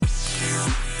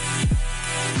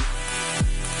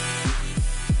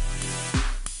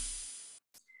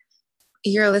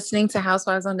You're listening to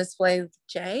Housewives on Display with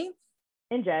Jay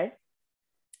and Jay.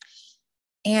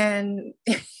 And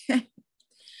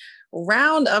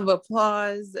round of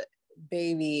applause,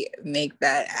 baby, make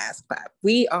that ass clap.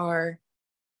 We are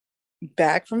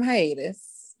back from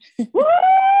hiatus. Woo!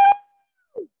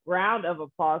 Round of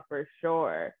applause for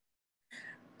sure.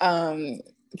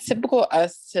 Typical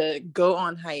us to go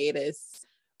on hiatus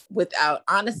without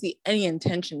honestly any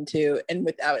intention to, and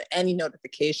without any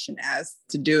notification as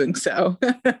to doing so.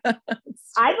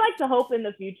 I'd like to hope in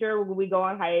the future when we go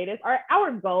on hiatus,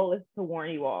 our goal is to warn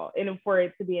you all, and for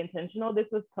it to be intentional. This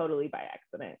was totally by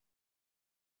accident.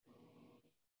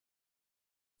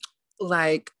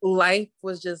 Like life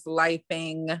was just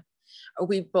lifing.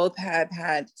 We both have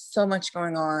had so much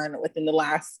going on within the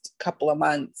last couple of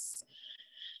months.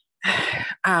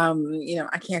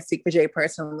 I can't speak for Jay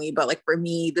personally, but like for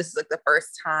me, this is like the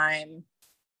first time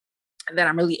that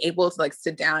I'm really able to like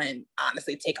sit down and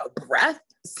honestly take a breath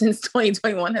since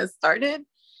 2021 has started.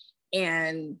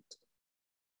 And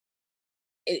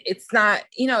it's not,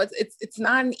 it's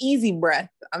not an easy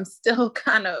breath. I'm still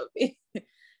kind of,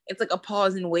 it's like a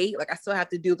pause and wait. Like I still have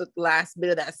to do the last bit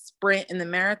of that sprint in the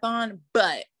marathon,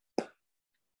 but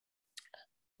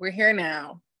we're here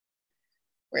now.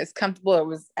 We're as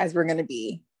comfortable as we're gonna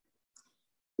be.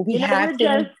 We're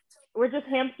just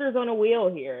hamsters on a wheel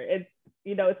here. It's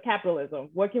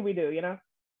capitalism. What can we do?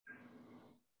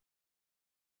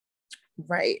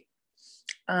 Right.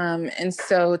 And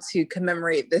so to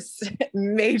commemorate this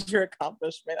major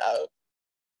accomplishment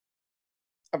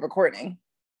of recording,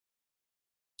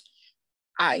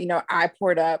 I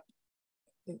poured up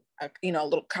a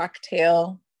little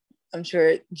cocktail. I'm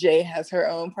sure Jay has her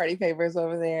own party favors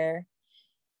over there.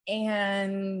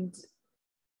 And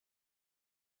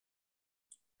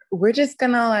we're just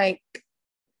gonna like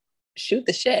shoot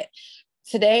the shit.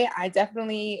 Today, I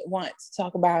definitely want to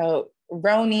talk about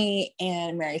RHONY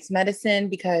and Married to Medicine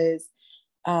because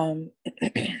the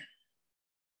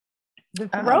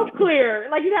throat clear.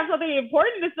 Like you have something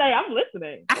important to say. I'm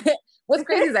listening. What's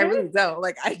crazy is I really don't.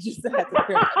 Like I just had to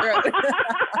clear my throat.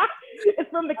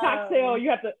 It's from the cocktail. You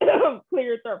have to clear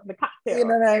your throat from the cocktail. You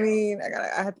know what I mean?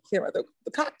 I have to clear my throat from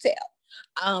the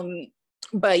cocktail.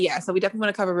 But yeah, so we definitely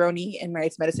want to cover RHONY and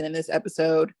Married to Medicine in this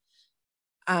episode.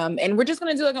 And we're just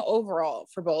gonna do like an overall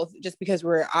for both, just because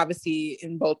we're obviously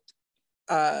in both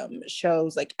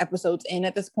shows like episodes in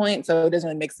at this point, so it doesn't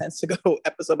really make sense to go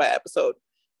episode by episode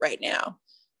right now.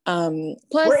 Plus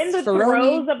we're in the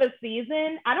throes of a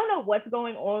season. I don't know what's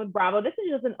going on with Bravo. This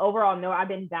is just an overall note. I've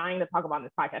been dying to talk about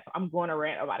this podcast, so I'm going to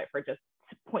rant about it for just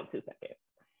 0.2 seconds.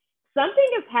 Something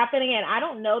is happening, and I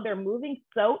don't know. They're moving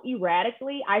so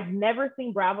erratically. I've never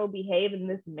seen Bravo behave in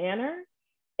this manner.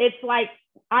 It's like,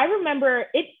 I remember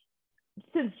it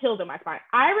sends chills in my spine.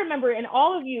 I remember, and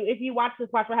all of you, if you watch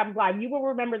What Happens Live, you will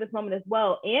remember this moment as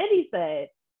well. Andy said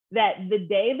that the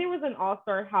day there was an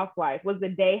all-star housewife was the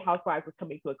day Housewives was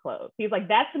coming to a close. He's like,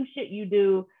 that's some shit you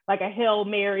do, like a Hail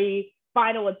Mary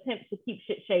final attempt to keep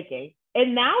shit shaking.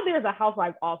 And now there's a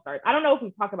Housewives All-Stars. I don't know if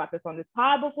we've talked about this on this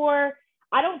pod before.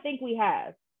 I don't think we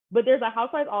have. But there's a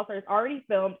Housewives All-Stars already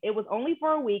filmed. It was only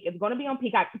for a week. It's going to be on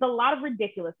Peacock. It's a lot of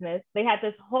ridiculousness. They had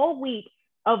this whole week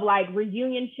of like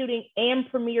reunion shooting and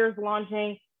premieres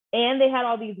launching. And they had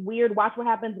all these weird Watch What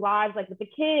Happens Lives, like with the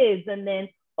kids, and then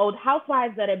old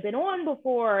housewives that have been on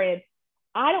before. And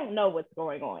I don't know what's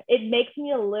going on. It makes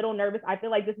me a little nervous. I feel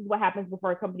like this is what happens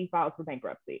before a company files for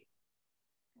bankruptcy.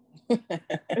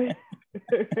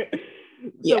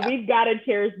 So we've got to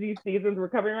cherish these seasons we're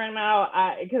covering right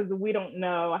now, because we don't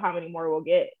know how many more we'll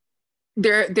get.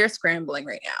 They're scrambling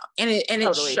right now, and it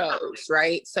totally shows,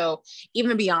 right? So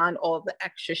even beyond all the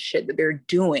extra shit that they're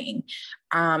doing,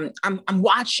 I'm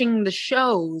watching the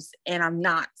shows and I'm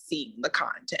not seeing the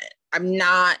content. I'm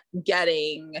not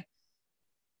getting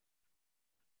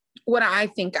what I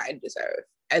think I deserve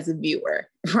as a viewer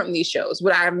from these shows,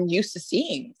 what I'm used to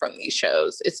seeing from these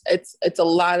shows. It's a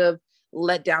lot of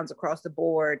letdowns across the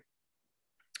board.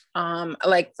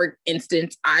 Like for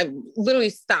instance, I literally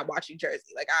stopped watching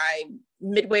Jersey. Like I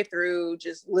midway through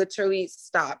just literally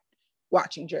stopped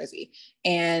watching Jersey.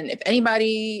 And if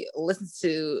anybody listens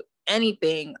to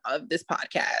anything of this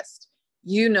podcast,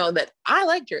 you know that I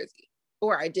like Jersey,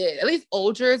 or I did. At least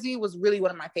old Jersey was really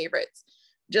one of my favorites.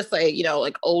 Just like,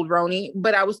 like old RHONY,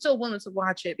 but I was still willing to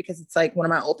watch it because it's like one of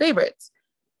my old favorites.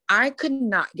 I could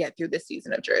not get through this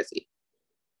season of Jersey.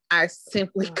 I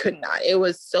simply could not. It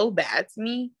was so bad to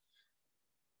me.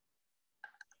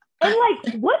 And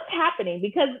like, what's happening?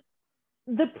 Because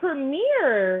the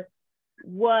premiere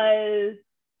was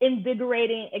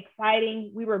invigorating,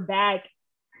 exciting. We were back,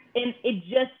 and it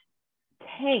just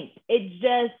tanked. It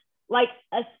just like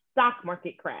stock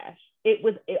market crash. It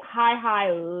was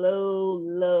high,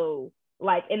 low.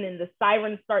 Like, and then the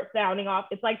sirens start sounding off.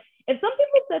 It's like, and some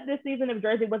people said this season of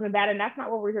Jersey wasn't bad, and that's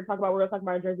not what we're here to talk about. We're going to talk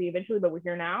about Jersey eventually, but we're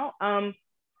here now. And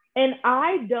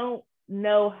I don't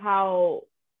know how.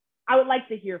 I would like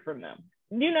to hear from them.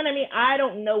 You know what I mean? I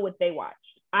don't know what they watched.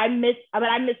 I missed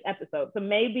episodes. So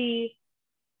maybe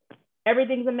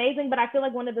everything's amazing, but I feel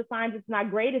like one of the signs it's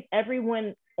not great is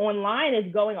everyone online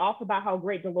is going off about how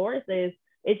great Dolores is.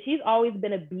 She's always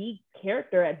been a B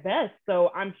character at best. So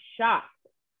I'm shocked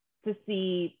to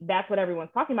see that's what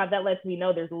everyone's talking about. That lets me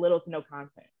know there's little to no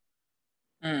content.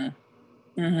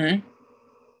 Mm-hmm.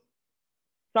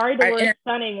 Sorry, Dolores,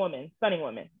 stunning woman.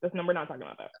 That's no, we're not talking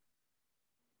about that.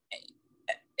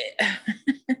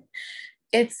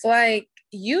 It's like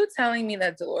you telling me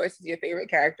that Dolores is your favorite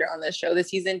character on this show this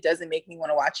season doesn't make me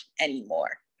want to watch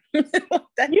anymore. You seem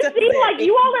like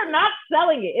you all are not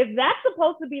selling it. If that's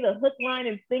supposed to be the hook, line,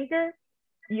 and sinker,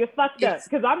 you're fucked up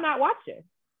because I'm not watching.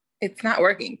 It's not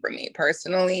working for me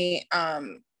personally.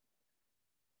 But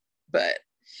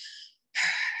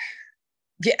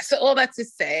yeah, so all that to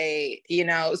say, you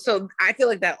know, so I feel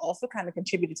like that also kind of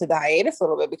contributed to the hiatus a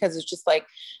little bit because it's just like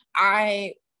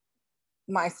I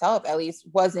myself at least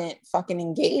wasn't fucking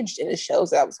engaged in the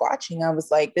shows that I was watching. I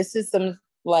was like, this is some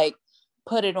like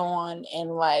put it on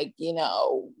and like, you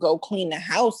know, go clean the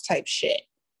house type shit.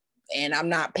 And I'm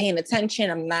not paying attention.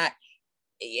 I'm not,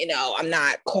 you know, I'm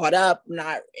not caught up. I'm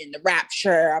not in the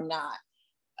rapture. I'm not,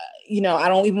 you know, I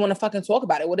don't even want to fucking talk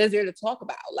about it. What is there to talk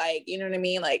about? Like, you know what I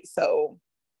mean? Like, so.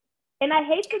 And I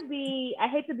hate to be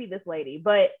this lady,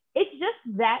 but it's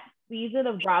just that season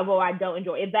of Bravo I don't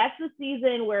enjoy. If that's the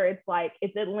season where it's like,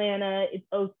 it's Atlanta, it's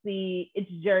OC, it's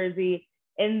Jersey,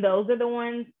 and those are the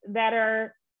ones that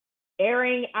are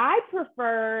airing, I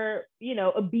prefer, you know,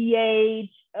 a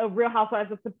BH, a Real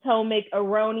Housewives of Potomac, a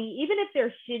Roni, even if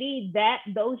they're shitty,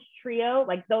 those trio,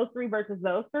 like those three versus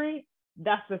those three,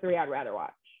 that's the three I'd rather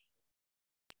watch.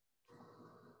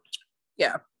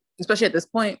 Yeah, especially at this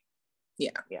point. Yeah.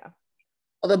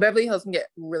 Although Beverly Hills can get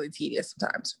really tedious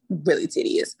sometimes, really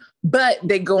tedious, but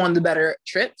they go on the better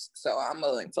trips. So I'm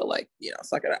willing to like, you know,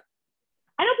 suck it up.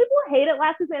 I know people hated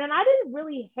last season, and I didn't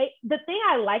really hate. The thing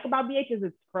I like about BH is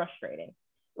it's frustrating.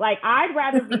 Like, I'd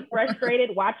rather be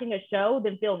frustrated watching a show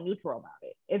than feel neutral about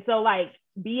it. And so, like,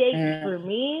 BH for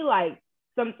me, like,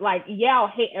 I'll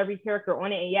hate every character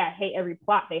on it, and yeah, I hate every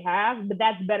plot they have, but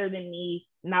that's better than me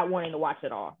not wanting to watch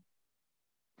it all.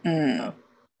 So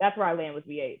that's where I land with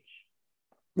BH.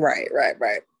 Right.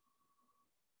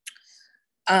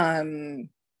 And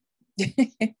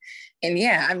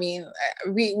yeah, I mean,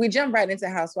 we jumped right into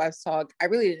Housewives talk. I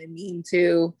really didn't mean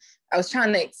to. I was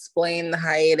trying to explain the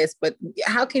hiatus, but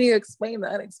how can you explain the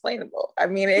unexplainable? I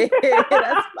mean,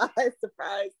 that's my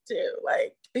surprise too.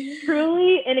 Like,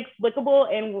 truly inexplicable.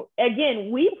 And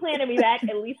again, we plan to be back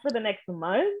at least for the next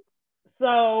month.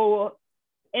 So,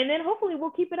 and then hopefully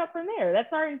we'll keep it up from there.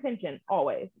 That's our intention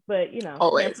always. But you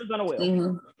know, hamsters on a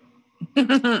wheel.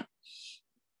 Mm-hmm.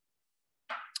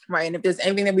 Right. And if there's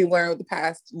anything that we learned the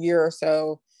past year or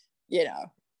so, you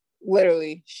know,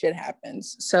 literally shit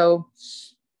happens. So,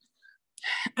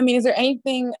 I mean, is there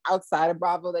anything outside of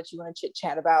Bravo that you want to chit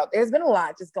chat about? There's been a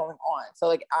lot just going on. So,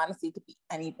 like, honestly, it could be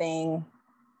anything.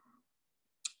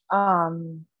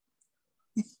 I'm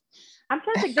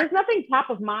trying to think. There's nothing top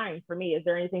of mind for me. Is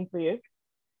there anything for you?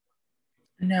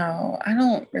 No, I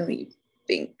don't really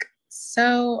think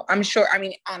so. I'm sure. I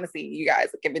mean, honestly, you guys,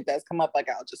 like, if it does come up, like,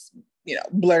 I'll just, you know,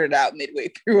 blurt it out midway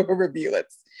through a review.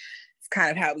 It's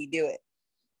kind of how we do it.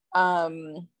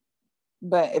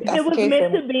 But if it was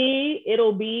meant to be,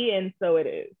 it'll be, and so it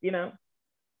is, you know?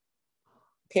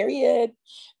 Period.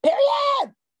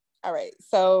 All right,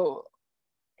 so.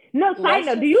 No, side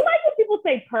note, do you like when people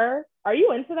say purr? Are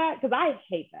you into that? Because I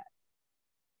hate that.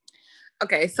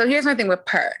 Okay, so here's my thing with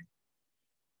purr.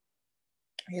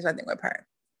 I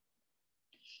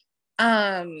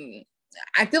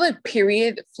feel like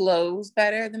period flows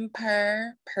better than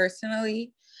purr,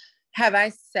 personally. Have I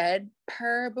said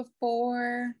purr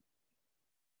before?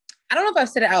 I don't know if I've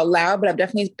said it out loud, but I've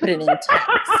definitely put it in text.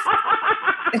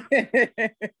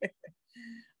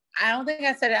 I don't think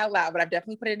I said it out loud, but I've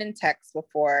definitely put it in text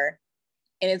before.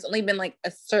 And it's only been like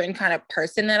a certain kind of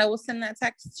person that I will send that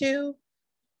text to.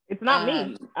 It's not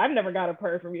me. I've never got a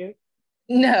purr from you.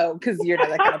 No, because you're not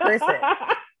that kind of person.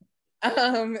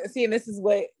 See, and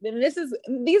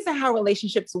these are how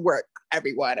relationships work,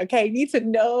 everyone. Okay, you need to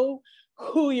know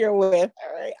who you're with.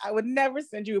 All right, I would never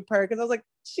send you a purr because I was like,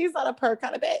 she's not a purr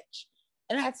kind of bitch,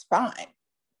 and that's fine.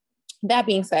 That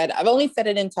being said, I've only said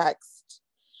it in text,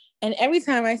 and every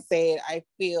time I say it, I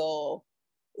feel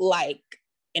like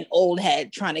an old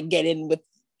head trying to get in with,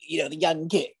 you know, the young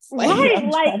kids. Like, right,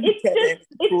 like it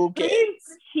screams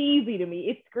cheesy to me.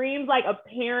 It screams like a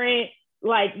parent,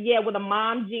 like, yeah, with a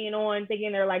mom jean on,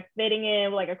 thinking they're like fitting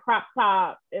in like a crop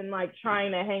top and like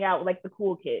trying to hang out with like the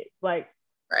cool kids. Like,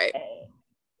 right.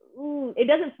 It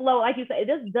doesn't flow, like you said, it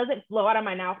just doesn't flow out of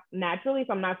my mouth naturally,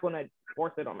 so I'm not going to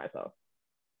force it on myself.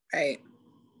 Right.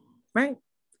 Right.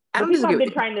 The people have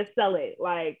been trying to sell it,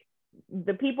 like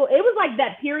the people, it was like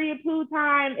that period poo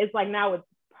time. It's like now it's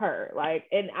her, like,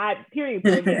 and period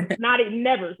poo again,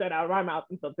 never said out of my mouth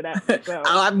until today. So.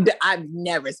 I've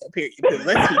never said period poo.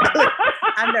 Let's be clear.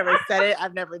 I've never said it.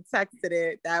 I've never texted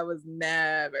it. That was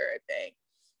never a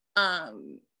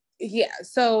thing. Yeah.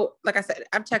 So like I said,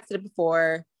 I've texted it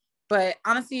before, but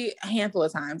honestly, a handful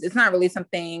of times. It's not really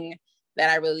something that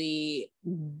I really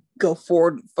go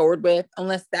forward with,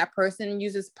 unless that person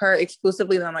uses per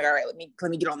exclusively. Then I'm like, all right, let me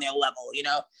get on their level. You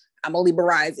know, I'm a Libra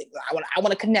rising. I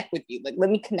want to connect with you. Like, let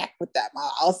me connect with them.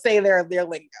 I'll say their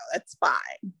lingo. That's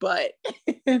fine. But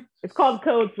it's called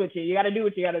code switching. You got to do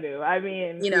what you got to do. I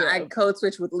mean, you know, I code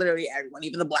switch with literally everyone,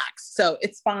 even the blacks. So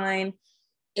it's fine.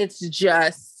 It's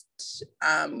just,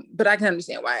 but I can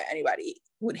understand why anybody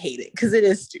would hate it, because it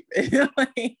is stupid.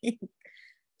 Like,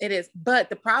 it is.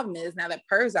 But the problem is, now that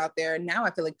per's out there, now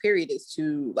I feel like period is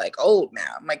too like old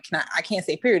now. I'm like, I can't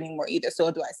say period anymore either. So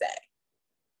what do I say?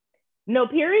 No,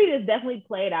 period is definitely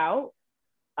played out.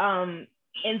 And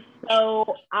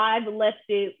so I've left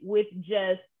it with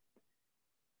just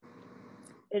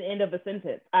an end of a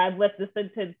sentence. I've left the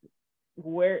sentence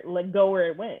go where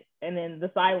it went. And then the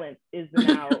silence is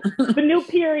now, the new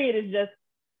period is just,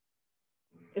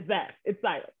 it's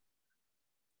silent.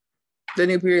 The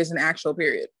new period is an actual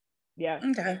period. Yeah.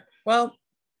 Okay. Well,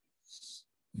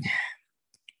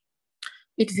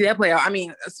 you can see that play out. I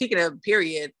mean, speaking of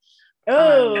period.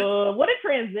 Oh, what a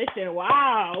transition.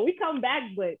 Wow. We come back,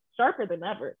 but sharper than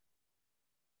ever.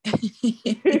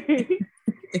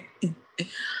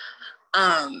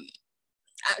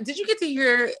 Did you get to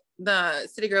hear the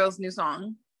City Girls' new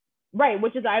song? Right,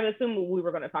 which is, I assume we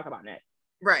were going to talk about next.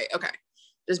 Right. Okay.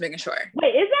 Just making sure.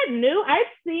 Wait, is that new? I've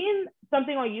seen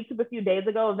something on YouTube a few days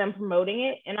ago of them promoting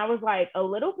it, and I was like a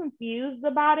little confused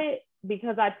about it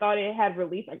because I thought it had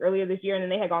released like earlier this year, and then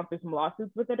they had gone through some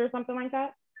lawsuits with it or something like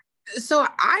that. So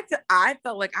I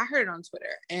felt like I heard it on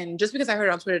Twitter, and just because I heard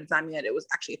it on Twitter does not mean that it was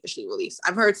actually officially released.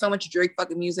 I've heard so much Drake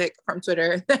fucking music from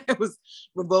Twitter that it was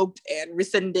revoked and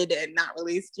rescinded and not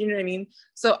released. You know what I mean?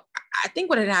 So I think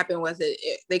what had happened was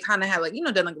they kind of had like, you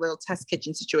know, done like a little test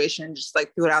kitchen situation, just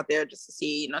like threw it out there just to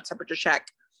see, you know, temperature check.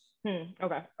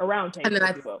 Okay, around and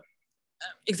then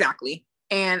exactly,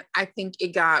 and I think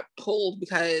it got pulled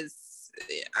because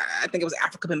I think it was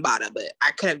Africa Bambaataa, but I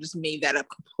could have just made that up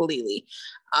completely.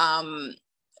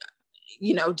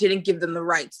 You know, didn't give them the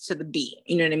rights to the beat,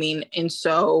 you know what I mean? And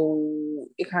so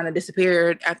it kind of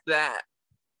disappeared after that.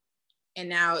 And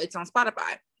now it's on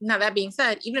Spotify. Now, that being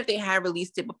said, even if they had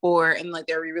released it before and like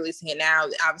they're re-releasing it now,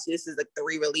 obviously this is like the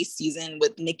re-release season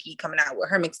with Nicki coming out with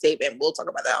her mixtape, and we'll talk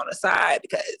about that on the side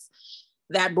because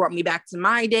that brought me back to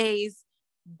my days.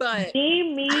 But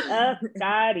beam me up,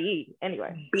 Scotty.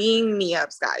 Anyway, beam me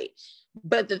up, Scotty.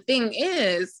 But the thing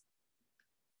is,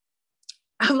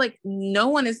 I'm like, no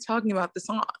one is talking about the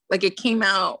song. Like, it came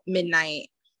out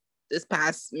this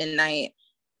past midnight.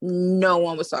 No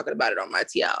one was talking about it on my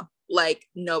TL. Like,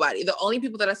 nobody. The only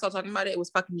people that I saw talking about it was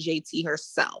fucking JT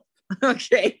herself.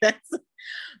 Okay,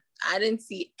 I didn't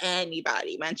see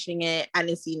anybody mentioning it. I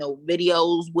didn't see no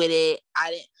videos with it. I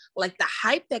didn't like the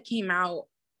hype that came out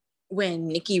when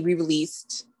Nicki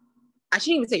re-released. I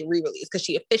shouldn't even say re-release because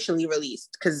she officially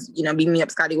released, because, you know, Beam Me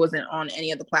Up Scotty wasn't on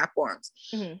any of the platforms.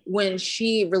 Mm-hmm. When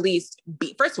she released,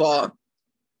 first of all,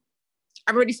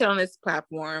 I've already said on this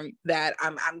platform that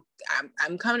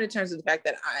I'm coming to terms with the fact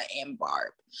that I am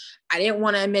Barb. I didn't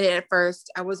want to admit it at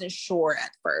first. I wasn't sure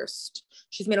at first.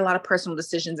 She's made a lot of personal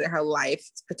decisions in her life,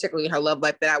 particularly her love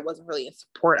life, that I wasn't really in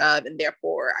support of, and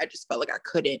therefore I just felt like I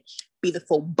couldn't be the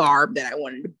full Barb that I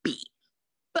wanted to be.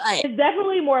 But it's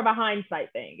definitely more of a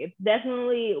hindsight thing. It's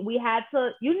definitely, we had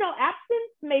to, you know,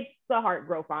 absence makes the heart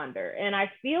grow fonder. And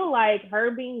I feel like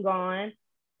her being gone,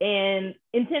 and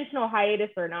intentional hiatus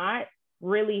or not,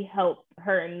 really helped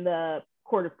her in the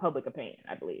court of public opinion,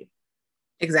 I believe.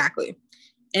 Exactly.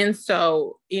 And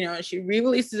so, you know, she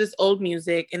re-releases this old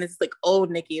music, and it's like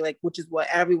old Nicki, like, which is what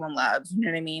everyone loves. You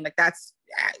know what I mean? Like, that's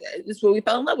what we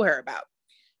fell in love with her about.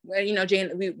 Where, you know,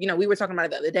 Jane, we were talking about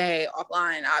it the other day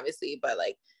offline, obviously, but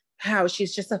like how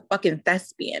she's just a fucking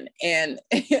thespian, and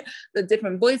the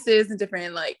different voices and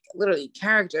different like literally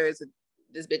characters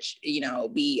this bitch, you know,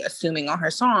 be assuming on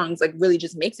her songs, like really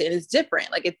just makes it. And it's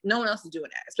different. Like, no one else is doing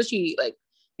that, especially like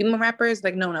female rappers,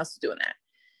 like no one else is doing that.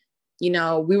 You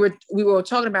know, we were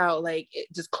talking about like,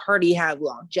 does Cardi have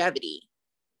longevity?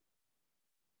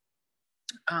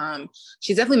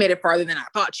 She's definitely made it farther than I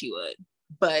thought she would,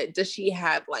 but does she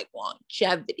have like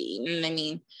longevity? You know what I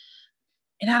mean?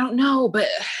 And I don't know, but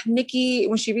Nicki,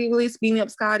 when she re-released Beam Me Up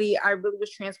Scotty, I really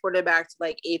was transported back to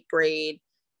like 8th grade,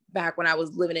 back when I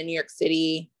was living in New York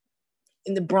City,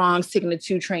 in the Bronx, taking the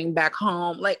 2 train back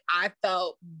home. Like, I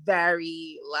felt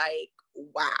very like,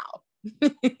 wow,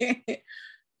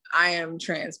 I am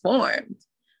transformed.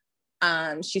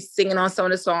 She's singing on some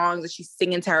of the songs, and she's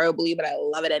singing terribly, but I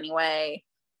love it anyway.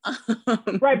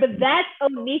 Right, but that's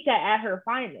Onika at her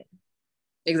finest.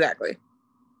 Exactly.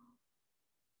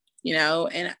 You know,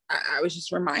 and I was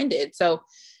just reminded. So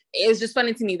it was just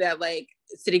funny to me that like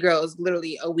City Girls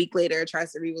literally a week later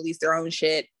tries to re-release their own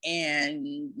shit,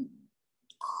 and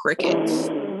crickets.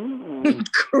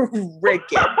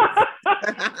 Crickets.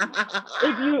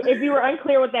 If you were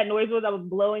unclear what that noise was, I was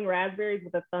blowing raspberries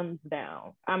with a thumbs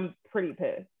down. I'm pretty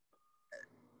pissed.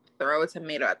 Throw a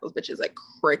tomato at those bitches like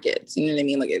crickets. You know what I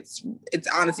mean? Like it's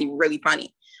honestly really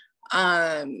funny.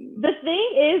 The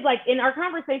thing is, like in our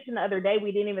conversation the other day,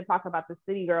 we didn't even talk about the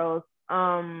City Girls.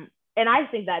 And I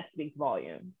think that speaks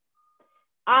volumes.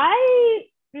 I've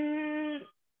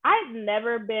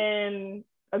never been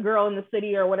a girl in the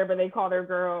city or whatever they call their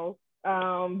girls.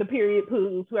 The period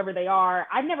poos, whoever they are.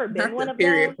 I've never been Not one the of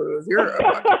period them. poos. You're a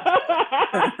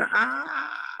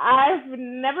I've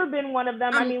never been one of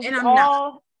them. I mean,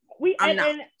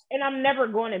 and I'm never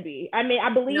going to be. I mean,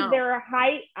 I believe they're a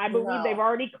height. I believe they've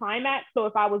already climaxed. So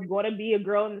if I was going to be a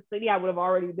girl in the city, I would have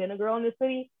already been a girl in the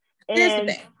city. And here's the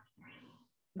thing.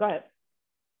 Go ahead.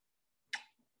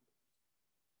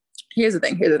 Here's the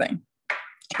thing.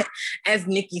 As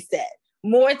Nicki said,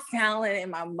 more talent in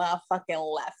my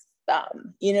motherfucking left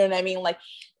thumb. You know what I mean? Like,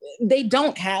 they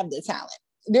don't have the talent.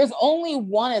 There's only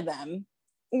one of them.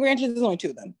 Granted, there's only 2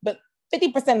 of them, but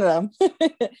 50% of them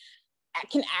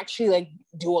can actually like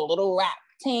do a little rap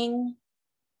ting.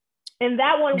 And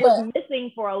that one was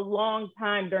missing for a long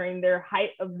time during their height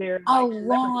of their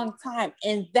long time.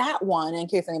 And that one, in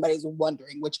case anybody's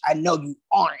wondering, which I know you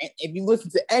aren't, if you listen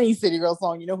to any City Girl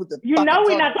song, you know who the you know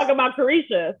we're not talking about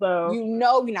Caresha. So you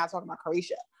know we're not talking about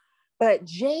Caresha. But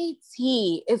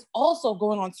JT is also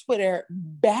going on Twitter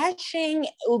bashing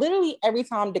literally every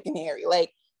Tom, Dick, and Harry.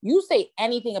 Like, you say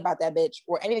anything about that bitch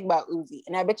or anything about Uzi,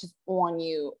 and that bitch is on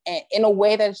you, and in a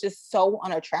way that's just so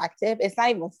unattractive. It's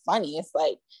not even funny. It's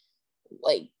like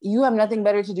you have nothing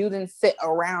better to do than sit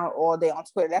around all day on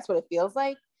Twitter. That's what it feels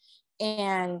like.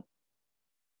 And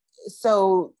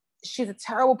so she's a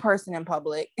terrible person in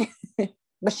public,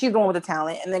 but she's the one with the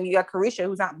talent. And then you got Caresha,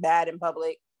 who's not bad in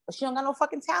public, but she don't got no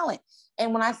fucking talent.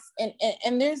 And when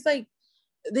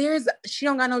there's she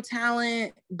don't got no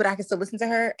talent, but I can still listen to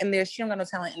her. And there's she don't got no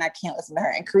talent and I can't listen to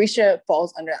her. And Caresha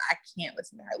falls under I can't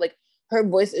listen to her. Like, her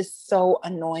voice is so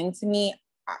annoying to me.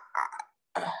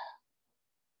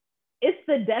 It's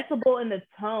the decibel and the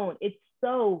tone. It's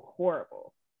so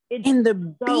horrible. And the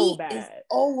beat is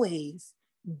always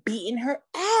beating her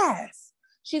ass.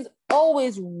 She's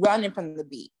always running from the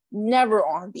beat, never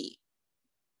on beat.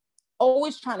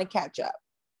 Always trying to catch up.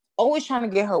 Always trying to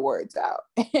get her words out.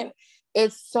 And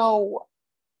it's so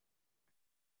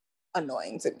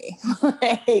annoying to me.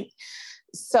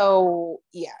 So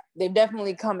yeah, they've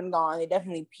definitely come and gone. They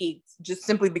definitely peaked just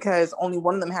simply because only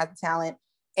one of them has the talent.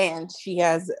 And she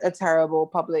has a terrible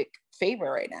public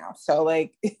favor right now. So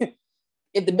like,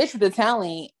 if the bitch with the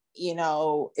talent, you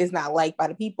know, is not liked by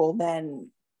the people,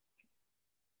 then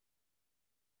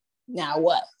now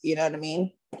what? You know what I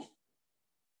mean?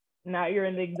 Now you're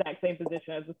in the exact same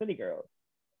position as the City Girls.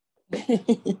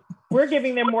 We're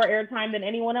giving them more airtime than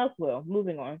anyone else will.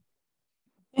 Moving on.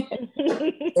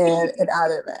 and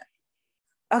out of that.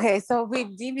 Okay, so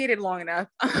we've deviated long enough.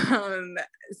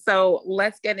 So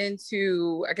let's get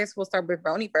into, I guess we'll start with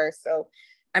Roni first. So,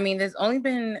 I mean, there's only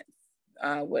been,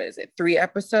 3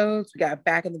 episodes. We got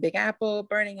Back in the Big Apple,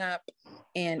 Burning Up,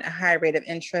 and A High Rate of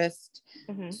Interest.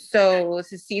 Mm-hmm. So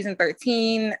this is season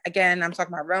 13. Again, I'm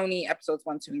talking about Roni, episodes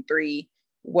 1, 2, and 3.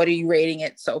 What are you rating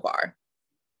it so far?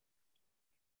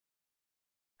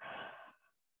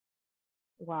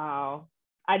 Wow.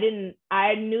 I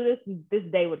knew this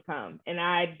day would come, and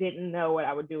I didn't know what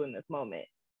I would do in this moment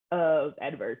of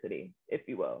adversity, if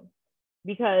you will.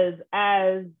 Because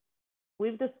as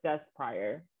we've discussed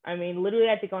prior, I mean, literally,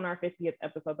 I think on our 50th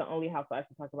episode, the only housewife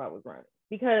to talk about was Roni.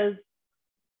 Because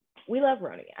we love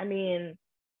Roni. I mean,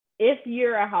 if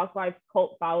you're a Housewives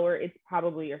cult follower, it's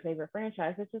probably your favorite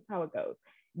franchise. It's just how it goes.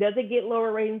 Does it get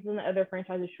lower ratings than the other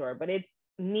franchises? Sure, but it's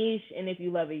niche, and if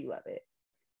you love it, you love it.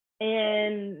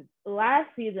 And last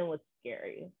season was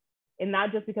scary. And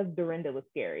not just because Dorinda was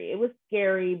scary. It was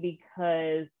scary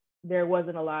because there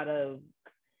wasn't a lot of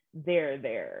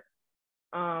there.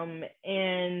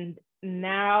 And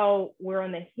now we're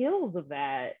on the heels of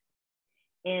that,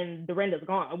 and Dorinda's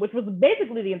gone, which was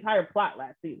basically the entire plot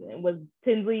last season. It was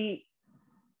Tinsley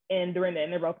and Dorinda,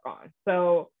 and they're both gone.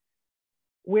 So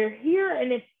we're here,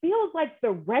 and it feels like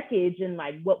the wreckage and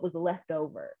like what was left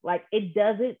over. Like, it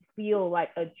doesn't feel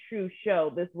like a true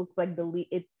show. This looks like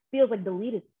it feels like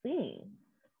deleted scenes,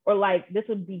 or like this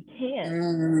would be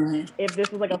canned. If this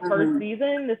was like a first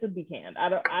season, this would be canned.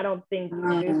 I don't think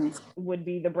this would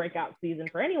be the breakout season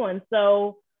for anyone.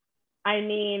 So, I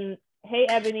mean, hey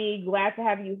Ebony, glad to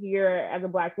have you here as a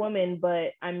Black woman,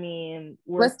 but I mean,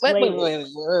 wait. Let's not even get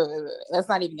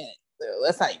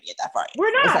that far.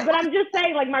 We're not, but I'm just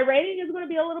saying, like, my rating is going to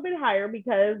be a little bit higher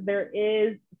because there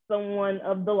is someone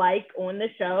of the like on the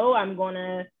show. I'm going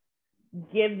to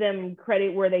give them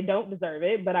credit where they don't deserve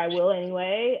it, but I will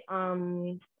anyway.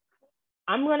 I'm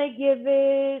going to give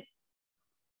it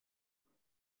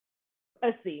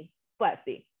a C, flat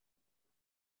C.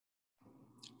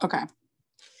 Okay.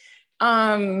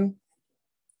 I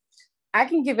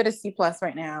can give it a C+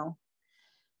 right now.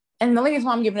 And the reason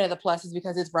why I'm giving it a plus is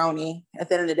because it's RHONY at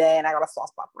the end of the day, and I got a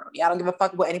soft spot for RHONY. I don't give a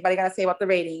fuck what anybody got to say about the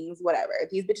ratings, whatever. If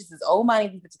these bitches is old money,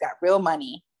 these bitches got real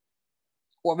money,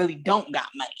 or really don't got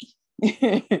money.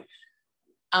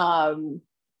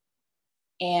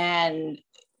 And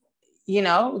you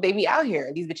know, they be out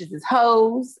here. These bitches is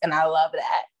hoes, and I love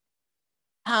that.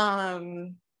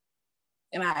 And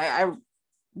I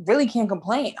really can't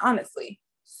complain, honestly.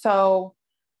 So,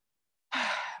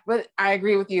 but I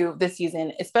agree with you this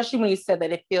season, especially when you said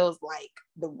that it feels like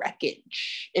the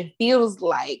wreckage. It feels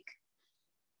like,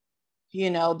 you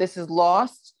know, this is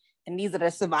lost, and these are the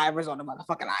survivors on the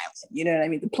motherfucking island. You know what I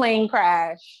mean? The plane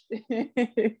crash.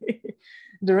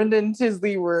 Dorinda and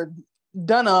Tinsley were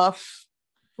done off.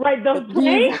 Right, the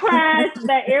plane crash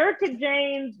that Erika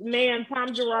Jayne's man, Tom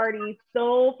Girardi,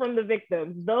 stole from the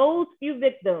victims. Those few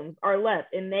victims are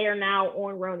left, and they are now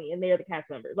on RHONY, and they are the cast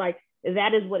members. Like,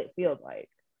 that is what it feels like.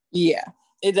 Yeah,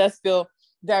 it does feel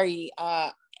very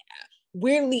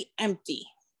weirdly empty.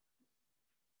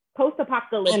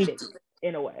 Post-apocalyptic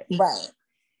in a way. Right.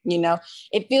 You know,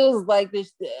 it feels like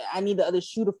this. I need the other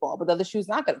shoe to fall, but the other shoe's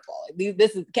not going to fall.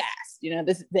 This is the cast. You know,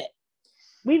 this is it.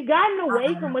 We've gotten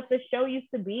away from what the show used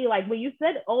to be. Like, when you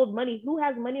said old money, who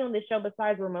has money on this show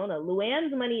besides Ramona?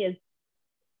 Luann's money is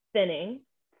thinning.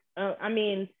 I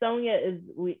mean, Sonia is,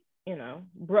 you know,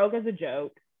 broke as a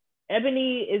joke.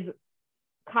 Ebony is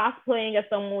cosplaying as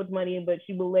someone with money, but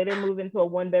she will later move into a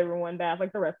 1-bedroom, 1-bath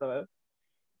like the rest of us.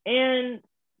 And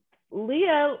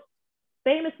Leah,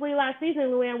 famously last season,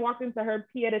 Luann walked into her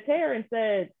pied-à-terre and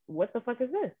said, "What the fuck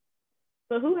is this?"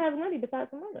 So who has money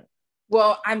besides Ramona?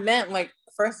 Well, I meant, like,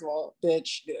 first of all,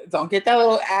 bitch, don't get that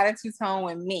little attitude tone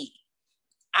with me.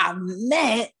 I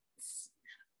meant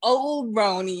old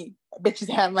RHONY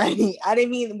bitches have money. I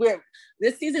didn't mean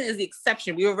this season is the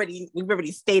exception. We've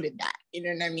already stated that. You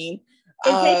know what I mean?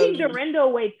 And taking Dorinda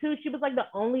away too, she was like the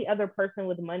only other person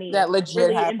with money that legit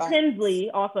really, had and money.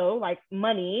 Tinsley also like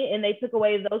money, and they took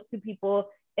away those two people.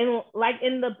 And like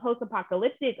in the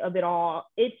post-apocalyptic of it all,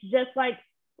 it's just like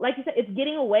you said, it's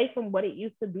getting away from what it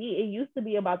used to be. It used to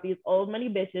be about these old money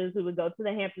bitches who would go to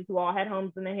the Hamptons, who all had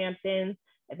homes in the Hamptons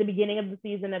at the beginning of the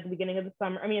season, at the beginning of the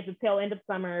summer. I mean, at the tail end of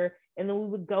summer, and then we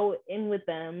would go in with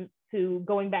them to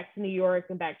going back to New York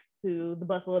and back to the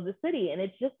bustle of the city. And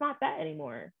it's just not that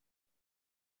anymore.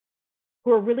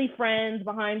 Who are really friends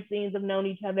behind scenes, have known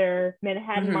each other,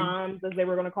 Manhattan moms, as they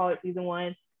were going to call it season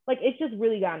 1. Like, it's just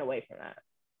really gotten away from that.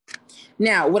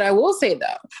 Now, what I will say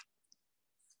though,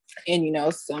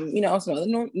 and some other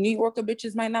New Yorker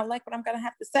bitches might not like what I'm gonna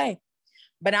have to say,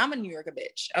 but I'm a New Yorker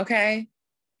bitch, okay?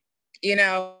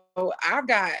 I've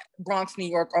got Bronx, New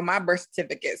York on my birth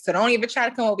certificate, so don't even try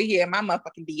to come over here in my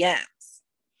motherfucking DMs.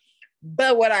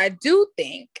 But what I do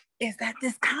think is that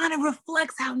this kind of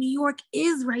reflects how New York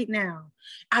is right now.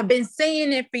 I've been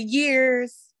saying it for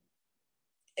years.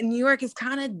 New York is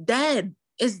kind of dead.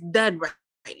 It's dead right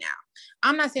now.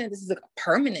 I'm not saying that this is like a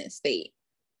permanent state,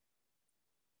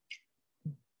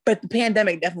 but the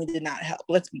pandemic definitely did not help.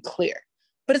 Let's be clear.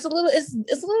 But it's a little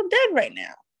dead right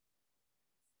now.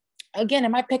 Again, it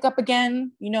might pick up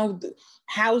again. The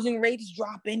housing rates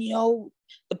dropping.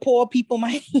 The poor people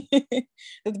might. The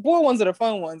poor ones are the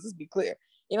fun ones. Let's be clear.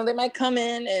 They might come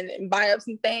in and buy up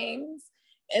some things,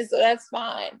 and so that's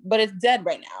fine. But it's dead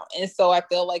right now, and so I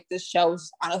feel like this show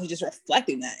is honestly just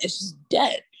reflecting that it's just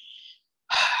dead.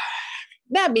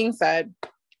 That being said,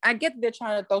 I get that they're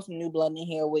trying to throw some new blood in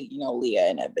here with Leah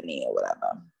and Ebony or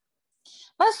whatever.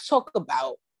 let's talk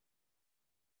about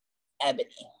Ebony,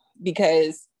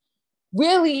 because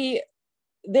really,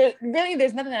 there's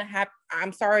nothing that happened.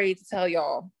 I'm sorry to tell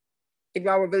y'all, if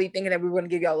y'all were really thinking that we were going to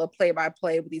give y'all a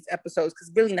play-by-play with these episodes,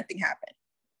 because really nothing happened.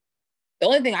 The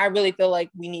only thing I really feel like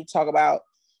we need to talk about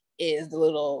is the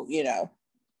little,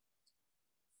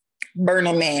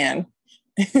 Burner Man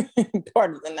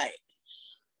part of the night.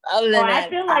 Other than that, I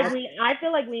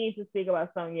feel like we need to speak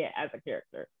about Sonya as a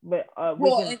character, but no,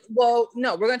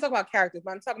 we're gonna talk about characters,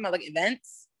 but I'm talking about like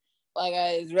events. Like,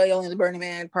 it's really only the Burning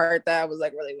Man part that was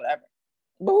like really whatever.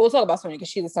 But we'll talk about Sonya because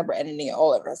she's a separate entity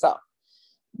all of herself.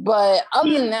 But other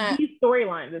than that, these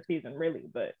storylines this season, really.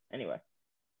 But anyway,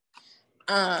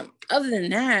 other than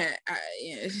that,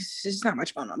 it's just not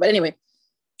much going on. But anyway.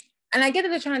 And I get that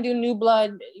they're trying to do new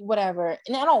blood, whatever.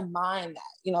 And I don't mind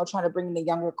that, trying to bring in the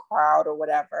younger crowd or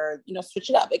whatever, switch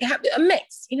it up. It can have a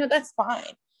mix, that's fine.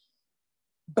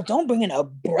 But don't bring in a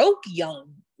broke youngie.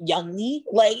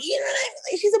 Like, you know what I mean?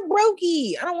 Like, she's a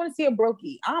brokey. I don't want to see a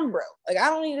brokey. I'm broke. Like, I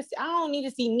don't need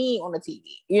to see me on the TV.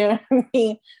 You know what I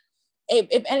mean?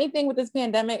 If anything with this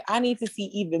pandemic, I need to see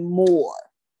even more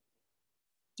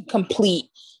complete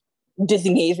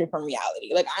disengagement from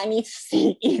reality. Like, I need to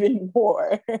see even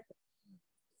more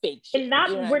fake shit.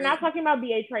 And we're not talking about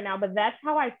BH right now, but that's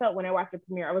how I felt when I watched the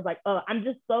premiere. I was like, oh, I'm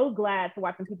just so glad to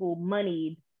watch some people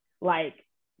moneyed, like,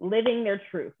 living their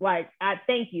truth. Like, I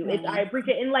thank you. Mm-hmm. I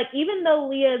appreciate it. And like, even though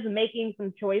Leah's making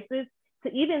some choices,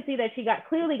 to even see that she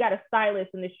clearly got a stylist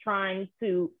and is trying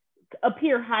to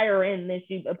appear higher end than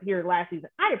she appeared last season,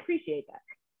 I appreciate that.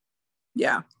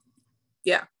 Yeah.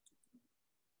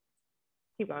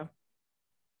 Keep going.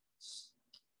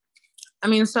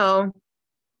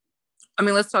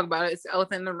 Let's talk about it. It's the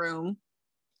elephant in the room.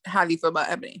 How do you feel about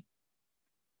Ebony?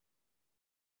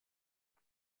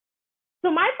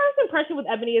 So my first impression with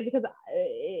Ebony is because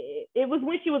it was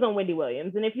when she was on Wendy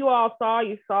Williams. And if you all saw,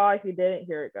 you saw. If you didn't,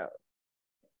 here it goes.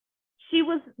 She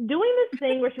was doing this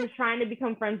thing where she was trying to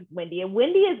become friends with Wendy. And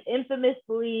Wendy is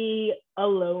infamously a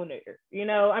loner.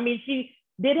 She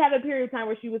did have a period of time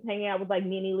where she was hanging out with like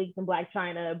Nene Leakes and Blac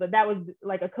Chyna, but that was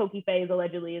like a cokey phase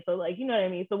allegedly. So like, you know what I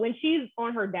mean? So when she's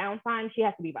on her downtime, she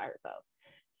has to be by herself.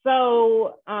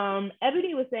 So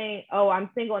Ebony was saying, oh,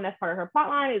 I'm single. And that's part of her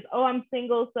plotline is, oh, I'm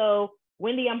single. So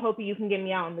Wendy, I'm hoping you can get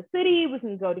me out in the city. We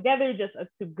can go together, just us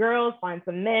two girls, find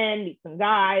some men, meet some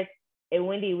guys. And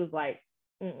Wendy was like,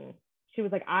 mm-mm. She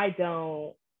was like, I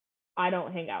don't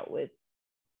hang out with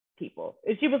people.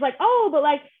 And she was like, oh, but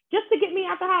like, just to get me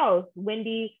out the house.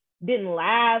 Wendy didn't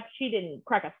laugh. She didn't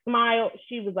crack a smile.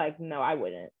 She was like, no, I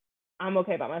wouldn't. I'm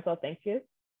okay by myself. Thank you.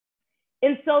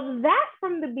 And so that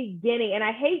from the beginning, and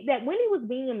I hate that Wendy was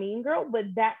being a mean girl, but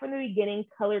that from the beginning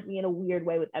colored me in a weird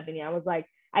way with Ebony. I was like,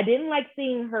 I didn't like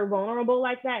seeing her vulnerable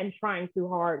like that and trying too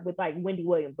hard with like Wendy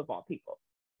Williams of all people.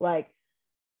 Like,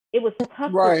 it was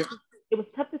tough. Right. It was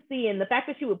tough to see. And the fact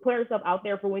that she would put herself out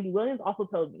there for Wendy Williams also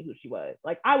told me who she was.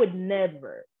 Like, I would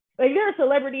never. Like, there are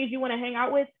celebrities you want to hang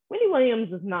out with. Wendy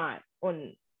Williams is not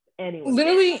on anyone.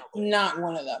 Literally not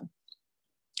one of them.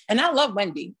 And I love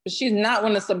Wendy, but she's not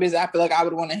one of the celebrities I feel like I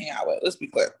would want to hang out with. Let's be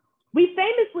clear. We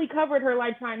famously covered her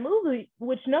Lifetime movie,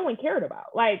 which no one cared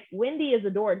about. Like, Wendy is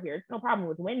adored here. It's no problem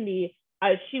with Wendy.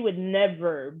 She would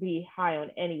never be high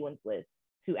on anyone's list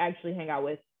to actually hang out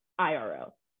with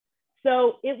IRL.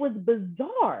 So it was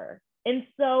bizarre. And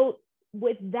so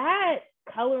with that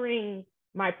coloring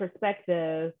my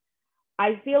perspective,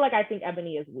 I feel like I think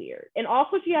Ebony is weird. And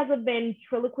also she has a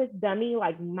ventriloquist dummy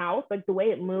like mouth, like the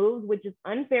way it moves, which is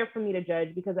unfair for me to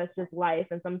judge because that's just life.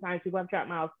 And sometimes people have trap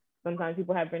mouths. Sometimes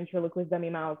people have ventriloquist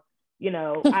dummy mouths. I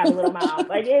have a little mouth.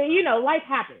 Like, life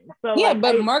happens. So yeah, like,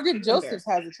 but Margaret Josephs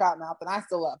has a trap mouth and I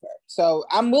still love her. So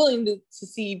I'm willing to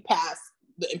see past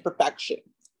the imperfection.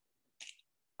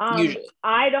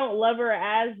 I don't love her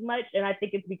as much, and I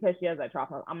think it's because she has that trap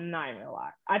mouth. I'm not even gonna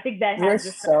lie. I think that has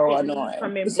just so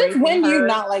annoying. Since when you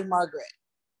not like Margaret?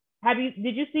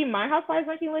 Did you see My Housewives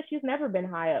ranking list? She's never been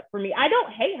high up for me. I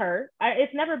don't hate her.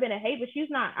 It's never been a hate, but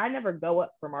she's not. I never go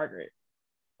up for Margaret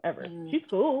ever. She's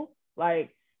cool,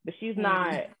 like, but she's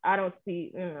not. I don't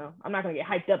see. I'm not gonna get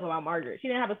hyped up about Margaret. She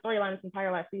didn't have a storyline this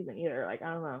entire last season either. Like,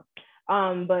 I don't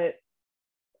know. But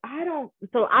I don't.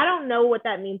 So I don't know what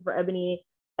that means for Ebony.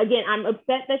 Again, I'm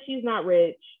upset that she's not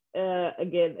rich.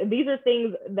 Again, these are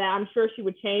things that I'm sure she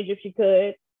would change if she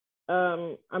could.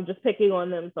 I'm just picking on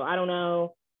them, so I don't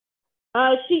know.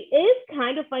 She is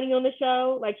kind of funny on the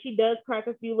show. Like, she does crack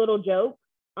a few little jokes,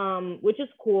 which is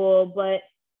cool. But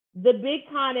the big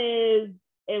con is,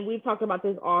 and we've talked about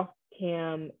this off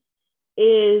cam,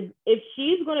 is if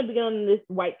she's going to be on this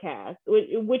white cast,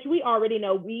 which we already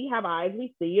know, we have eyes,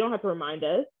 we see. You don't have to remind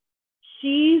us.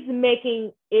 she's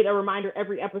making it a reminder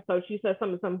every episode. She says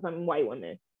something white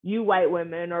women. You white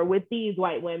women, or with these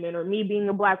white women, or me being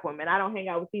a black woman. I don't hang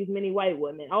out with these many white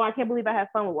women. Oh, I can't believe I have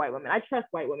fun with white women. I trust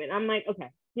white women. I'm like, okay,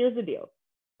 here's the deal.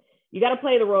 You got to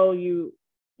play the role you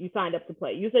signed up to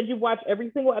play. You said you've watched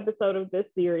every single episode of this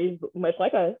series, much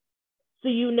like us, so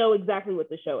you know exactly what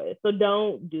the show is. So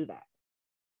don't do that.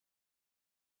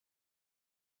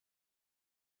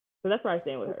 So that's where I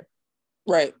stand with her.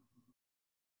 Right.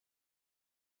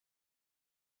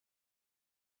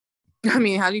 I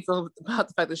mean, how do you feel about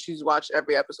the fact that she's watched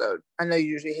every episode? I know you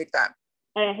usually hate that.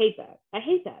 I hate that.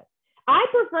 I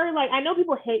prefer, like, I know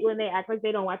people hate when they act like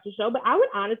they don't watch the show, but I would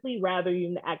honestly rather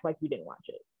you act like you didn't watch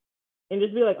it. And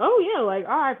just be like, oh yeah, like,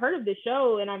 oh, I've heard of this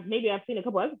show and I've seen a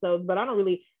couple episodes, but I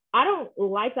don't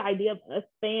like the idea of us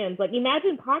fans. Like,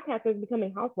 imagine podcasters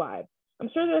becoming housewives. I'm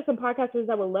sure there's some podcasters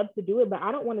that would love to do it, but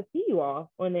I don't want to see you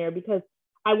all on there because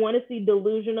I want to see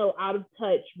delusional, out of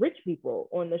touch rich people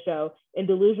on the show, and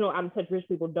delusional, out of touch rich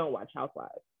people don't watch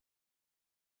Housewives.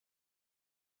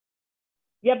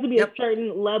 You have to be a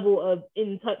certain level of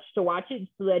in touch to watch it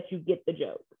so that you get the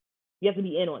joke. You have to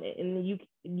be in on it, and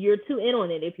you're too in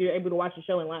on it if you're able to watch the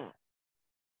show and laugh.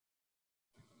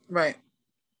 Right.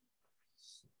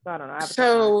 So I don't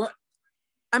know.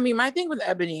 I mean, my thing with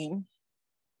Ebony,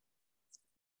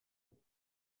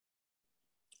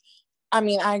 I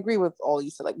mean, I agree with all you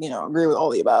said, like, agree with all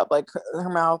the above. Like, her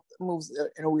mouth moves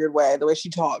in a weird way. The way she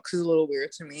talks is a little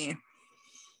weird to me.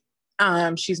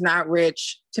 She's not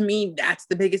rich. To me, that's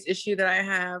the biggest issue that I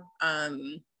have.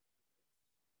 I'm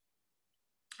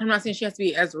not saying she has to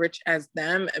be as rich as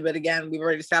them, but again, we've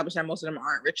already established that most of them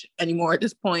aren't rich anymore at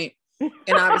this point.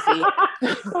 And obviously,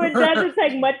 so it doesn't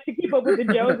take much to keep up with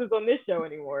the Joneses on this show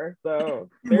anymore. So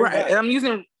right, and I'm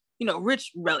using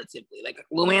rich relatively. Like,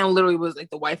 Luann literally was like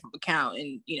the wife of a count,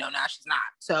 and now she's not.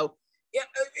 So yeah,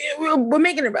 we're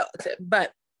making it relative,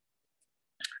 but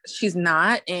she's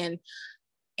not. And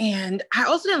I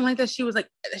also didn't like that she was like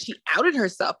that she outed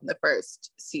herself in the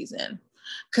first season,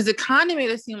 because it kind of made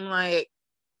it seem like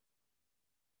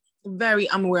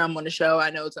I'm aware I'm on the show. I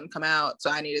know it's gonna come out,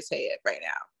 so I need to say it right now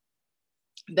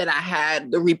that I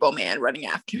had the repo man running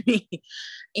after me.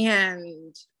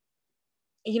 And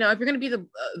if you're going to be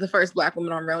the first Black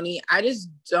woman on RHONY, I just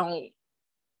don't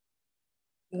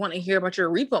want to hear about your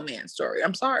repo man story.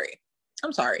 I'm sorry.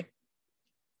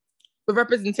 The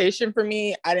representation for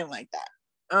me, I didn't like that.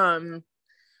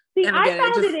 See, again, I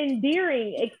found it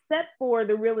endearing, except for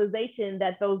the realization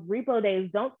that those repo days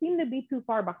don't seem to be too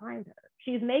far behind her.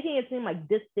 She's making it seem like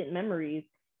distant memories.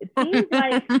 It seems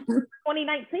like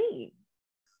 2019.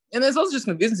 And it's also just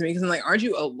confusing to me because I'm like, aren't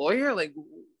you a lawyer? Like,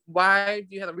 why do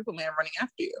you have a repo man running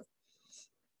after you?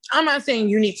 I'm not saying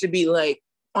you need to be like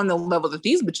on the level that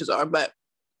these bitches are, but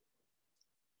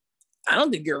I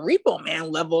don't think you're repo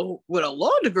man level with a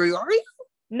law degree, are you?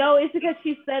 No, it's because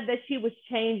she said that she was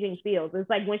changing fields. It's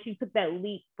like when she took that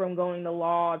leap from going to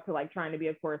law to like trying to be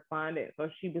a correspondent. So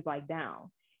she was like down.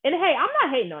 And hey, I'm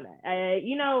not hating on that. I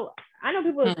know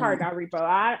people are hard got repo.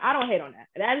 I don't hate on that.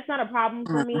 That is not a problem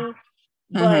for me.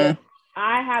 But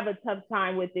I have a tough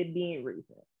time with it being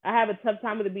recent. I have a tough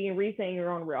time with it being recent and you're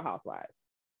on Real Housewives.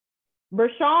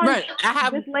 Bershawn, right.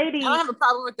 this lady. I don't have a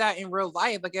problem with that in real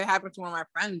life. Like, it happened to one of my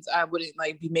friends. I wouldn't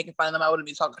like be making fun of them. I wouldn't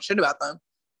be talking shit about them.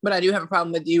 But I do have a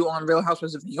problem with you on Real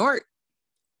Housewives of New York.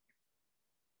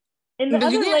 And the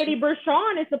other lady,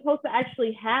 Bershawn, is supposed to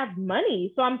actually have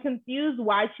money. So I'm confused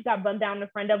why she got bumped down to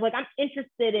friend of. Like, I'm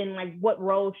interested in like what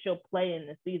role she'll play in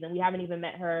the season. We haven't even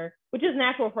met her, which is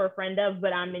natural for a friend of,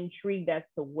 but I'm intrigued as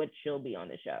to what she'll be on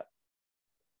the show.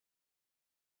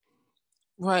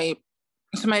 Right.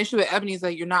 So my issue with Ebony is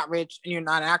that you're not rich and you're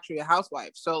not actually a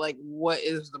housewife. So like, what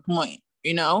is the point?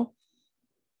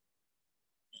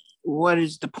 What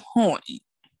is the point?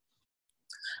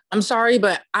 I'm sorry,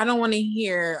 but I don't want to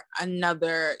hear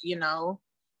another,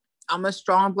 I'm a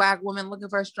strong Black woman looking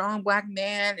for a strong Black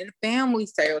man in a family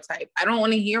stereotype. I don't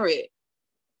want to hear it.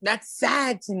 That's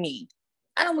sad to me.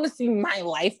 I don't want to see my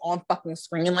life on fucking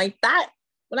screen like that.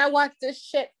 When I watch this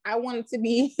shit, I want it to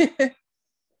be,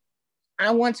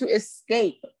 I want to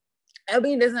escape.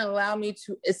 Ebony doesn't allow me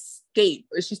to escape.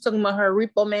 She's talking about her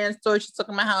repo man story. She's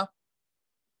talking about how,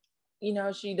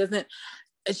 she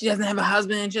doesn't have a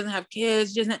husband, she doesn't have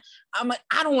kids, I'm like,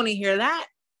 I don't want to hear that.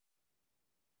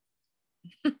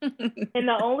 And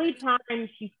the only time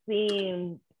she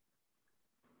seemed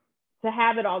to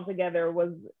have it all together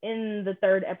was in the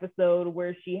third episode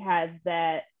where she had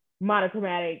that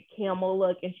monochromatic camel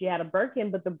look and she had a Birkin,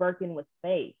 but the Birkin was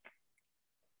fake.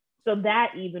 So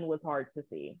that even was hard to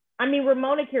see. I mean,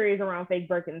 Ramona carries around fake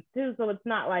Birkins too, so it's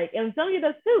not like, and Sonya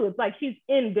does too. It's like she's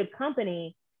in good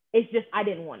company, It's just, I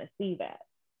didn't want to see that.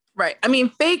 Right. I mean,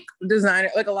 fake designer,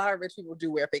 like a lot of rich people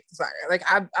do wear fake designer. Like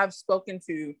I've spoken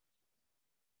to,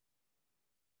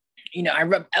 you know, I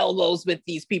rub elbows with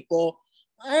these people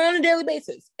on a daily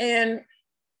basis. And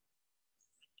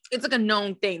it's like a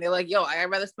known thing. They're like, yo, I'd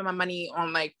rather spend my money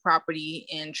on like property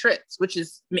and trips, which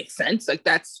makes sense. Like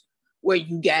that's where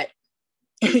you get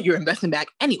your investment back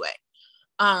anyway.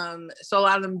 So a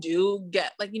lot of them do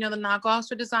get like, you know, the knockoffs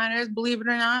for designers, believe it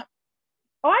or not.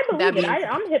 Oh, I believe it.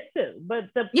 I'm hip too. But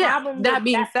the problem that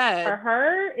being said, for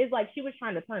her is like she was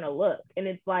trying to turn a look. And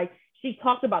it's like she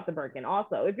talked about the Birkin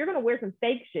also. If you're gonna wear some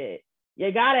fake shit,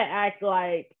 you gotta act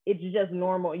like it's just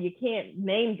normal. You can't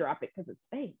name drop it because it's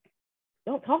fake.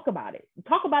 Don't talk about it.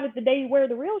 Talk about it the day you wear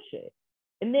the real shit.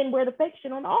 And then wear the fake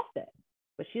shit on the offset.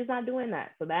 But she's not doing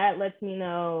that. So that lets me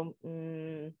know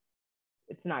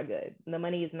it's not good. The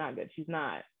money is not good. She's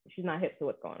not hip to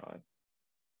what's going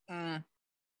on.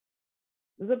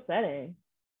 It's upsetting.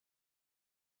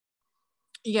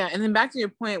 Yeah, and then back to your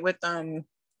point with the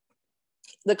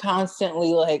constantly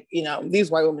like, you know,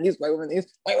 these white women, these white women, these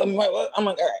white women, white women. I'm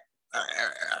like, all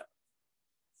right.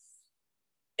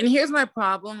 And here's my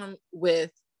problem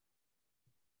with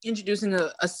introducing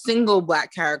a single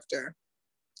Black character.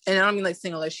 And I don't mean like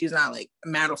single, like she's not like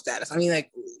marital status. I mean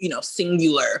like, you know,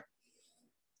 singular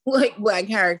like Black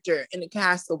character in the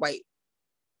cast of white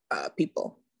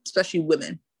people, especially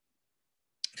women.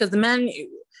 Because the men,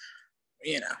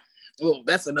 you know, well,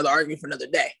 that's another argument for another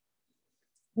day.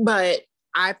 But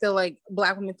I feel like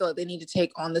Black women feel like they need to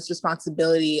take on this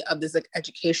responsibility of this like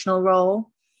educational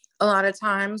role a lot of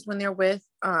times when they're with,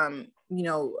 you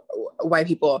know, white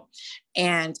people.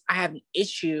 And I have an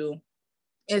issue.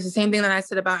 It's the same thing that I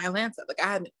said about Atlanta. Like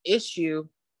I have an issue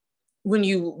when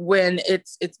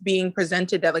it's being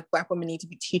presented that like Black women need to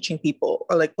be teaching people,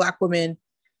 or like Black women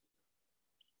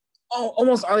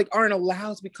almost aren't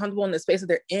allowed to be comfortable in the space that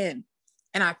they're in.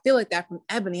 And I feel like that from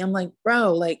Ebony. I'm like,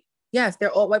 bro, like, yes,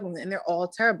 they're all white women and they're all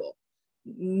terrible.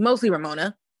 Mostly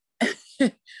Ramona.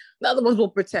 The other ones will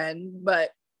pretend, but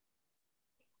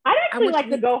I'd actually like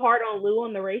to go hard on Lou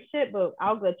on the race shit, but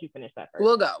I'll let you finish that first.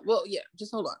 We'll go. Well, yeah,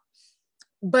 just hold on.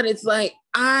 But it's like,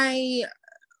 I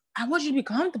want you to be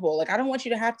comfortable. Like, I don't want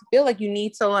you to have to feel like you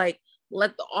need to like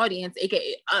let the audience,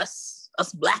 aka us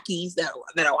Blackies that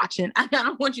are watching, I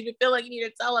don't want you to feel like you need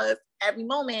to tell us every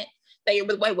moment that you're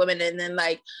with white women, and then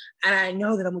like, and I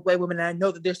know that I'm with white women, and I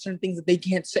know that there's certain things that they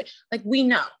can't say. Like, we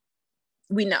know.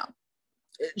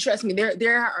 Trust me,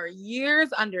 there are years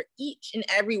under each and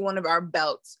every one of our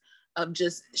belts of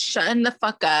just shutting the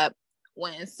fuck up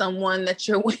when someone that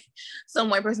you're with,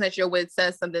 some white person that you're with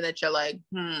says something that you're like,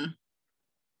 and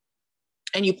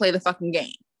you play the fucking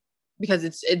game. Because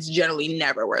it's generally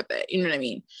never worth it. You know what I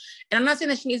mean? And I'm not saying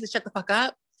that she needs to shut the fuck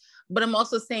up, but I'm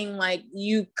also saying like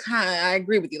I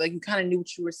agree with you. Like you kind of knew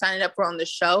what you were signing up for on the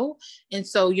show. And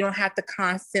so you don't have to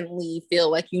constantly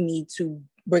feel like you need to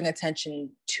bring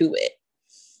attention to it.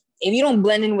 If you don't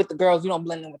blend in with the girls, you don't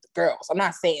blend in with the girls. I'm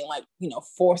not saying like, you know,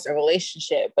 force a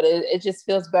relationship, but it just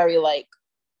feels very like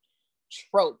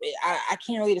trope. I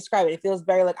can't really describe it. It feels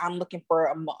very like I'm looking for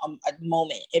a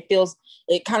moment.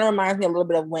 It kind of reminds me a little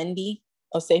bit of Wendy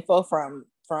Osefo from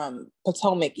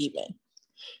Potomac even.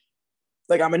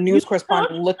 Like I'm a news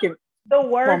correspondent looking the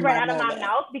words right out of my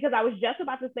mouth, because I was just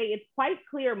about to say it's quite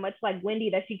clear, much like Wendy,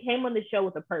 that she came on the show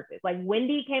with a purpose. Like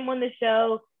Wendy came on the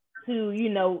show to, you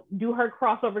know, do her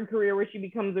crossover career where she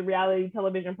becomes a reality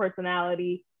television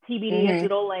personality, TBD in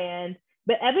Digital Land.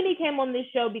 But Ebony came on this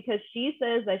show because she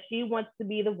says that she wants to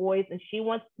be the voice and she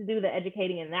wants to do the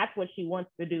educating, and that's what she wants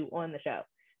to do on the show.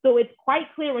 So it's quite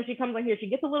clear when she comes on here, she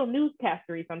gets a little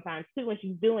newscastery sometimes too when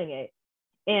she's doing it.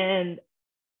 And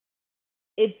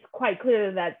it's quite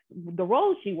clear that that's the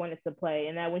role she wanted to play.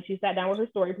 And that when she sat down with her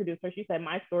story producer, she said,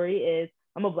 my story is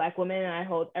I'm a Black woman and I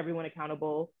hold everyone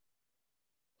accountable.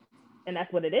 And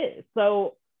that's what it is.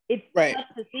 So it's tough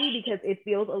to see because it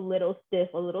feels a little stiff,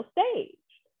 a little staged.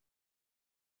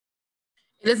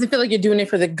 It doesn't feel like you're doing it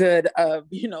for the good of,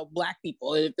 you know, Black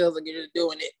people. It feels like you're just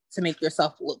doing it to make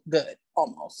yourself look good,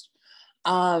 almost.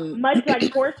 Much like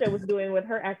Porsha was doing with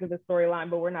her activist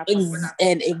storyline, but we're not.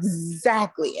 And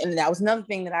exactly. And that was another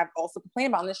thing that I've also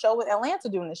complained about on the show with Atlanta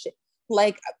doing this shit.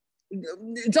 Like,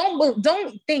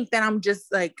 don't think that I'm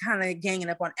just like kind of ganging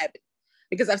up on Ebony.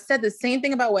 Because I've said the same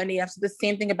thing about Wendy. I've said the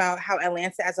same thing about how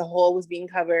Atlanta as a whole was being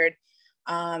covered,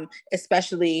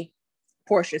 especially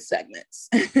Porsha's segments.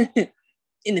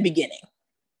 In the beginning.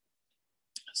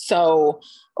 So,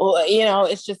 you know,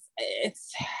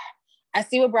 I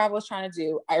see what Bravo is trying to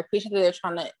do. I appreciate that they're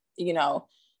trying to, you know,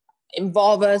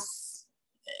 involve us,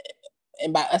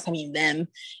 and by us, I mean them,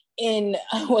 in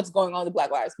what's going on with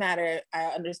Black Lives Matter. I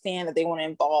understand that they want to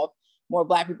involve more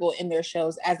Black people in their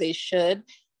shows, as they should,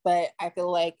 but I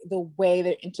feel like the way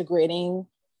they're integrating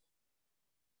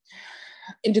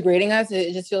us,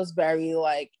 it just feels very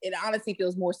like, it honestly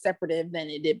feels more separative than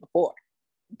it did before.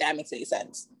 If that makes any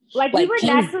sense. Like we were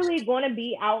naturally going to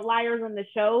be outliers on the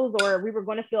shows, or we were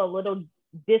going to feel a little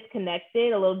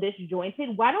disconnected, a little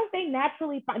disjointed. Why don't they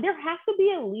naturally find, there has to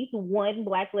be at least one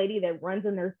Black lady that runs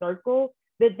in their circle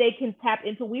that they can tap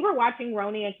into. We were watching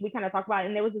Roni and we kind of talked about it,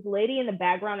 and there was this lady in the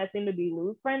background that seemed to be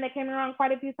Lou's friend that came around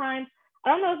quite a few times. I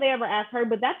don't know if they ever asked her,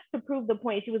 but that's to prove the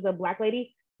point. She was a Black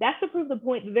lady. That's to prove the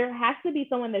point that there has to be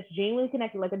someone that's genuinely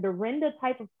connected, like a Dorinda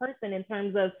type of person, in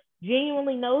terms of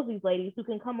genuinely knows these ladies who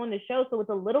can come on the show so it's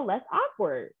a little less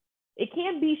awkward. It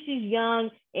can't be she's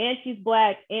young and she's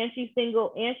Black and she's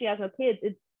single and she has no kids.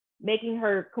 It's making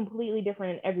her completely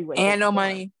different in every way. And no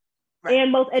money. Right.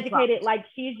 And most educated. Like,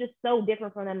 she's just so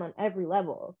different from them on every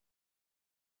level.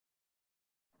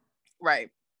 Right.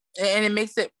 And it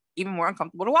makes it even more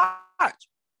uncomfortable to watch.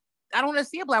 I don't want to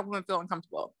see a Black woman feel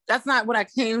uncomfortable. That's not what I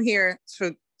came here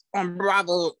to on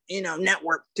Bravo,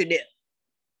 network to do.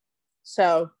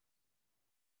 So,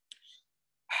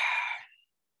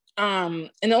 and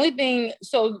the only thing,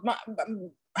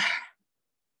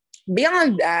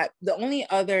 beyond that, the only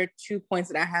other 2 points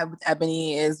that I have with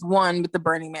Ebony is, one, with the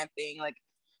Burning Man thing. Like,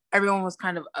 everyone was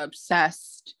kind of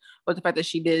obsessed with the fact that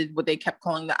she did what they kept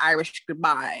calling the Irish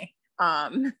goodbye,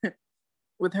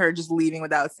 with her just leaving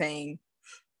without saying,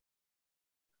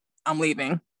 I'm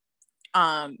leaving.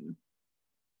 I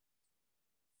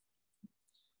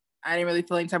didn't really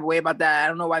feel any type of way about that. I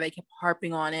don't know why they kept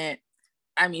harping on it.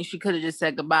 I mean, she could have just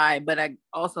said goodbye, but I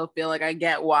also feel like I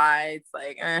get why it's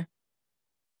like,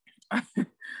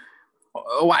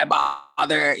 why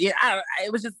bother? Yeah,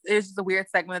 it's just a weird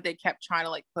segment that they kept trying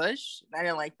to like push. I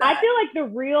didn't like that. I feel like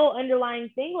the real underlying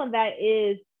thing on that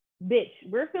is, bitch,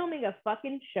 we're filming a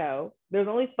fucking show. There's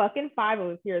only fucking 5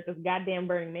 of us here at this goddamn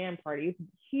Burning Man party. It's a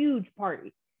huge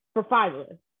party for 5 of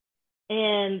us.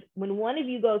 And when one of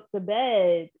you goes to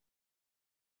bed,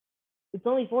 it's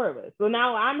only 4 of us. So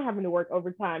now I'm having to work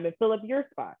overtime and fill up your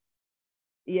spot.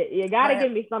 You gotta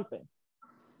give me something.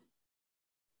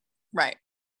 Right.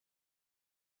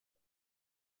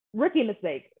 Rookie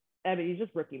mistake. I mean,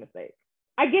 just rookie mistake.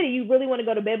 I get it. You really want to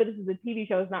go to bed, but this is a TV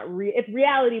show. It's not real. It's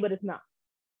reality, but it's not.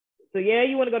 So yeah,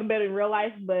 you want to go to bed in real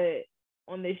life, but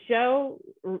on this show,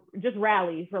 just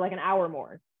rally for like an hour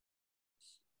more.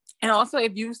 And also,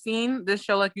 if you've seen this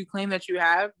show like you claim that you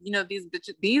have,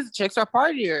 these chicks are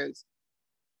partiers.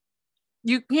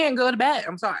 You can't go to bed.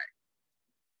 I'm sorry.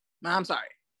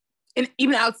 And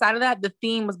even outside of that, the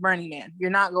theme was Burning Man. You're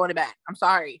not going to bed. I'm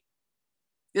sorry.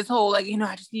 This whole I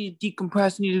just need to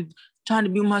decompress. I need to trying to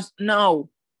be no.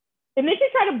 And then she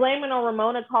tried to blame it on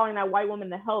Ramona calling that white woman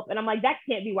the help. And I'm like, that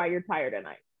can't be why you're tired at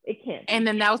night. It can't be. And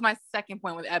then that was my second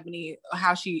point with Ebony,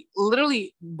 how she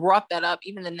literally brought that up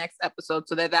even the next episode,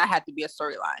 so that had to be a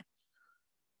storyline.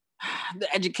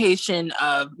 The education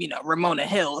of, Ramona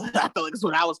Hill, I feel like is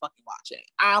what I was fucking watching.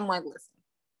 I'm like, listen,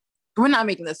 we're not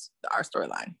making this our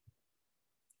storyline.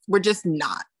 We're just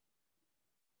not.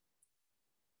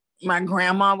 My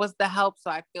grandma was the help,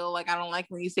 so I feel like I don't like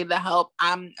when you say the help.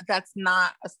 That's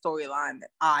not a storyline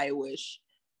that I wish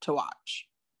to watch.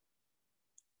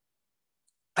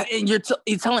 And you're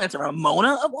telling it to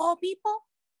Ramona of all people?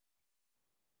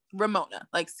 Ramona,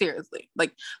 like seriously,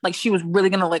 like she was really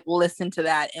gonna like listen to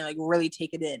that and like really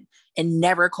take it in and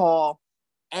never call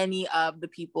any of the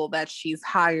people that she's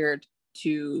hired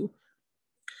to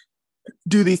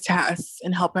do these tasks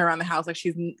and help her around the house. Like,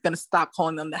 she's gonna stop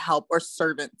calling them the help or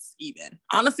servants. Even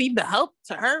honestly, the help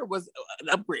to her was an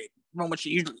upgrade from what she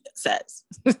usually says.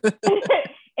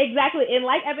 Exactly. And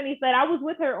like Ebony said, I was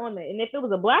with her on it. And if it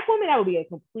was a Black woman, that would be a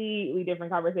completely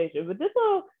different conversation. But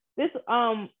this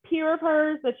peer of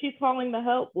hers that she's calling the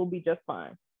help will be just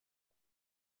fine.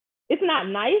 It's not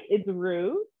nice, it's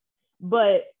rude,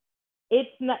 but it's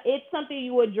something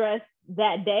you address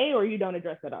that day, or you don't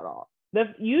address it at all.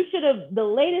 You should have the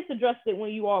latest addressed it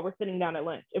when you all were sitting down at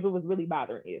lunch if it was really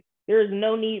bothering you. There is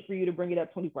no need for you to bring it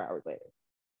up 24 hours later.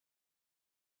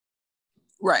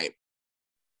 Right.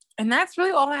 And that's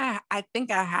really all I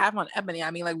think I have on Ebony.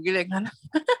 I mean, like, we kind of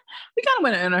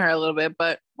went into her a little bit,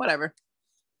 but whatever.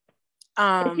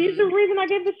 She's the reason I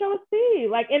gave the show a C,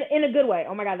 like in a good way.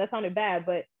 Oh my God, that sounded bad,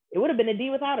 but it would have been a D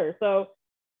without her. So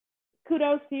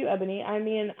kudos to you, Ebony. I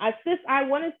mean, I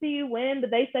want to see you win,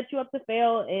 but they set you up to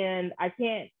fail, and I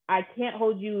can't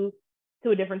hold you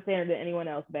to a different standard than anyone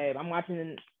else, babe. I'm watching,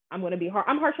 and I'm gonna be hard.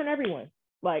 I'm harsh on everyone.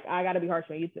 Like, I gotta be harsh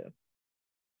on you too.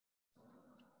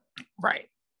 Right.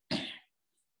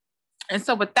 And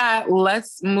so with that,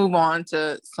 let's move on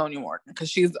to Sonia Morgan because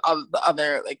she's the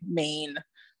other like main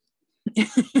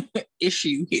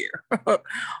issue here,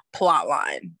 plot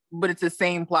line, but it's the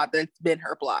same plot that's been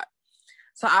her plot.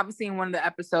 So obviously in one of the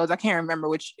episodes, I can't remember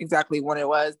which exactly one it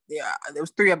was. Yeah, there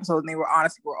was 3 episodes and they were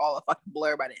honestly all a fucking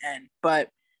blur by the end. But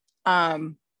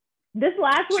this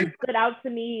last one stood out to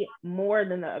me more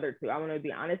than the other 2. I want to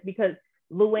be honest, because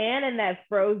Luann and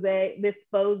this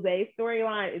Fose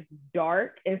storyline is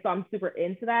dark, and so I'm super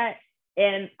into that.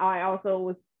 And I also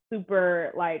was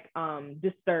super like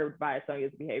disturbed by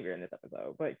Sonia's behavior in this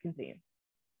episode. But continue.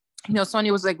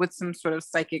 Sonia was like with some sort of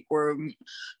psychic or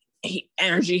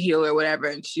energy healer or whatever,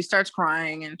 and she starts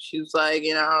crying, and she's like,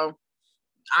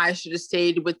 I should have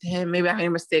stayed with him. Maybe I made a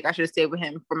mistake. I should have stayed with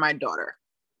him for my daughter.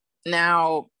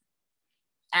 Now,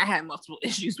 I had multiple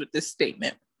issues with this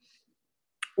statement.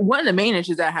 One of the main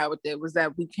issues I had with it was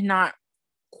that we cannot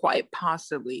quite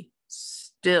possibly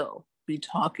still be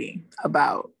talking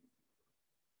about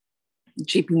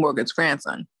JP Morgan's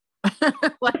grandson.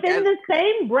 But in the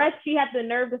same breath, she had the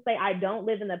nerve to say, I don't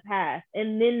live in the past,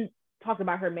 and then talk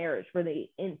about her marriage for the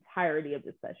entirety of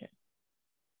this session.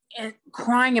 And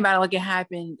crying about it like it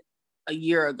happened a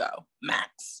year ago,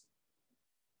 max.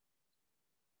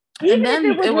 Even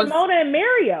if it was Ramona and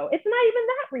Mario, it's not even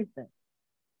that recent.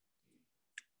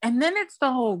 And then it's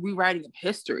the whole rewriting of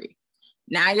history.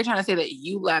 Now you're trying to say that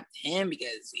you left him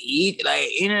because he, like,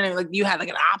 you had like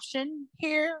an option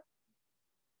here.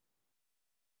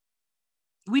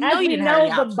 We know As you didn't have any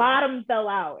option. The bottom fell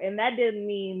out, and that didn't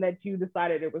mean that you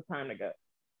decided it was time to go.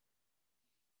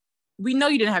 We know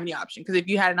you didn't have any option, because if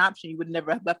you had an option, you would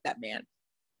never have left that man.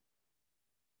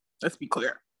 Let's be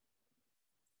clear.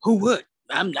 Who would?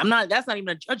 I'm not. That's not even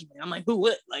a judgment. I'm like, who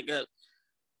would? Like a.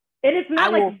 And it's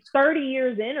not like 30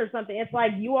 years in or something. It's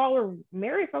like you all were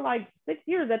married for like 6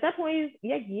 years. At that point,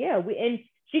 and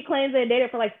she claims they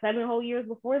dated for like 7 whole years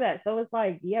before that. So it's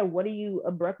like, what are you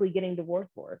abruptly getting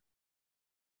divorced for?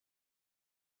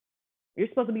 You're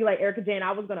supposed to be like Erika Jayne.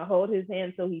 I was gonna hold his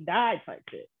hand till he died, type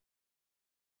shit.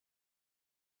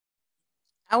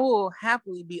 I will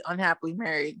happily be unhappily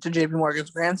married to JP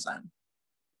Morgan's grandson.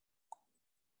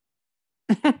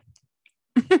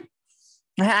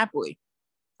 Happily.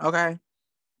 Okay.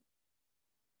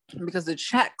 Because the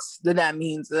checks that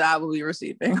means that I will be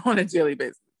receiving on a daily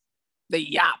basis. The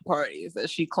yacht parties that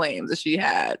she claims that she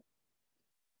had.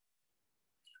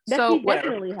 That she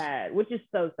definitely had, which is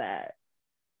so sad.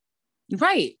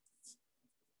 Right.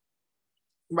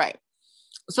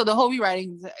 So the whole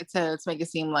rewriting to make it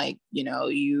seem like,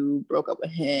 you broke up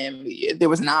with him. There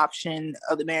was an option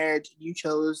of the marriage. You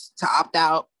chose to opt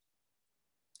out.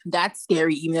 That's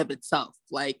scary even of itself.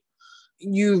 Like,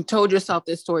 you told yourself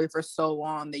this story for so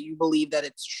long that you believe that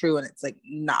it's true, and it's like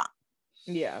not.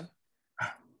 Yeah.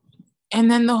 And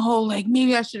then the whole like,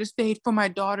 maybe I should have stayed for my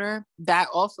daughter. That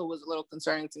also was a little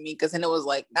concerning to me, because then it was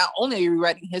like, not only are you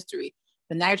rewriting history,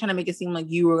 but now you're trying to make it seem like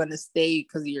you were going to stay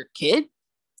because of your kid.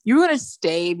 You were going to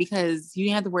stay because you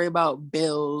didn't have to worry about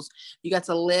bills. You got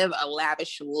to live a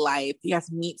lavish life. You got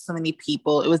to meet so many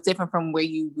people. It was different from where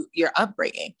your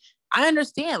upbringing. I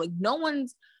understand. Like, no one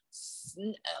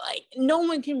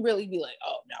can really be like,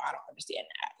 oh no, I don't understand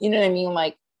that. You know what I mean?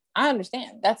 Like, I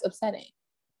understand. That's upsetting.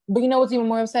 But you know what's even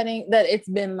more upsetting? That it's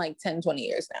been like 10, 20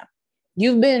 years now.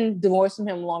 You've been divorced from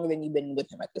him longer than you've been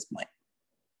with him at this point.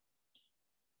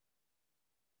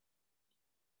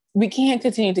 We can't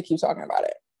continue to keep talking about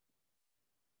it.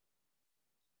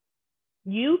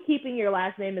 You keeping your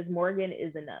last name as Morgan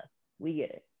is enough. We get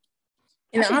it.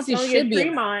 And honestly, Sonia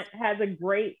Tremont has a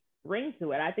great ring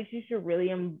to it. I think she should really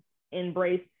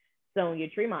embrace Sonia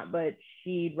Tremont, but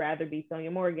she'd rather be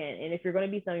Sonia Morgan. And if you're going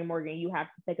to be Sonia Morgan, you have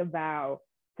to take a vow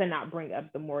to not bring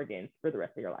up the Morgans for the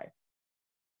rest of your life.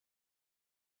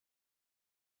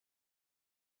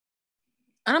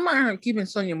 I don't mind her keeping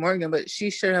Sonia Morgan, but she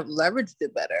should have leveraged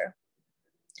it better.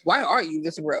 Why are you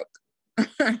this broke?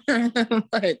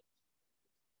 Like,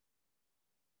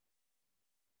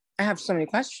 I have so many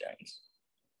questions.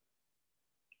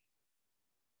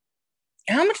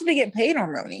 How much do they get paid on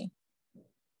RHONY?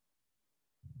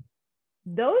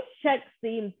 Those checks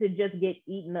seem to just get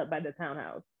eaten up by the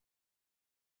townhouse.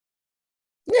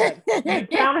 The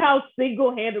townhouse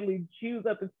single-handedly chews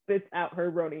up and spits out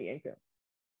her RHONY income.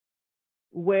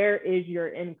 Where is your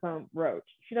income, Roach?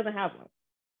 She doesn't have one.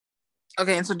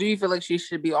 Okay, and so do you feel like she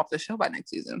should be off the show by next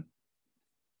season?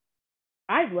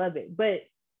 I love it, but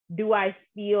do I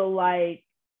feel like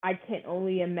I can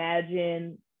only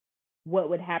imagine what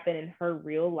would happen in her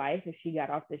real life if she got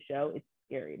off the show? It's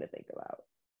scary to think about.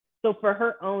 So for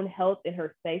her own health and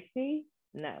her safety,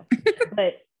 no.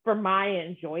 But for my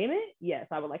enjoyment, yes,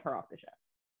 I would like her off the show.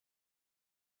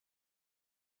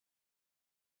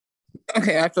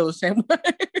 Okay, I feel the same way.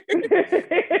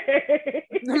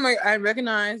 I'm like, I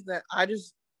recognize that I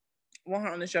just want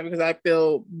her on the show because I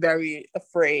feel very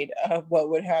afraid of what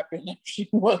would happen if she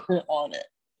wasn't on it.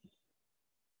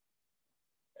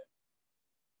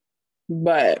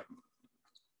 But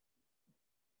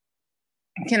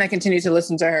can I continue to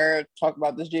listen to her talk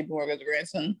about this JP Morgan's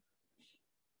grandson?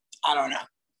 I don't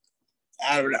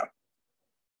know.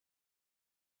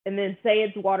 And then say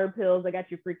it's water pills that got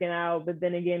you freaking out, but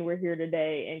then again, we're here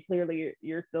today, and clearly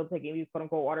you're still taking these quote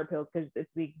unquote water pills because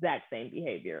it's the exact same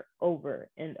behavior over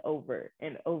and over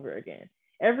and over again.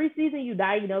 Every season you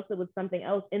diagnose it with something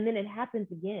else, and then it happens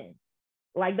again.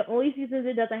 Like the only seasons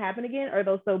it doesn't happen again are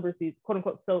those sober seasons, quote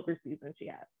unquote sober seasons she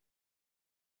has.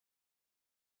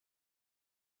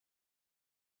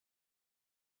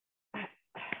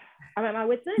 I'm at my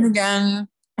wit's end. Again,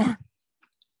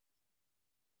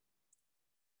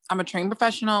 I'm a trained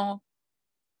professional.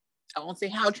 I won't say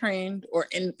how trained or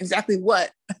in exactly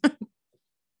what,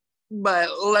 but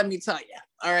let me tell you,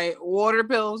 all right, water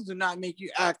pills do not make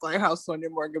you act like how Sonja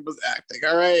Morgan was acting,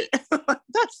 all right?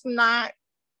 That's not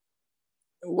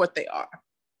what they are.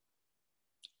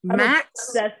 I'm Max,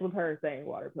 obsessed with her saying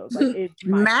water pills. Like,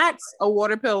 Max, a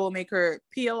water pill will make her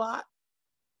pee a lot,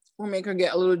 will make her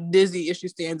get a little dizzy if she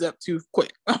stands up too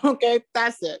quick. Okay,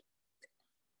 that's it.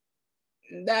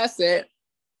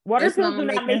 Water pills do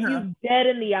not make you dead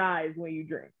in the eyes when you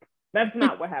drink. That's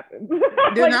not what happens.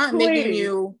 They're like, not making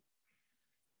you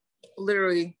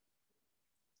literally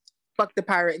fuck the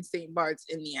pirate in St. Bart's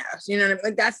in the ass. You know what I mean?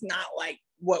 Like, that's not like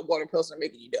what water pills are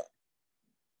making you do.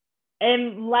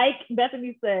 And like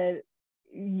Bethany said,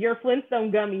 your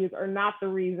Flintstone gummies are not the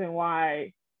reason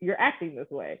why you're acting this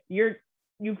way. You've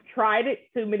tried it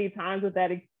too many times with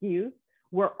that excuse.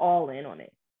 We're all in on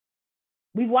it.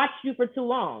 We've watched you for too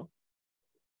long.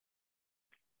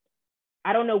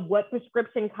 I don't know what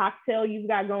prescription cocktail you've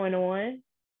got going on,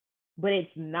 but it's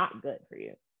not good for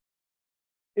you.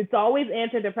 It's always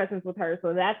antidepressants with her,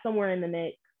 so that's somewhere in the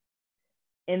mix.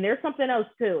 And there's something else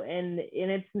too, and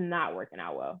it's not working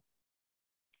out well.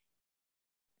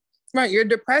 Right, you're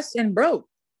depressed and broke,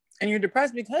 and you're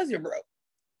depressed because you're broke.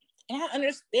 And I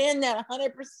understand that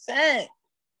 100%.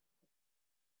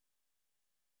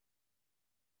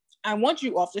 I want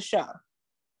you off the show.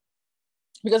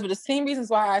 Because for the same reasons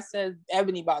why I said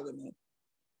Ebony bothered me.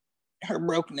 Her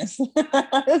brokenness.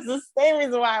 It's the same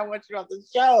reason why I want you off the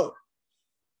show.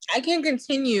 I can't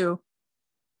continue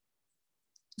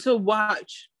to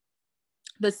watch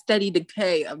the steady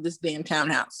decay of this damn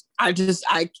townhouse. I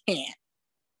can't.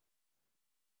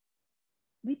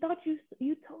 We thought you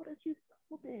told us you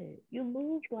sold it. You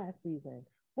moved last season.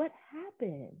 What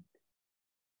happened?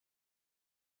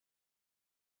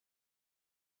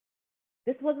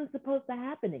 This wasn't supposed to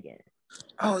happen again.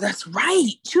 Oh, that's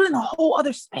right. She was in a whole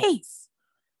other space.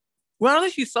 Well,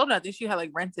 unless she sold it, I think she had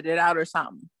like rented it out or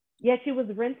something. Yeah, she was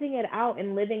renting it out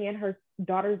and living in her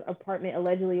daughter's apartment.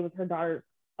 Allegedly, it was her daughter's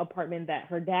apartment that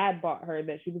her dad bought her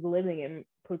that she was living in,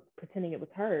 pretending it was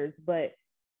hers. But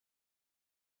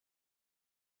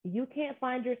you can't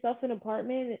find yourself an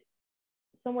apartment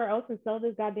somewhere else and sell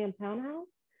this goddamn townhouse?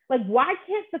 Like, why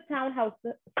can't the townhouse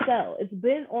sell? It's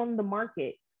been on the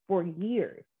market for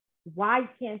years. Why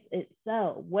can't it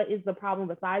sell? What is the problem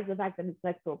besides the fact that it's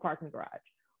next to a parking garage?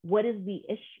 What is the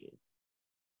issue?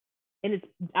 And it's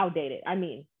outdated. I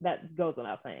mean, that goes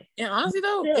without saying. And honestly,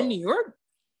 though, in New York,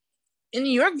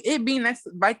 it being next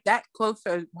right that close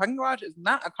to a parking garage is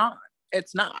not a con.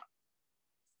 It's not.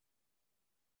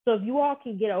 So if you all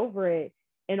can get over it,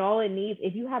 and all it needs,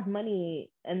 if you have money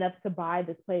enough to buy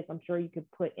this place, I'm sure you could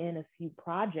put in a few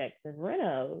projects and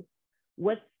renos.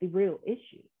 What's the real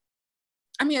issue?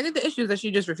 I mean, I think the issue is that she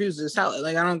just refuses to sell it.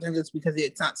 Like, I don't think it's because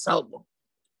it's not sellable.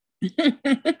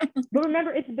 But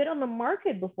remember, it's been on the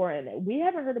market before, and we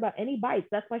haven't heard about any bites.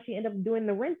 That's why she ended up doing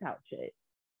the rent out shit.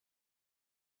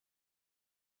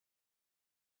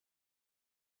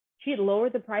 She had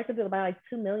lowered the price of it by like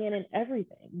 $2 million and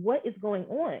everything. What is going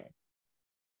on?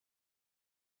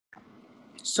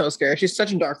 So scary. She's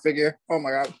such a dark figure. Oh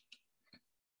my God.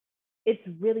 It's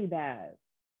really bad.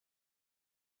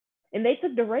 And they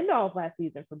took Dorinda off last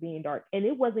season for being dark, and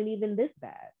it wasn't even this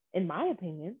bad, in my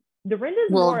opinion. Dorinda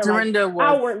was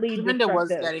outwardly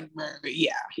getting married.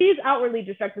 Yeah, she's outwardly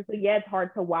destructive. So yeah, it's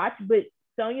hard to watch, but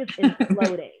Sonja's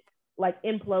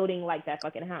imploding like that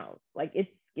fucking house. Like, it's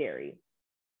scary.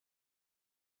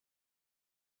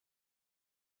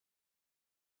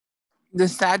 The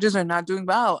Sages are not doing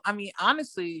well. I mean,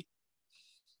 honestly,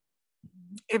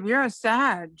 if you're a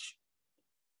Sag,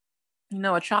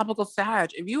 a tropical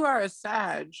Sag, if you are a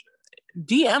Sag,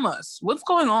 DM us. What's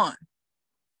going on?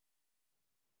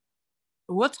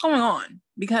 what's going on?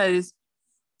 Because,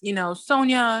 you know,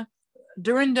 Sonia,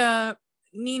 Dorinda,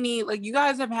 Nene, like you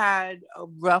guys have had a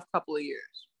rough couple of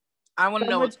years. I want to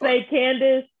know what's going on.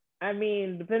 Candace. I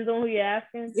mean, depends on who you're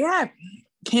asking. Yeah,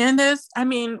 Candace. I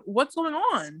mean, what's going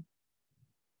on?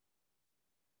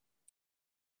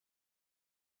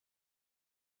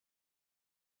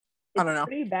 I don't know.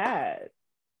 Pretty bad.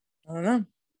 I don't know.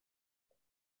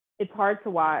 It's hard to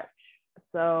watch.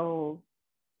 So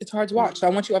it's hard to watch. So I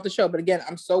want you off the show. But again,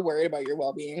 I'm so worried about your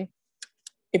well-being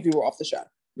if you were off the show.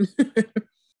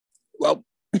 Well,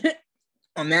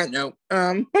 on that note,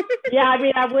 yeah, I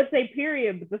mean, I would say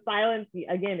period, but the silence,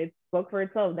 again, it spoke for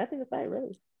itself. Nothing to say,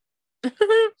 really. You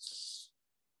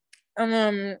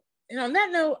know, on that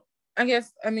note, I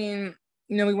guess, I mean,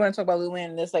 you know, we want to talk about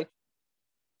Luann and this like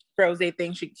rose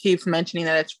thing. She keeps mentioning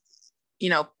that it's, you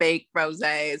know, fake rose,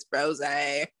 it's rose,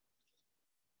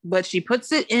 but she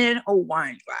puts it in a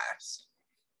wine glass.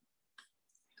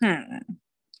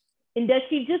 And does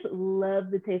she just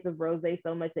love the taste of rosé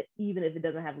so much that even if it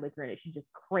doesn't have liquor in it, she just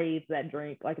craves that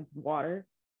drink like it's water?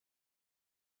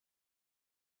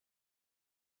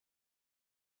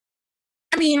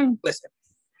 I mean, listen,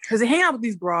 because they hang out with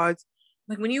these broads.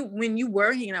 Like when you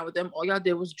were hanging out with them, all y'all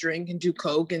did was drink and do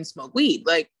coke and smoke weed.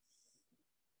 Like,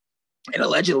 and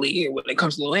allegedly, when it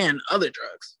comes to Luann, other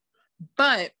drugs.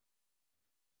 But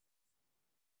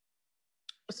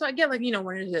so I get like, you know,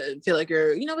 wanting to feel like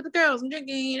you're, you know, with the girls and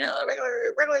drinking, you know,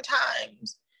 regular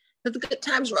times. Let the good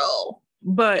times roll.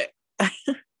 But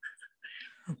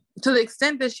to the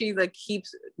extent that she like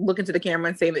keeps looking to the camera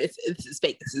and saying that it's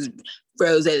fake, this is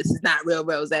rosé, this is not real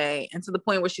rosé, and to the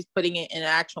point where she's putting it in an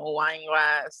actual wine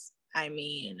glass. I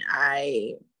mean,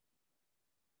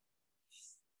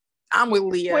 I'm with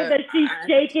Leah. Point that she's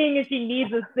shaking and she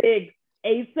needs a cig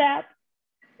ASAP.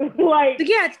 Like,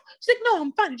 yeah, she's like, no,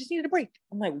 I'm fine. I just needed a break.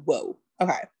 I'm like, whoa,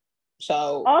 okay.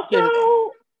 So also,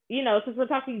 you know, since we're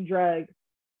talking drugs,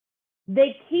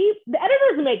 the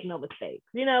editors make no mistakes,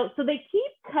 you know, so they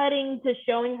keep cutting to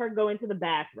showing her go into the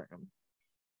bathroom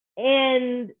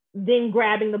and then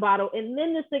grabbing the bottle and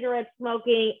then the cigarette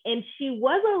smoking. And she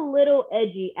was a little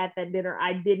edgy at that dinner.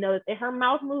 I did notice that her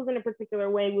mouth moves in a particular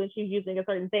way when she's using a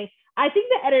certain thing. I think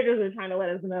the editors are trying to let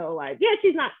us know, like, yeah,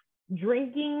 she's not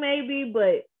drinking maybe,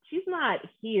 but she's not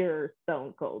here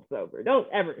stone cold sober. Don't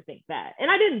ever think that.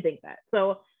 And I didn't think that.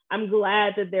 So I'm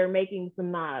glad that they're making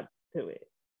some nods to it.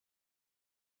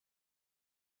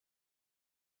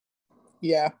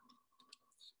 Yeah.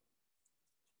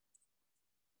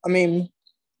 I mean,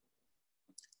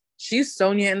 she's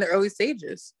Sonia in the early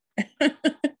stages. Because,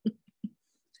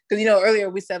 you know, earlier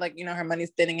we said, like, you know, her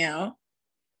money's thinning out,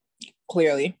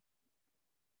 clearly.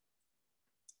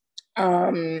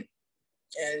 And,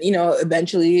 you know,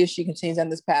 eventually, if she continues on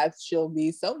this path, she'll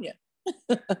be Sonia.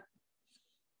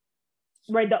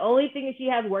 Right. The only thing that she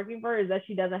has working for her is that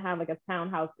she doesn't have, like, a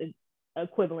townhouse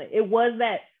equivalent. It was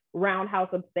that roundhouse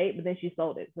upstate, but then she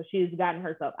sold it. So she's gotten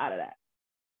herself out of that.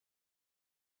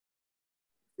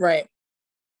 Right.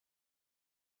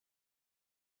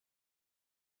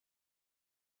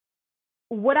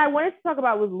 What I wanted to talk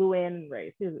about was Luann and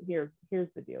Race. Here's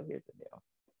the deal.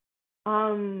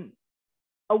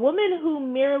 A woman who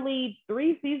merely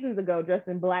 3 seasons ago dressed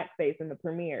in blackface in the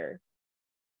premiere,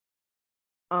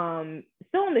 still on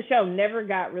the show, never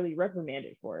got really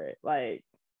reprimanded for it. Like,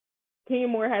 Kenya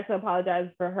Moore had to apologize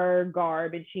for her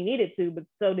garb, and she needed to, but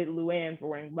so did Luann for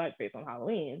wearing blackface on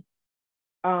Halloween.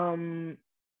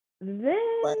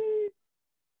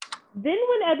 Then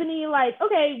when Ebony, like,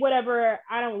 okay, whatever,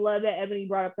 I don't love that Ebony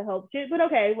brought up the help shit, but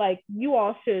okay, like, you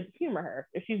all should humor her.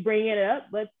 If she's bringing it up,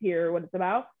 let's hear what it's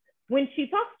about. When she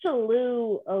talks to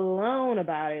Lou alone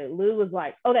about it, Lou was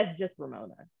like, oh, that's just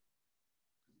Ramona.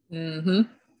 Mm-hmm.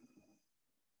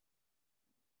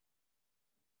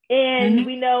 And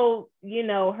we know, you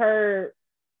know, her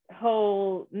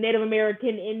whole Native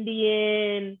American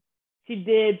Indian, she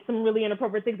did some really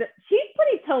inappropriate things. She's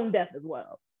pretty tone deaf as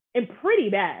well. And pretty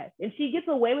bad. And she gets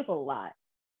away with a lot.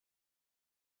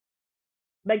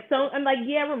 Like, so I'm like,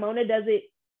 yeah, Ramona does it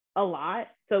a lot.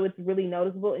 So it's really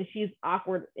noticeable. And she's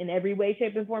awkward in every way,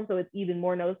 shape, and form. So it's even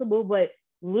more noticeable. But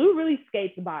Lou really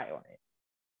skates by on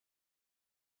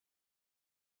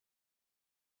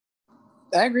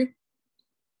it. I agree.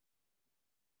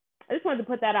 I just wanted to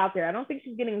put that out there. I don't think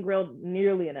she's getting grilled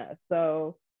nearly enough.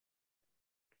 So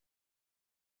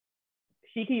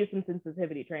she could use some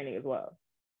sensitivity training as well.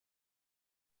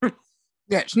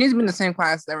 Yeah, she needs to be in the same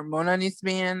class that Ramona needs to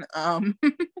be in.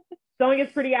 Someone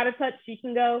gets pretty out of touch, she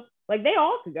can go. Like, they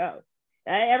all could go.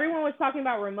 Everyone was talking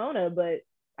about Ramona, but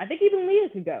I think even Leah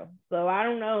could go. So I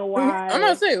don't know why. I'm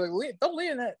not saying, like, don't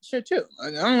Leah in that shit too.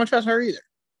 I don't want to trust her either.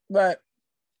 But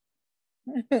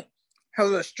Her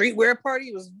little streetwear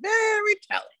party was very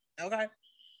telling. Okay.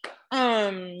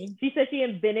 She said she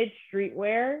invented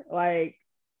streetwear. Like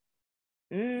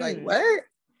what?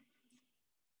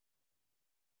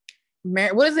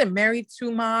 What is it? Married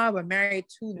to Mob or Married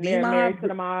to the Mob? Married to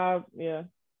the Mob, yeah.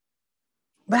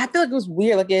 But I feel like it was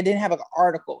weird. Like it didn't have like an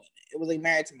article in it. It was like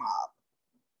Married to Mob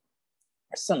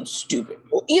or something stupid.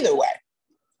 Well, either way,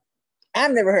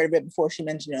 I've never heard of it before she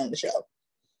mentioned it on the show.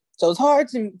 So it's hard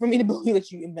for me to believe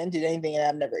that you invented anything and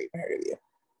I've never even heard of you.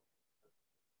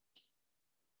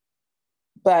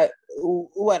 But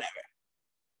whatever.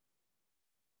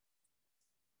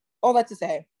 All that to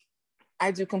say,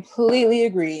 I do completely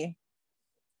agree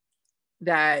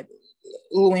that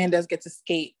Luann does get to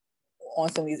skate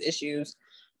on some of these issues.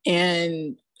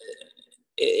 And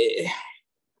if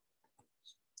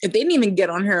they didn't even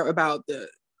get on her about the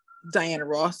Diana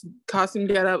Ross costume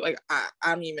getup, like I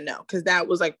don't even know, because that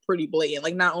was like pretty blatant.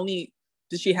 Like not only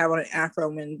did she have on an afro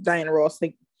when Diana Ross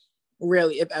like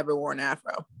rarely if ever wore an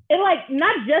afro. And like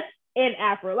not just an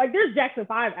afro, like there's Jackson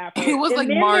 5 afro. It was and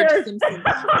like Marge Simpson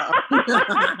afro.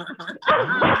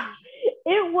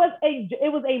 It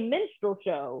was a minstrel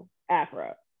show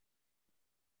afro.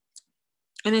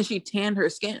 And then she tanned her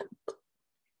skin,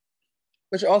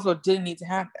 which also didn't need to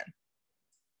happen.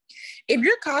 If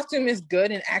your costume is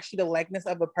good and actually the likeness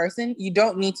of a person, you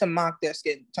don't need to mock their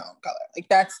skin tone color. Like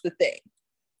that's the thing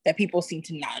that people seem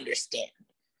to not understand.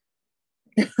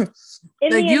 And like,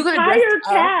 the entire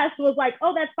cast was like,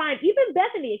 oh, that's fine. Even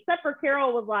Bethany, except for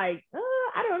Carol, was like,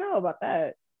 I don't know about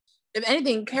that. If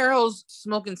anything, Carol's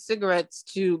smoking cigarettes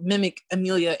to mimic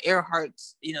Amelia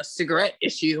Earhart's, cigarette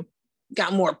issue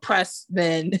got more press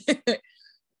than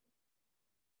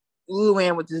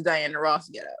Luann with his Diana Ross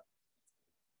getup.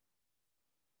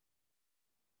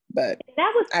 But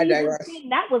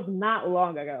that was not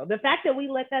long ago. The fact that we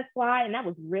let that slide and that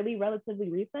was really relatively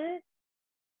recent.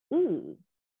 Ooh.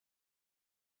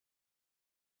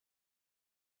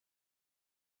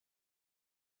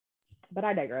 But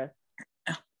I digress.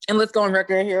 And let's go on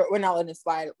record here. We're not letting it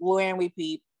slide. Luann, we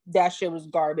peep. That shit was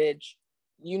garbage.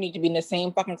 You need to be in the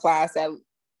same fucking class that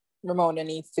Ramona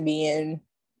needs to be in.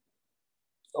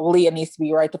 Leah needs to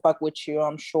be right the fuck with you,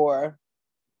 I'm sure.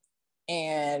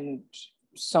 And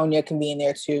Sonia can be in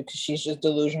there too, because she's just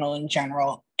delusional in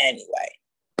general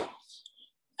anyway.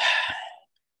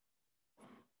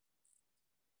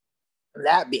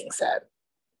 That being said,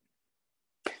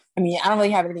 I mean, I don't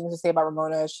really have anything to say about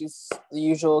Ramona. She's the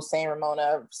usual same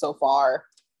Ramona so far.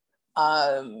 She's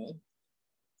kind of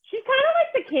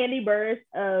like the Candy Burst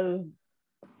of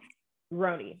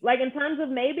Roni. Like in terms of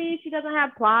maybe she doesn't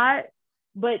have plot,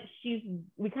 but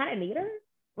we kind of need her.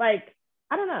 Like,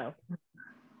 I don't know.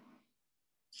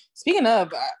 Speaking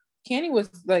of, Candy was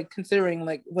like considering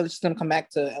like whether she's gonna come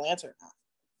back to Atlanta or not.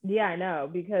 Yeah, I know,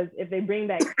 because if they bring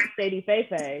back Sadie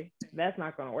Faye, that's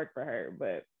not gonna work for her.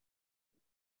 But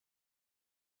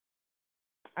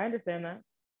I understand that.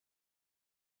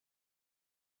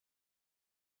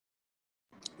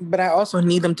 But I also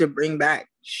need them to bring back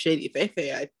Shady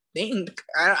Faye. I think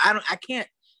I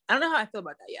don't know how I feel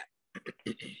about that yet.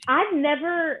 I've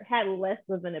never had less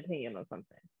of an opinion on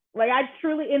something. Like I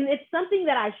truly, and it's something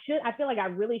that I feel like I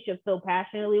really should feel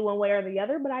passionately one way or the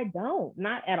other, but I don't,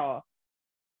 not at all.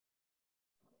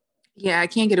 Yeah, I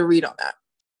can't get a read on that.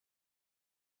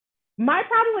 My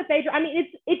problem with Phaedra, I mean,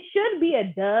 it should be a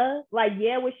duh. Like,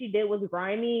 yeah, what she did was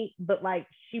grimy, but like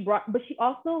she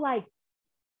also like,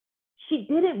 she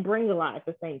didn't bring a lot at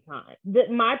the same time.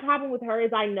 My problem with her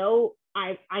is I know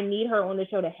I need her on the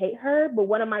show to hate her, but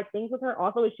one of my things with her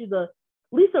also is she's a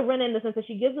Lisa Rinna in the sense that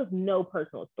she gives us no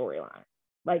personal storyline.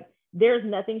 Like there's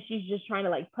nothing. She's just trying to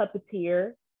like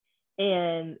puppeteer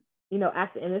and,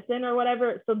 act innocent or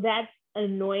whatever. So that's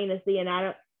annoying to see.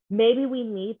 And maybe we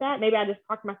need that. Maybe I just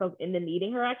talked myself into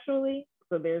needing her actually.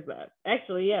 So there's that.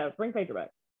 Actually, yeah, bring Phaedra back.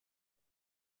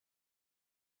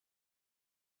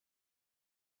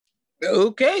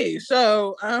 Okay,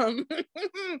 so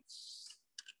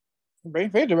bring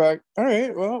Phaedra back. All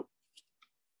right, well.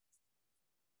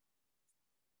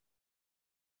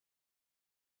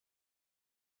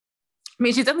 I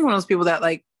mean, she's definitely one of those people that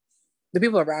like the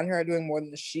people around her are doing more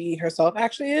than she herself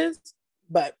actually is,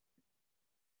 but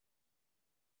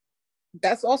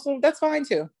that's fine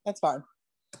too. That's fine.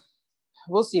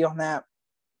 We'll see on that.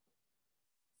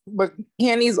 But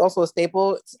Candy's also a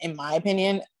staple, in my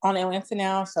opinion, on Atlanta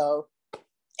now. So,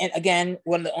 and again,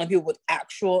 one of the only people with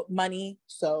actual money.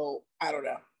 So I don't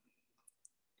know.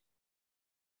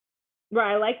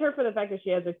 Right. I like her for the fact that she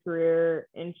has a career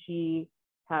and she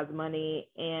has money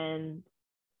and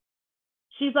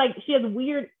she's like, she has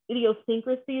weird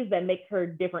idiosyncrasies that make her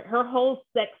different. Her whole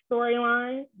sex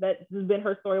storyline, that has been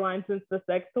her storyline since the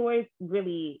sex toys,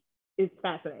 really is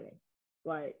fascinating.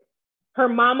 Like, her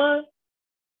mama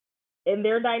and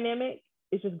their dynamic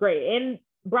is just great. And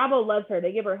Bravo loves her.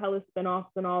 They give her hella spinoffs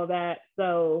and all of that.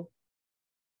 So,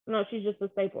 no, she's just a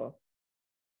staple.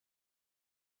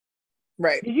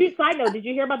 Right. Did you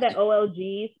hear about that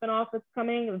OLG spinoff that's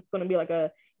coming? It's going to be like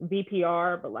a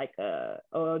VPR, but like a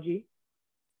OLG.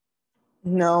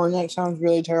 No, and that sounds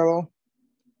really terrible.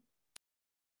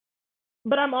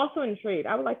 But I'm also intrigued.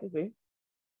 I would like to see.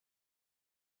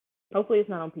 Hopefully it's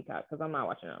not on Peacock, because I'm not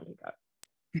watching it on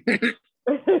Peacock.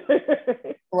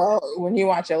 Well, when you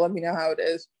watch it, let me know how it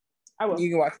is. I will.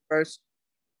 You can watch it first.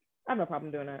 I have no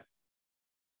problem doing that.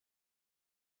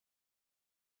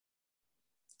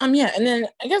 Yeah, and then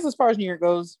I guess as far as New York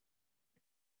goes,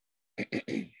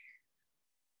 the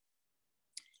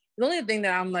only thing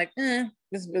that I'm like, this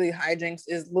is really hijinks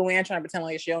is Luann trying to pretend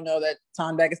like she don't know that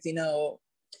Tom D'Agostino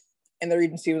and the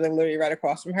Regency was like literally right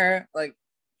across from her, like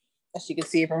as she could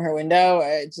see it from her window.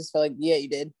 I just felt like, yeah, you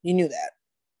did. You knew that.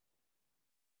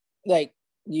 Like,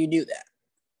 you knew that.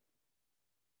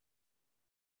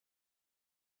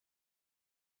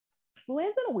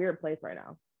 Luann's in a weird place right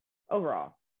now,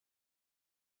 overall.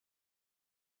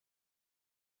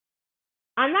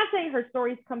 I'm not saying her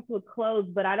stories come to a close,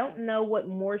 but I don't know what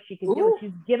more she can do.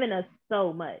 She's given us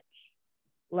so much.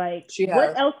 Like,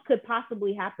 what else could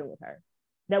possibly happen with her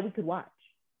that we could watch?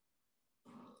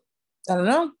 I don't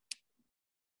know.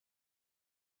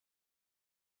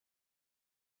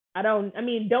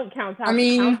 Don't count out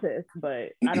the Countess,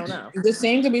 but I don't know. The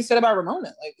same could be said about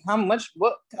Ramona. Like,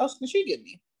 what else can she give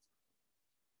me?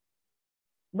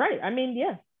 Right.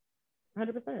 Yeah.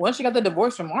 100%. Once she got the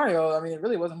divorce from Mario, it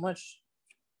really wasn't much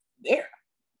there.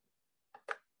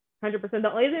 100%.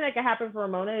 The only thing that could happen for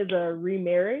Ramona is a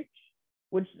remarriage,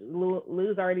 which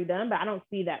Lou's already done, but I don't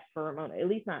see that for Ramona. At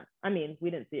least not. We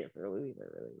didn't see it for Lou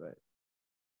either, really. But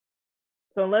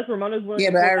so unless Ramona's willing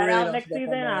to put that out next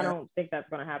season, I don't think that's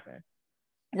going to happen.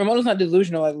 Ramona's not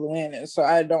delusional like Luann is, so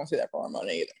I don't see that for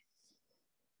Ramona either.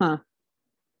 Huh.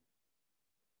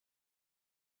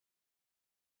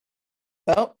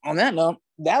 Well, on that note,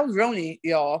 that was RHONY,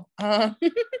 y'all.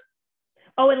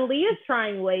 Oh, and Leah's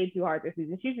trying way too hard this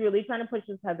season. She's really trying to push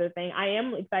this Heather thing. I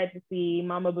am excited to see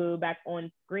Mama Boo back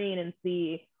on screen and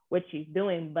see what she's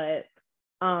doing, but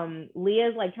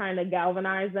Leah's like trying to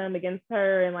galvanize them against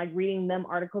her and like reading them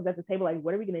articles at the table, like,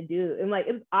 what are we gonna do? And like,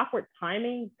 it was awkward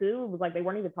timing too. It was like they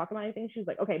weren't even talking about anything. She was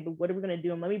like, okay, but what are we gonna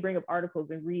do? And let me bring up articles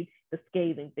and read the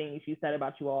scathing things she said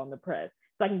about you all in the press,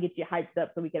 so I can get you hyped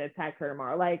up so we can attack her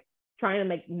tomorrow. Like, trying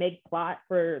to make plot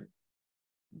for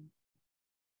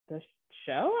the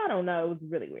show. I don't know. It was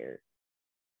really weird.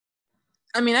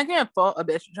 I can't fault a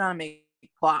bitch trying to make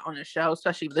plot on a show,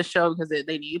 especially this show, because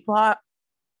they need plot.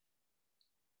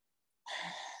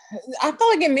 I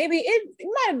felt like it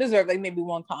might have deserved like maybe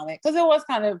one comment, because it is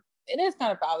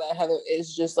kind of foul that Heather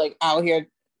is just like out here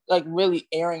like really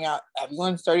airing out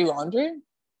everyone's dirty laundry,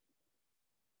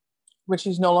 which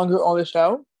she's no longer on the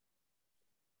show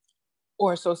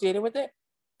or associated with it.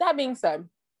 That being said,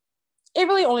 it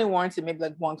really only warranted maybe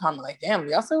like one comment, like, damn,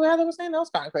 y'all see what Heather was saying? That was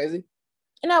kind of crazy.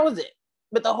 And that was it.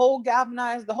 But the whole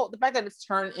galvanized, the fact that it's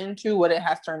turned into what it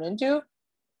has turned into,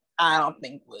 I don't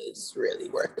think was really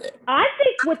worth it. I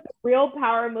think with the real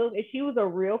power move, if she was a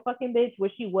real fucking bitch,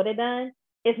 what she would have done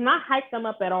is not hype them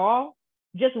up at all.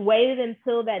 Just waited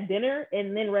until that dinner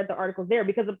and then read the articles there,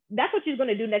 because that's what she's going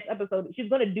to do next episode. She's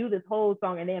going to do this whole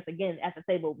song and dance again at the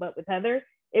table, but with Heather,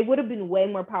 it would have been way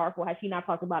more powerful had she not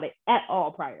talked about it at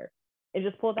all prior. And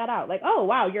just pulled that out. Like, oh,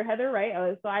 wow, you're Heather,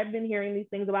 right? So I've been hearing these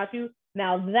things about you.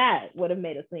 Now that would have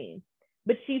made a scene.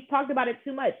 But she's talked about it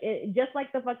too much. Just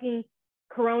like the fucking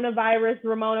coronavirus,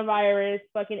 Ramonavirus,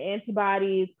 fucking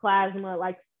antibodies, plasma,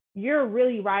 like, you're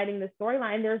really riding the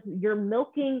storyline. You're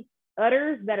milking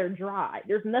udders that are dry.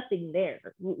 There's nothing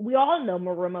there. We all know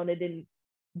Ramona didn't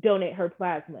donate her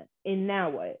plasma. And now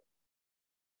what?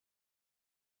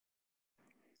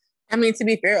 To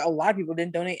be fair, a lot of people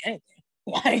didn't donate anything.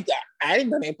 Like, I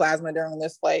didn't donate plasma during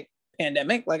this like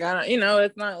pandemic. Like, I don't,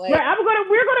 it's not like right.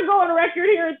 We're gonna go on the record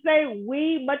here and say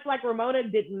we, much like Ramona,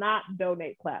 did not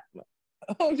donate plasma.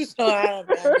 Oh, just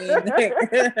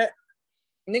niggas,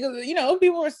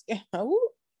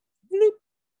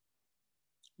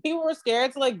 people were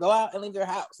scared to like go out and leave their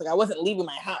house. Like, I wasn't leaving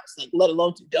my house, like, let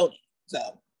alone to donate.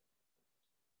 So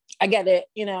I get it,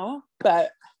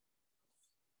 but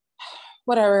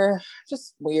whatever,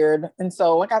 just weird. And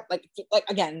so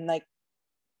again,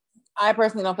 I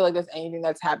personally don't feel like there's anything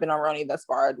that's happened on RHONY thus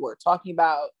far worth talking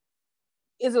about.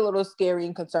 is a little scary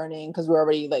and concerning because we're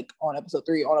already like on episode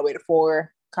 3, on our way to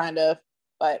 4, kind of.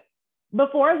 But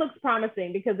before looks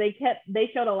promising because they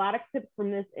showed a lot of clips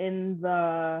from this in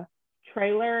the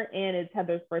trailer, and it's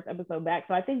Heather's first episode back.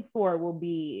 So I think 4 will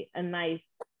be a nice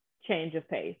change of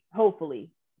pace.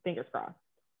 Hopefully, fingers crossed.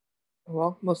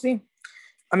 Well, we'll see.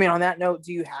 I mean, on that note,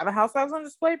 do you have a housewives on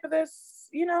display for this?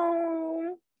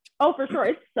 Oh, for sure,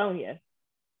 it's Sonia.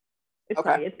 It's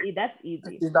okay. Sonia. That's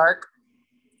easy. She's dark.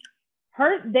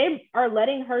 They are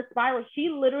letting her spiral. She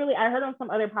literally, I heard on some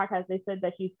other podcast, they said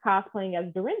that she's cosplaying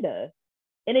as Dorinda.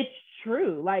 And it's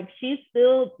true. Like, she's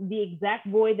still the exact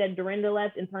void that Dorinda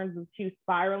left in terms of she's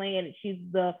spiraling and she's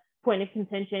the point of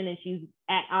contention and she's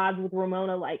at odds with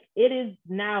Ramona. Like, it is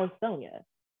now Sonia.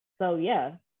 So,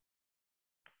 yeah.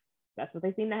 That's what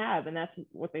they seem to have. And that's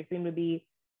what they seem to be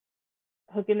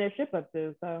hooking their ship up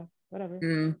to. So,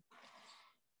 whatever.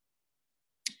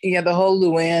 Yeah, the whole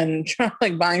Luann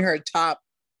buying her a top,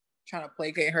 trying to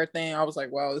placate her thing. I was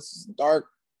like, wow, this is dark.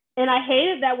 And I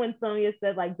hated that when Sonia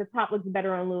said, like, the top looks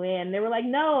better on Luann. They were like,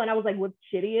 no. And I was like, what's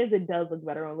shitty is it does look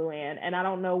better on Luann. And I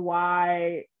don't know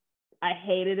why I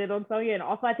hated it on Sonia. And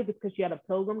also, I think it's because she had a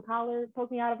pilgrim collar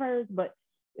poking out of hers, but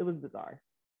it was bizarre.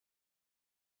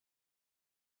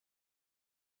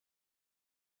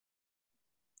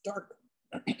 Dark.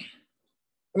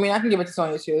 I mean, I can give it to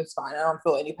Sonia too. It's fine. I don't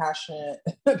feel any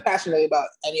passionately about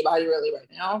anybody really right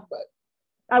now, but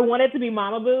I want it to be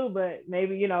Mama Boo, but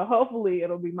maybe, hopefully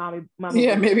it'll be Mama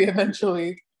yeah, Boo. maybe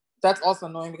eventually. That's also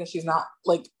annoying because she's not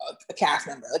like a cast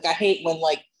member. Like, I hate when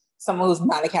like someone who's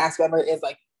not a cast member is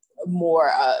like more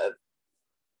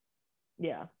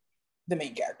yeah, the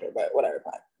main character, but whatever.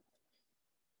 Fine.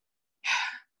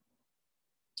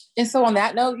 And so on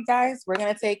that note, you guys, we're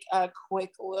going to take a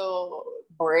quick little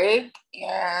break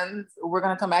and we're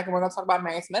going to come back and we're going to talk about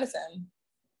Married to Medicine.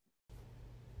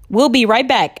 We'll be right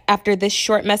back after this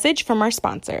short message from our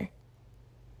sponsor.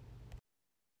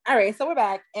 All right, so we're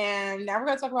back and now we're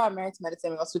going to talk about Married to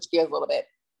Medicine. We're going to switch gears a little bit.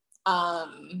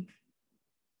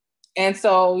 And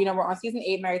so, we're on season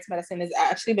 8. Married to Medicine. It's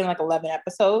actually been like 11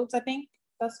 episodes, I think,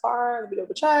 thus far. Let me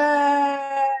double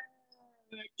check.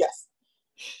 Yes.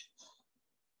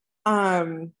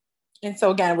 And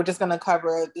so again, we're just going to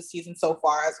cover the season so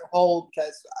far as a whole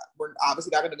because we're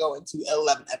obviously not going to go into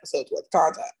 11 episodes worth of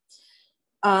content.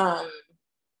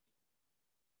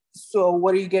 So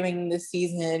what are you giving this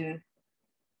season,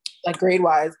 like, grade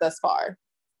wise thus far?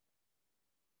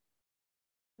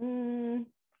 I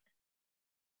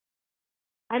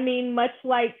mean, much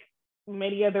like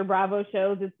many other Bravo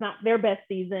shows, it's not their best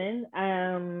season.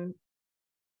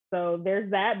 So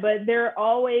there's that, but they're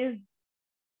always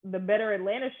the better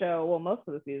Atlanta show. Well, most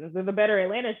of the seasons, they're the better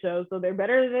Atlanta show. So they're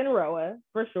better than Roa,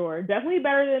 for sure. Definitely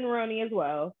better than Roni as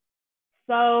well.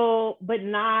 So, but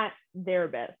not their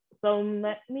best. So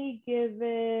let me give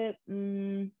it,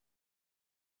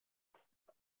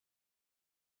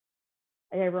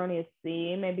 I gave Roni a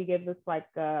C. Maybe give this like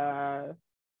a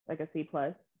C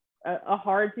plus, a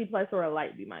hard C plus or a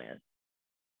light B minus.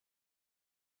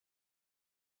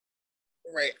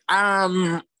 Right.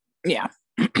 Yeah.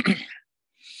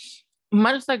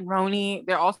 Much like Roni,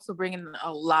 they're also bringing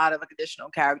a lot of like additional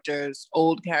characters,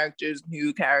 old characters,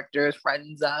 new characters,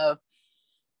 friends of,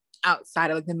 outside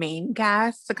of like the main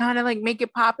cast to kind of like make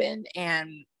it pop in,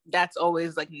 and that's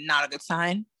always like not a good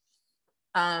sign.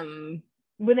 When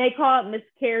they call it Miss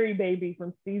Carrie Baby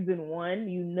from season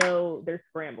 1, they're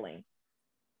scrambling.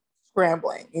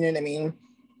 You know what I mean?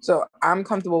 So I'm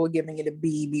comfortable with giving it a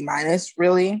B minus,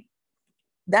 really.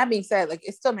 That being said, like,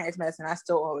 it's still Married to Medicine. I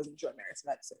still always enjoy Married to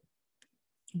Medicine.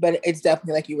 But it's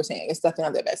definitely, like you were saying, it's definitely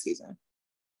not their best season.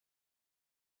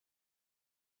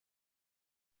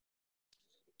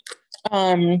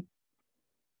 And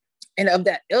of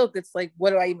that ilk, it's like, what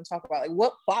do I even talk about? Like,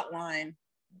 what plot line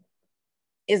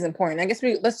is important? I guess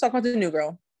let's talk about the new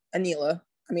girl, Anila.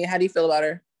 I mean, how do you feel about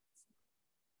her?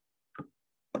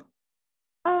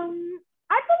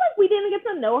 I feel like we didn't get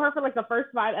to know her for like the first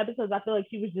 5 episodes. I feel like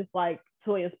she was just like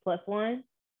Toya's plus one.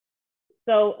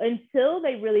 So until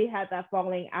they really had that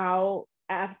falling out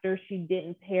after she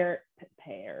didn't pay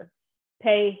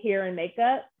hair and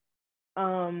makeup,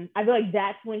 I feel like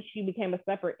that's when she became a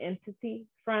separate entity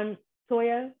from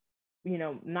Toya.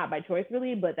 Not by choice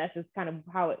really, but that's just kind of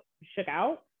how it shook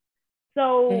out.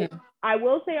 So I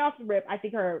will say off the rip, I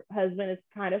think her husband is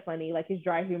kind of funny. Like, his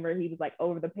dry humor, he was like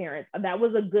over the parents. That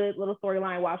was a good little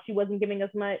storyline. While she wasn't giving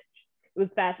us much, it was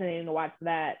fascinating to watch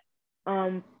that.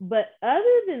 But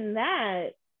other than that,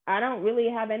 I don't really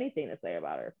have anything to say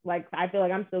about her. Like, I feel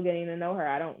like I'm still getting to know her.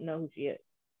 I don't know who she is.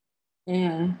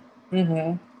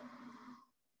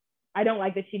 I don't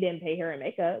like that she didn't pay hair and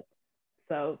makeup.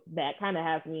 So that kind of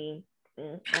has me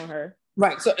on her.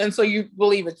 Right. So you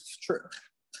believe it's true.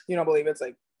 You don't believe it's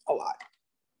like a lie.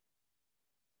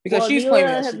 Because she's claiming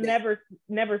Neela that has she did.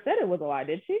 never said it was a lie,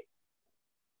 did she?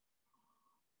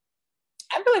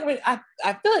 I feel like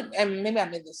I feel like, and maybe I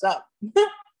made this up, but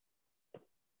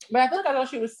I feel like I thought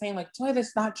she was saying like, Toya,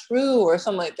 that's not true, or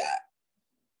something like that.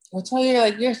 Or Toya,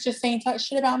 like, you're just saying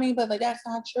shit about me, but like that's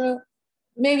not true.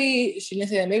 Maybe she didn't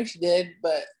say that. Maybe she did,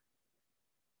 but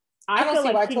I don't feel see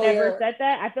like why she Toya never said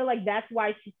that. I feel like that's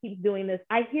why she keeps doing this.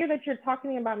 I hear that you're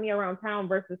talking about me around town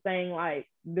versus saying like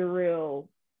the real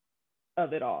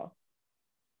of it all,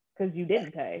 because you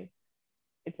didn't pay.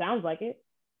 It sounds like it.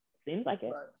 Seems like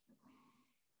it. Right.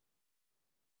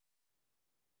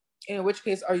 In which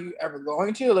case, are you ever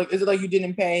going to? Like, is it like you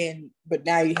didn't pay but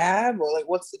now you have, or like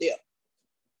what's the deal?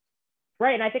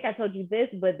 Right, and I think I told you this,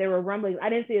 but there were rumblings. I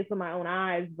didn't see this with my own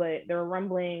eyes, but there were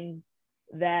rumblings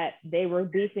that they were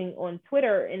beefing on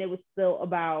Twitter, and it was still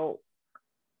about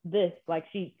this. Like,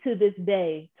 she, to this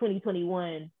day,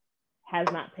 2021, has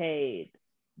not paid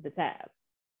the tab.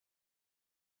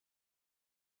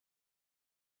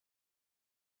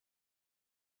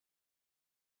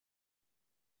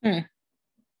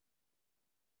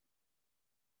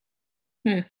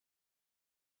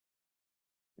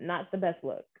 Not the best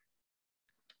look.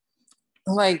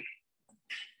 Like,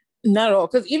 not at all.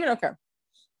 Because even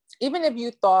if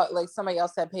you thought like somebody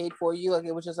else had paid for you, like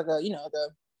it was just like a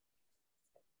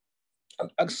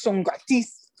son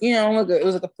gratis, like it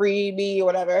was like a freebie or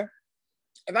whatever.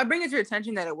 If I bring it to your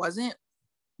attention that it wasn't,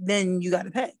 then you got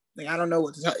to pay. Like, I don't know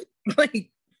what to tell you.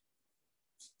 Like,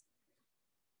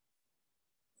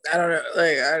 I don't know.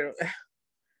 Like, I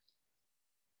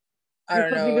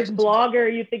don't know. This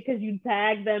blogger, you think because you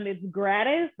tag them it's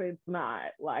gratis? It's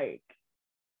not. Like,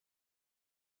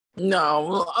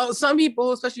 no. Some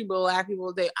people, especially Black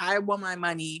people, I want my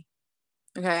money.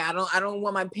 Okay, I don't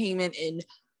want my payment in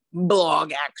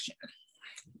blog action.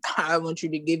 I want you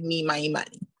to give me my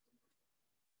money.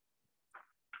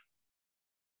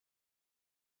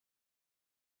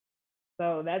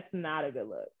 So that's not a good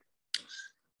look.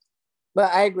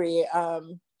 But I agree. Her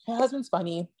husband's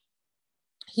funny.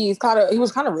 He was kind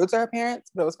of rude to her parents,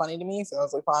 but it was funny to me, so I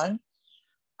was like, fine.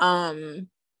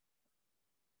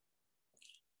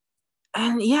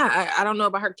 And yeah, I don't know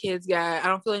about her kids yet. I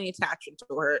don't feel any attachment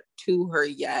to her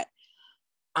yet.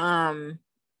 I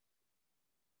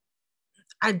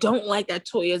don't like that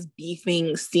Toya's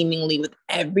beefing seemingly with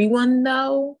everyone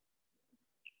though.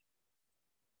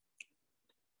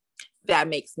 That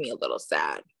makes me a little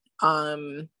sad. A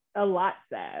lot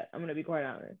sad. I'm gonna be quite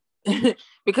honest.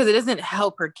 Because it doesn't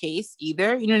help her case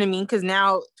either. You know what I mean? Because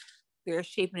now they're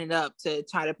shaping it up to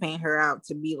try to paint her out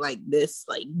to be like this,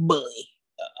 like bully.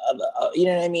 You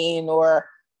know what I mean? Or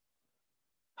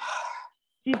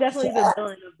she's definitely the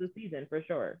villain of the season for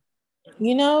sure.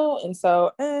 And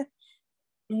so I'm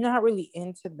not really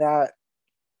into that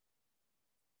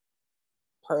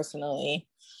personally.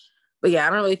 But yeah,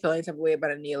 I don't really feel any type of way about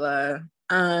Anila.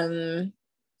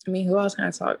 I mean, who else can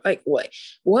I talk? Like, what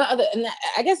other? And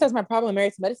I guess that's my problem.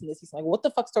 Married to Medicine this season. Like, what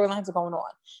the fuck storylines are going on?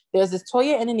 There's this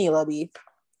Toya and Anila beef.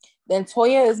 Then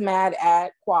Toya is mad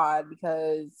at Quad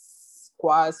because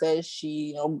Quad says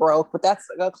she, broke. But that's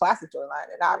like a classic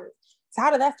storyline, and I'm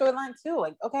tired of that storyline too.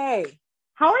 Like, okay,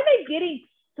 how are they getting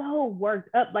so worked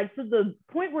up, like to the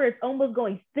point where it's almost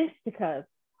going fisticuffs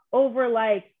over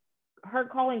like her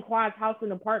calling Quad's house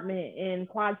an apartment and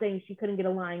Quad saying she couldn't get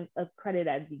a line of credit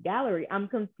at the gallery? I'm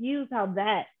confused how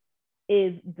that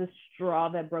is the straw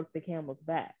that broke the camel's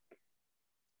back.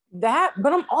 But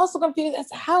I'm also confused as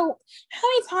to how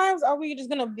many times are we just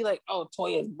gonna be like, oh,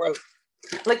 Toya's broke?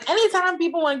 Like, anytime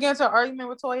people want to get into an argument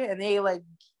with Toya and they like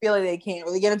feel like they can't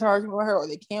really get into an argument with her or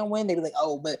they can't win, they be like,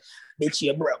 oh, but bitch,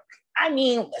 you're broke. I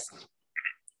mean, listen,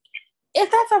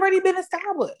 if that's already been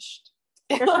established.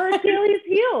 It's her Achilles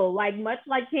heel, like much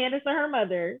like Candace or her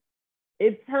mother.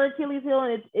 It's her Achilles heel,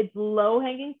 and it's low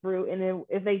hanging fruit. And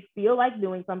if they feel like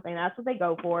doing something, that's what they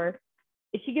go for.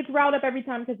 If she gets riled up every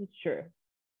time because it's true.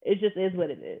 It just is what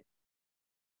it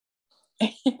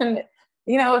is. And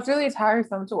it's really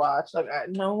tiresome to watch. Like,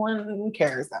 no one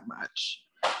cares that much,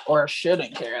 or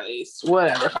shouldn't care at least.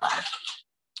 Whatever.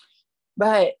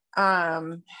 But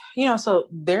so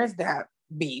there's that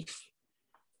beef.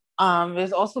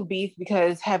 There's also beef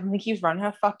because Heavenly keeps running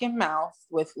her fucking mouth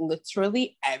with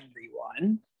literally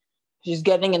everyone. She's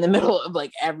getting in the middle of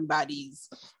like everybody's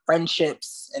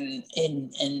friendships and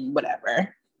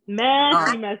whatever.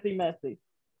 Messy.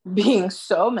 Being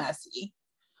so messy.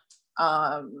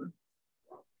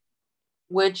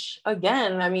 Which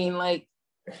again, I mean, like,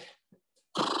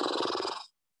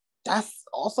 that's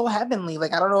also heavenly.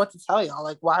 Like, I don't know what to tell y'all.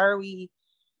 Like, why are we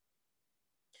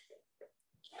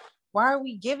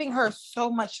giving her so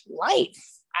much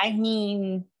life? I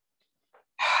mean,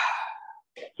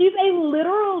 she's a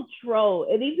literal troll,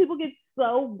 and these people get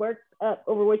so worked up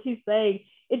over what she's saying.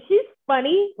 And she's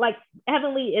funny. Like,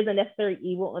 Heavenly isn't necessarily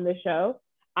evil on the show.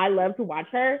 I love to watch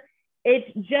her. It's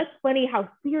just funny how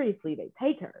seriously they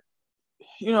take her.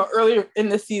 You know, earlier in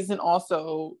the season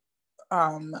also,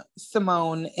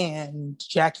 Simone and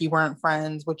Jackie weren't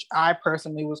friends, which I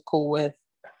personally was cool with.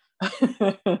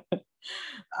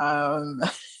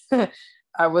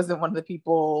 I wasn't one of the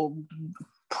people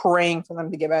praying for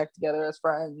them to get back together as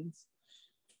friends.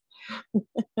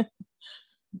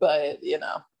 But, you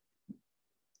know,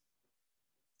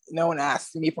 no one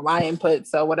asked me for my input,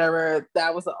 so whatever,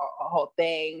 that was a whole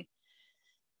thing.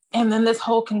 And then this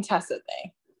whole Contessa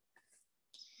thing.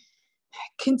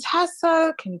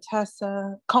 Contessa.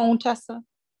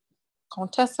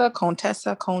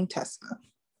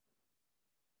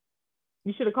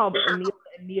 You should have called it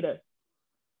Anita.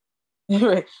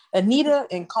 Anita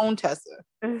and Contessa.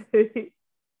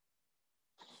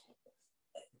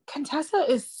 Contessa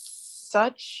is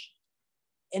such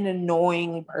an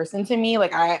annoying person to me.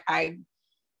 Like, I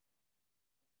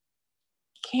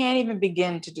can't even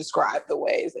begin to describe the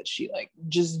ways that she, like,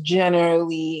 just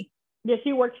generally. Yeah,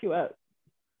 she works you up.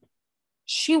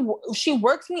 She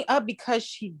works me up because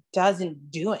she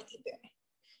doesn't do anything,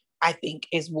 I think,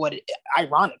 is what it,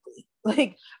 ironically.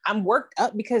 Like, I'm worked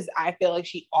up because I feel like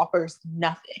she offers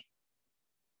nothing.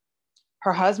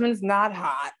 Her husband's not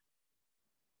hot.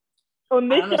 On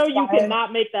this show, you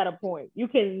cannot make that a point. You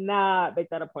cannot make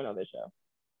that a point on this show.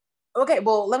 Okay,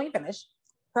 well, let me finish.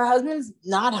 Her husband's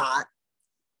not hot,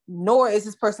 nor is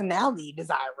his personality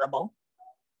desirable.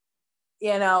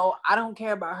 You know, I don't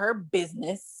care about her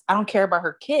business. I don't care about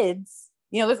her kids.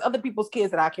 You know, there's other people's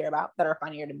kids that I care about that are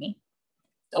funnier to me.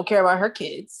 Don't care about her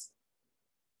kids.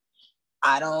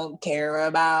 I don't care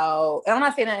about, and I'm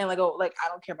not saying that in like, oh, like, I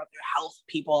don't care about their health,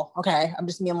 people. Okay. I'm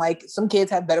just mean, like, some kids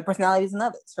have better personalities than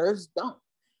others. Hers don't.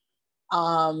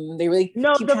 They really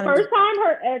no. The first time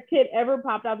her kid ever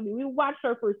popped out to me, we watched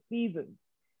her for seasons.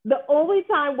 The only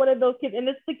time one of those kids, and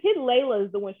it's the kid Layla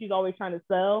is the one she's always trying to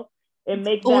sell and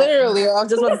make that. Literally, I was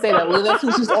just about to say that. Layla,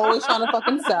 she's always trying to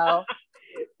fucking sell.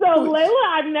 So Layla,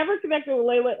 I've never connected with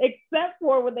Layla except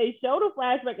for when they showed a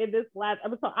flashback in this last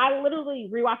episode. I literally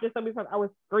rewatched it so many times. I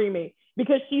was screaming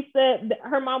because she said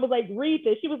her mom was like, read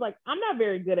this. She was like, I'm not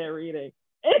very good at reading.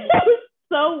 It was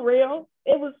so real.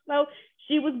 It was so,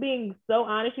 she was being so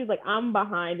honest. She was like, I'm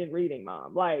behind in reading,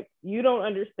 Mom. Like, you don't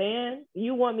understand.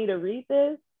 You want me to read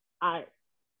this? You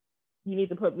need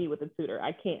to put me with a tutor.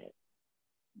 I can't.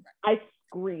 I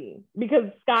scream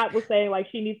because Scott was saying like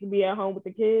she needs to be at home with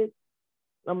the kids.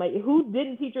 I'm like, who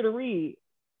didn't teach her to read?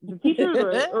 The teacher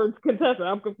or Contessa?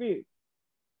 I'm confused.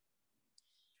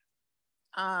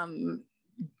 I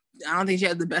don't think she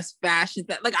has the best fashion.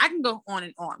 Like, I can go on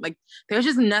and on. Like, there's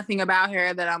just nothing about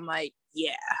her that I'm like,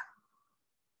 yeah.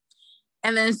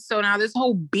 And then so now this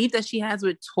whole beef that she has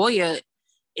with Toya,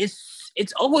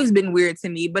 it's always been weird to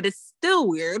me, but it's still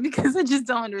weird because I just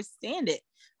don't understand it.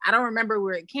 I don't remember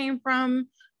where it came from.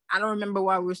 I don't remember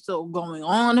why we're still going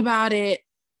on about it.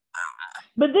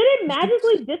 But then it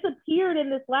magically disappeared in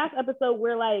this last episode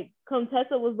where, like,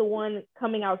 Contessa was the one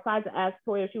coming outside to ask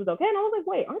Toya if she was okay. And I was like,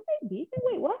 wait, aren't they beefing?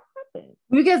 Wait, what happened?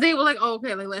 Because they were like, oh,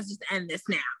 okay, like, let's just end this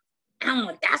now. And I'm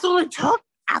like, that's all it took?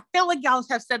 I feel like y'all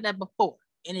have said that before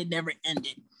and it never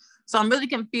ended. So I'm really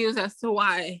confused as to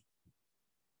why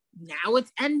now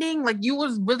it's ending. Like, you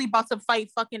was really about to fight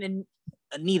fucking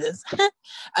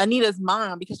Anita's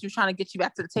mom because she was trying to get you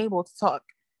back to the table to talk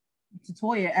to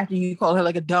Toya after you called her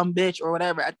like a dumb bitch or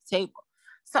whatever at the table.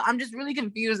 So I'm just really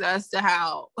confused as to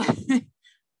how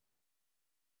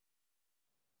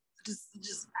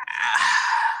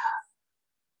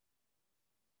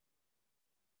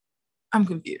I'm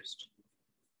confused.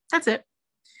 That's it.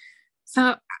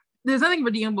 So there's nothing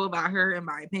redeemable about her, in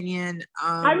my opinion.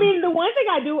 I mean, the one thing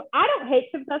I don't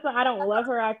hate Contessa. I don't love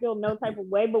her. I feel no type of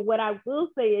way. But what I will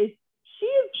say is she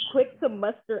is quick to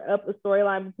muster up a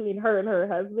storyline between her and her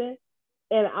husband.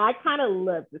 And I kind of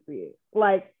love to see it.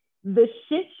 Like, the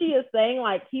shit she is saying,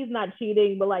 like, he's not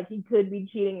cheating, but, like, he could be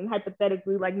cheating. And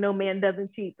hypothetically, like, no man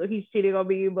doesn't cheat, so he's cheating on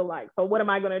me. But, like, so what am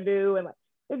I going to do? And, like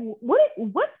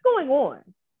what's going on?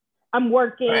 I'm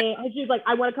working. Right. And she's like,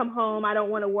 I want to come home. I don't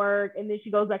want to work. And then she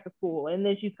goes back to school. And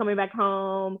then she's coming back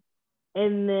home.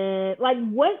 And then, like,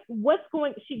 what's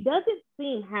going, she doesn't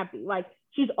seem happy. Like,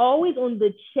 she's always on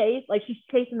the chase. Like, she's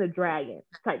chasing the dragon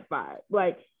type vibe.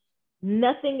 Like,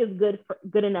 nothing is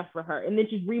good enough for her. And then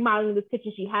she's remodeling this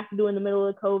kitchen she has to do in the middle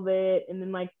of COVID. And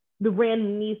then, like, the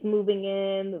random niece moving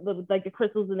in, like the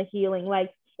crystals and the healing,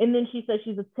 like, and then she says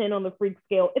she's a 10 on the freak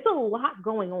scale. It's a lot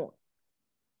going on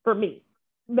for me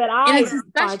that I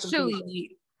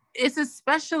it's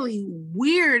especially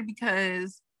weird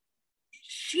because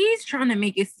she's trying to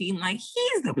make it seem like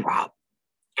he's the problem.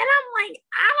 And I'm like,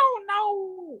 I don't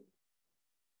know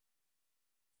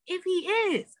if he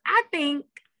is. I think,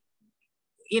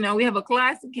 we have a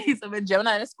classic case of a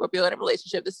Gemini and a Scorpio in a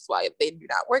relationship. This is why if they do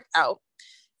not work out,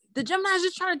 the Gemini is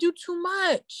just trying to do too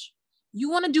much. You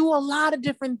want to do a lot of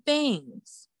different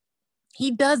things.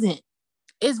 He doesn't.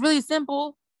 It's really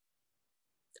simple.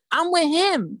 I'm with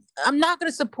him. I'm not going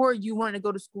to support you wanting to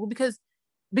go to school because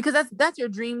that's your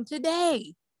dream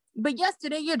today. But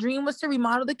yesterday, your dream was to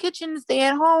remodel the kitchen and stay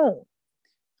at home.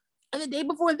 And the day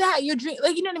before that, your dream,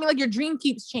 like, you know what I mean? Like, your dream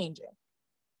keeps changing.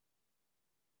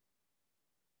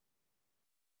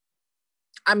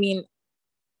 I mean,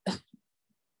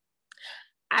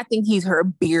 I think he's her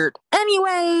beard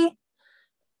anyway,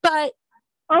 but...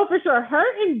 Oh, for sure. Her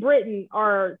and Britain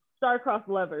are star-crossed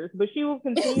lovers, but she will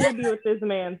continue to be with this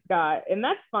man, Scott, and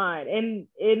that's fine. And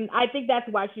I think that's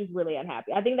why she's really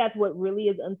unhappy. I think that's what really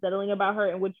is unsettling about her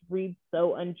and which reads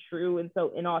so untrue and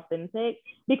so inauthentic.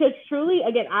 Because truly,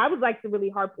 again, I would like to really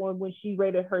harp on when she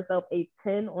rated herself a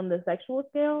 10 on the sexual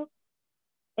scale.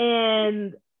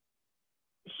 And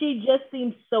she just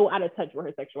seems so out of touch with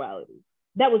her sexuality.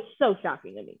 That was so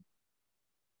shocking to me.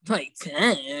 Like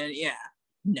 10, yeah.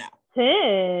 No.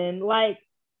 10, like,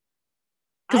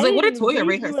 because like, what did Toya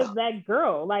rate herself? As that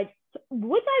girl, like,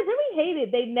 which I really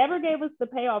hated. They never gave us the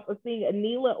payoff of seeing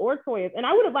Anila or Toya, and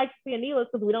I would have liked to see Anila's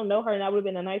because we don't know her, and that would have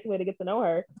been a nice way to get to know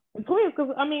her. And Toya's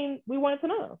because we wanted to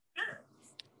know.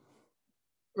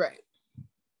 Right.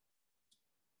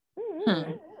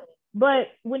 Mm-hmm. But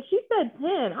when she said 10,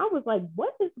 I was like,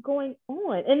 what is going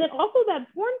on? And then also that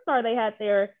porn star they had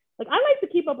there. Like, I like to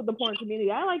keep up with the porn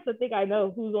community. I like to think I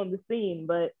know who's on the scene,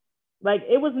 but like,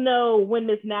 it was when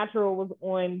Miss Natural was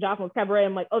on Jocelyn's Cabaret,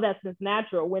 I'm like, oh, that's Miss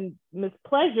Natural. When Miss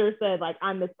Pleasure said, like,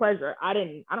 I'm Miss Pleasure, I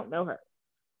don't know her.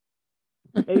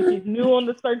 Maybe she's new on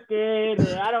the circuit,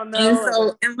 or I don't know. And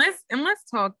so, and let's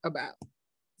talk about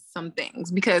some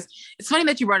things, because it's funny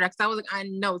that you brought it up, because I was like, I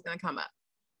know it's gonna come up.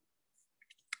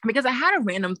 Because I had a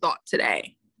random thought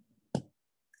today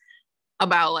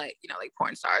about like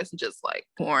porn stars and just like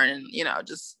porn and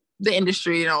just the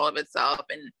industry and all of itself.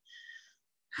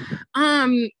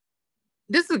 And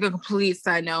this is a complete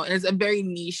side note, and it's a very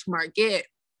niche market.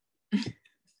 It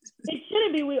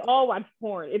shouldn't be. We all watch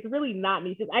porn. It's really not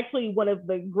niche. It's actually one of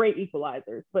the great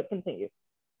equalizers, but continue.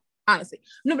 Honestly.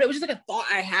 No, but it was just like a thought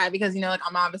I had because, like,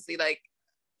 I'm obviously like,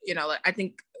 like, I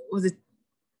think it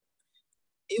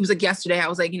was like yesterday, I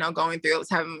was like, going through, I was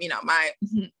having, my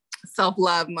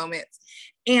self-love moments.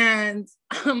 And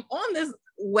on this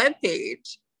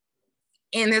webpage,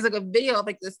 and there's like a video of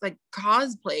like this like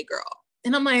cosplay girl.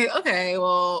 And I'm like, okay,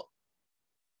 well,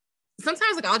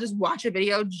 sometimes like I'll just watch a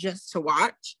video just to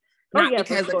watch. Not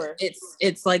because sure.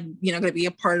 it's like, gonna be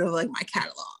a part of like my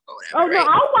catalog or whatever. Oh, no, right?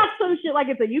 I'll watch some shit like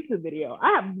it's a YouTube video.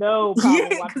 I have no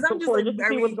problem watching some porn just to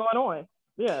see what's going on.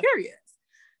 Yeah. Curious.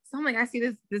 So I'm like, I see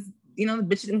this, the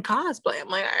bitches in cosplay. I'm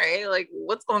like, all right, like,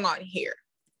 what's going on here?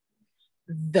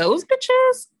 Those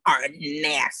bitches are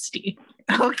nasty.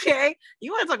 Okay.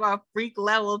 You want to talk about freak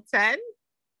level 10?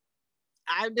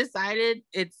 I've decided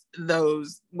it's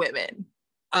those women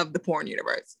of the porn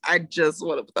universe. I just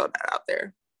want to throw that out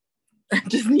there. I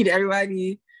just need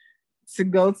everybody to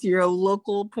go to your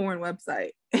local porn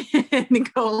website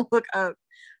and go look up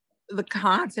the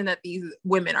content that these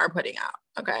women are putting out.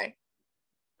 Okay.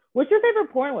 What's your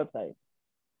favorite porn website?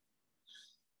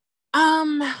 I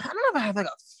don't know if I have like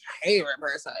a favorite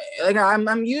person. Like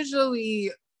I'm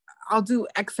usually, I'll do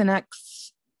XNX,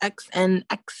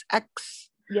 XNXX.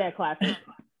 Yeah, classic.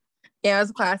 Yeah,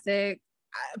 it's a classic.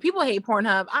 People hate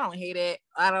Pornhub. I don't hate it.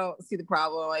 I don't see the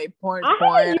problem. Like porn. I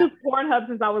haven't used Pornhub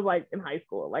since I was like in high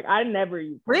school. Like I never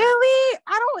used Pornhub. Really?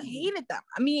 I don't hate it though.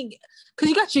 I mean, because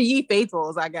you got your Ye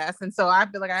Faithfuls, I guess, and so I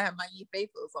feel like I have my Ye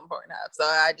Faithfuls on Pornhub, so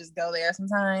I just go there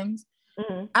sometimes.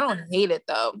 Mm-hmm. I don't hate it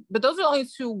though, but those are the only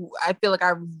two I feel like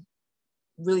I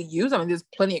really use. I mean, there's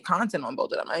plenty of content on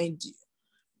both of them. I mean,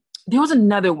 there was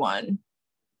another one,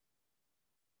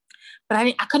 but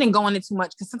I couldn't go on it too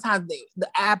much because sometimes the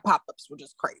ad pop-ups were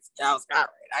just crazy. I was like, all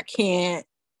right, I can't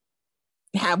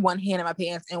have one hand in my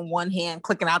pants and one hand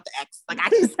clicking out the X. Like I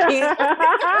just can't.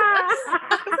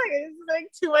 I was like, it's like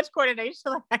too much coordination.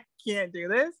 Like I can't do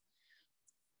this.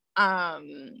 But I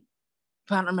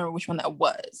don't remember which one that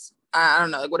was. I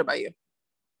don't know. Like, what about you?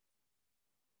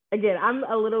 Again, I'm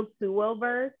a little too well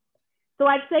versed. So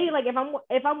I'd say like if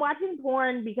I'm watching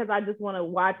porn because I just want to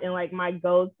watch and like my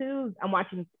go-tos, I'm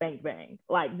watching Spank Bang.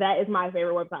 Like that is my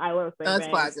favorite website. I love Spank Bang.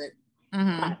 That's classic.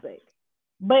 Mm-hmm. Classic.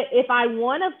 But if I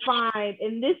want to find,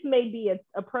 and this may be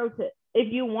a pro tip,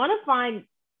 if you want to find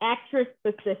actress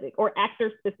specific or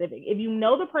actor specific, if you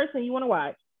know the person you want to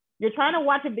watch, you're trying to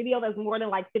watch a video that's more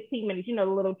than like 15 minutes, you know,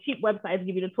 the little cheap websites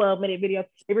give you the 12-minute videos.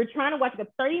 If you're trying to watch like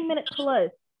a 30-minute plus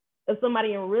of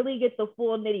somebody and really get the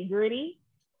full nitty gritty,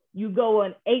 you go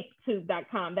on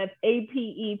apetube.com. That's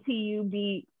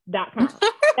apetub.com.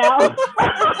 Now,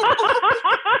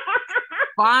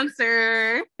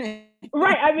 sponsor.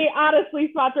 Right. I mean, honestly,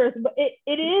 sponsors, but it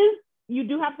is, you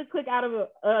do have to click out of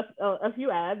a few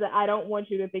ads that I don't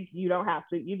want you to think you don't have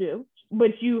to. You do.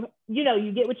 But you know,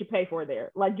 you get what you pay for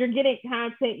there. Like you're getting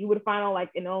content you would find on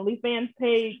like an OnlyFans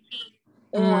page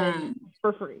on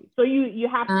for free. So you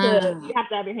have to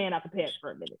have your hand out the pants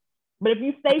for a minute. But if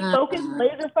you stay focused,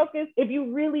 laser focused, if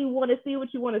you really want to see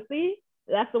what you want to see,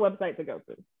 that's the website to go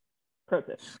to. Pro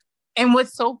tip. And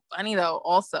what's so funny though,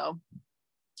 also,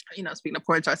 you know, speaking of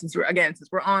porn stars, since we're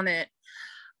on it,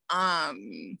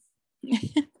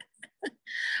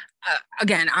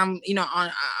 again, I'm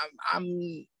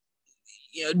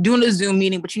doing a Zoom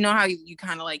meeting, but you know how you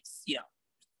kind of like, you know,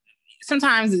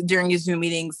 sometimes during your Zoom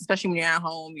meetings, especially when you're at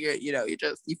home,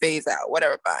 you phase out,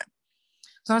 whatever, fine.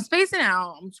 So I'm spacing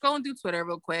out. I'm scrolling through Twitter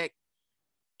real quick,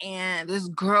 and this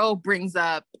girl brings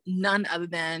up none other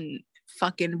than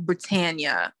fucking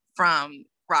Britannia from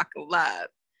Rock of Love.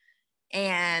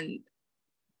 And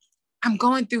I'm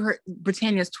going through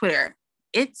Britannia's Twitter.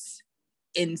 It's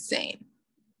insane.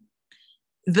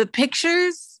 The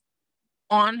pictures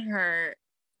on her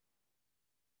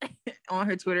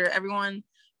Twitter, everyone.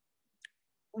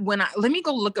 Let me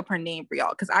go look up her name for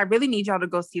y'all, because I really need y'all to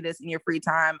go see this in your free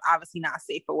time. Obviously not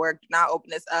safe for work. Do not open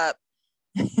this up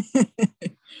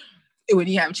when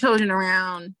you have children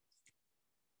around.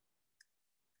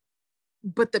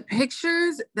 But the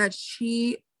pictures that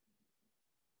she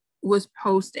was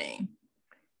posting.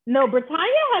 No, Britannia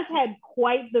has had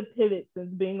quite the pivot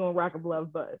since being on Rock of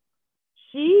Love Buzz.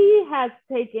 She has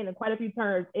taken quite a few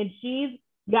turns, and she's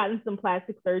gotten some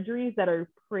plastic surgeries that are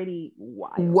pretty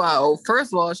wild. Whoa!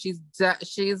 First of all, she's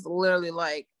literally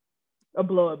like a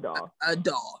blow-up doll. A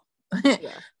doll.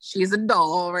 Yeah. She's a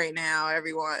doll right now,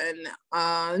 everyone.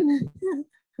 Oh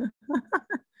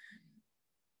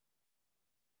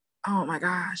my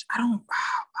gosh, I don't remember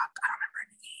her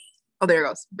name. Oh, there it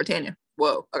goes, Britannia.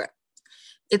 Whoa, okay.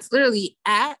 It's literally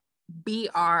at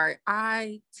BRITTANYA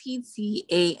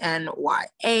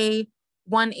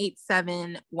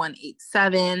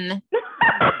 187187.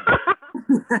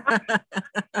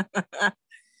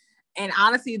 And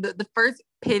honestly, the first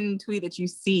pinned tweet that you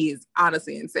see is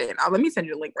honestly insane. Let me send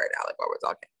you a link right now, like while we're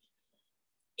talking.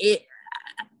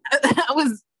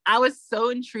 I was so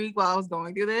intrigued while I was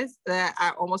going through this that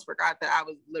I almost forgot that I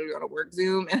was literally on a work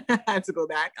Zoom, and I had to go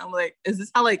back. I'm like, is this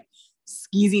how like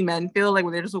skeezy men feel like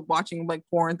when they're just watching like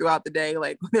porn throughout the day,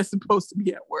 like when they're supposed to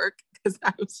be at work? Because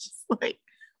I was just like,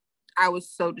 I was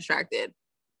so distracted.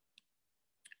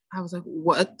 I was like,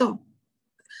 what the?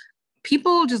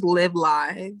 People just live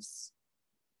lives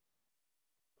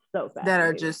that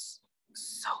are just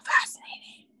so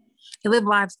fascinating. They live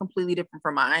lives completely different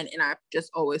from mine, and I just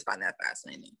always find that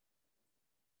fascinating.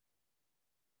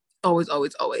 Always,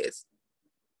 always, always.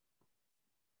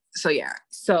 So yeah.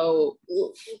 So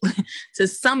to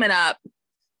sum it up,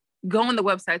 go on the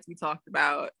websites we talked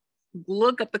about.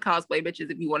 Look up the cosplay bitches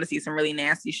if you want to see some really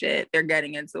nasty shit. They're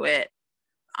getting into it.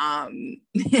 And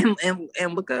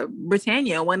look up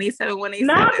Britannia 187.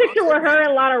 Now a picture with her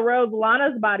and Lana Rhoades.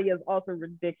 Lana's body is also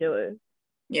ridiculous.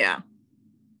 Yeah.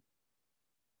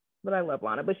 But I love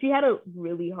Lana. But she had a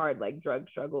really hard like drug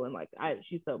struggle, and like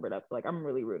she sobered up. So like I'm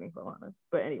really rooting for Lana.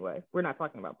 But anyway, we're not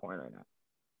talking about porn right now.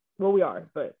 Well, we are,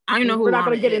 but I don't know who we're not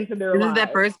going to get into their lives. Is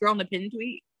that first girl in the pin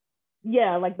tweet?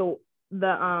 Yeah, like the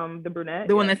brunette.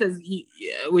 The one that says,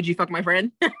 "Would you fuck my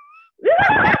friend?" Yeah,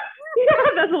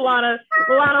 that's Lana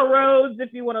Rhoades.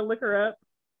 If you want to look her up.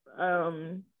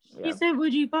 She said,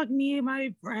 "Would you fuck me and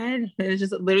my friend?" It's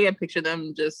just literally a picture of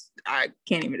them. Just I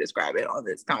can't even describe it on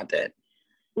this content.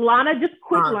 Lana, just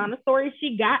quick Lana story.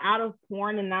 She got out of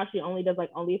porn and now she only does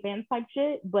like OnlyFans type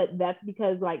shit. But that's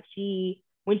because like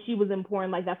when she was in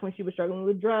porn, like that's when she was struggling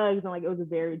with drugs and like it was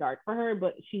very dark for her.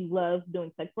 But she loves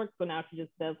doing sex work, so now she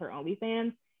just does her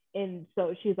OnlyFans. And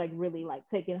so she's like really like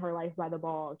taking her life by the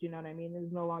balls. You know what I mean?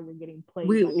 It's no longer getting played.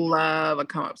 We love a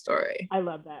come up story. I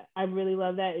love that. I really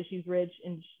love that. And she's rich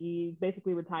and she's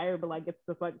basically retired, but like gets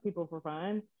to fuck people for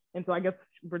fun. And so I guess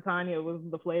Britannia was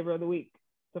the flavor of the week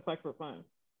to fuck for fun.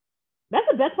 That's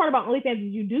the best part about OnlyFans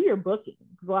is you do your bookings.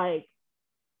 Like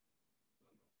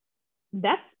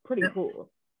That's pretty Yep. cool.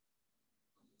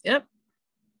 Yep.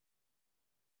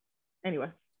 Anyway,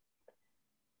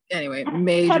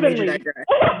 major Heavenly. digress.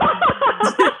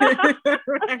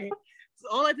 Right. So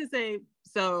all I have to say,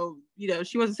 so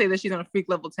she wants to say that she's on a freak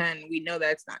level 10. We know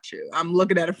that's not true. I'm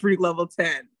looking at a freak level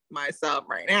 10 myself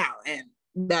right now, and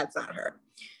that's not her.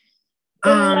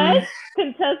 Unless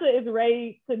Contessa is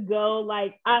ready to go,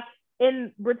 like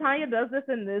and Britannia does this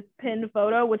in this pinned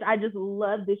photo, which I just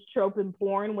love this trope in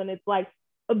porn when it's like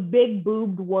a big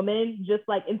boobed woman, just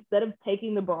like instead of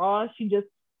taking the bra, she just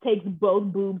takes both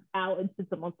boobs out and sits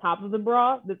them on top of the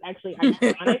bra. That's actually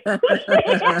iconic.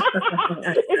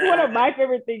 It's one of my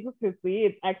favorite things to see.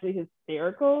 It's actually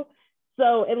hysterical.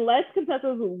 So unless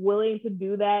Contessa is willing to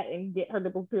do that and get her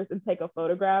nipples pierced and take a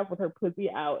photograph with her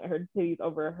pussy out and her titties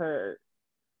over her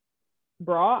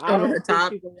bra, over her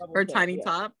top, her 10, tiny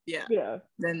top, yeah,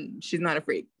 then she's not a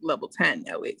freak. Level 10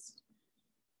 at least.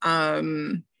 She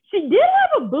did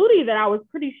have a booty that I was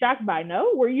pretty shocked by.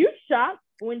 No, were you shocked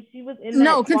when she was in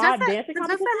that quad dancing competition?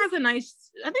 Contessa has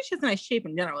I think she has a nice shape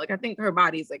in general. Like I think her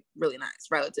body's like really nice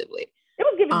relatively. It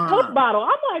was giving Coke bottle.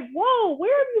 I'm like, whoa,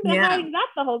 where have you been hiding that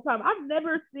the whole time? I've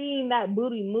never seen that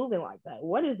booty moving like that.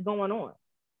 What is going on?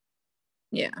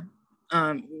 Yeah.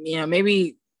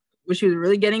 Maybe when she was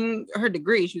really getting her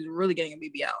degree, she was really getting a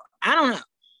BBL. I don't know.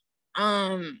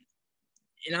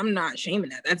 And I'm not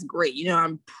shaming that. That's great.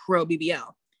 I'm pro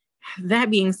BBL. That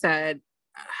being said,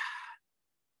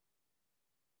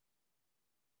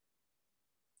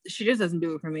 she just doesn't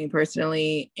do it for me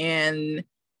personally. And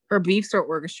her beefs are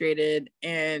orchestrated,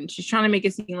 and she's trying to make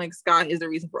it seem like Scott is the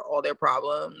reason for all their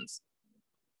problems.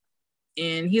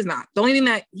 And he's not. The only thing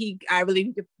that we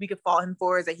could fault him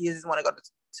for is that he doesn't want to go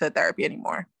to therapy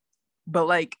anymore. But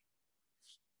like,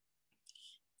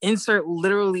 insert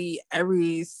literally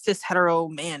every cis hetero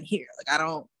man here. Like, I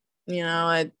don't,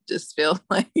 I just feel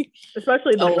like,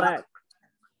 especially the black,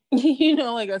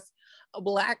 like a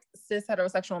black cis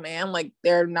heterosexual man, like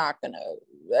they're not gonna.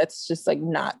 That's just like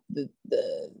not the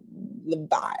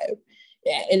vibe.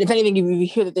 Yeah, and if anything, if you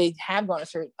hear that they have gone to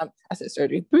surgery, I said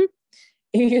surgery.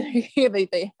 If you hear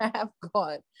that they have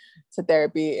gone to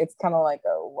therapy, it's kind of like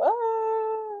a what?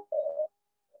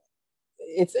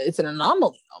 It's an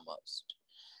anomaly almost.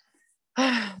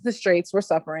 The straights were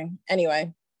suffering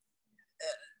anyway.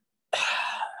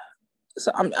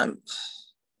 So I don't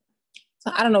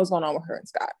know what's going on with her and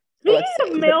Scott. Speaking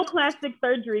of male plastic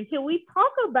surgery, can we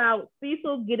talk about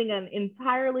Cecil getting an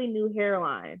entirely new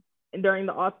hairline during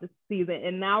the off season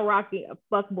and now rocking a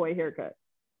fuckboy haircut?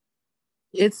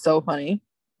 It's so funny.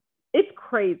 It's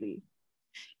crazy.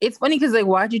 It's funny because like,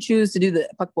 why'd you choose to do the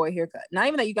fuckboy haircut? Not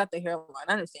even that you got the hairline.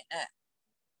 I understand that,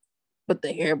 but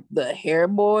the hair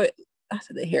boy. I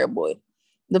said the hair boy,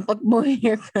 the fuckboy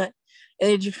haircut,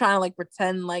 and you're trying to like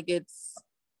pretend like it's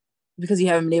because you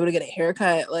haven't been able to get a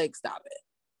haircut. Like, stop it.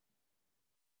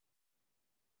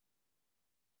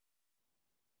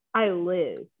 I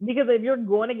live because if you're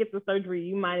going to get the surgery,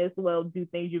 you might as well do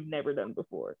things you've never done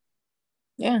before.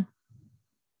 Yeah.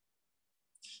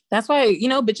 That's why,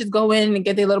 bitches go in and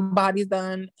get their little bodies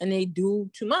done and they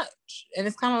do too much. And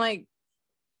it's kind of like,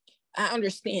 I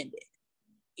understand it.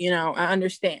 I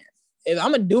understand. If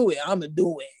I'm going to do it, I'm going to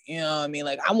do it. You know what I mean?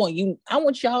 Like, I want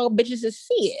y'all bitches to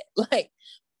see it. Like,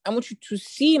 I want you to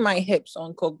see my hips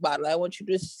on Coke bottle. I want you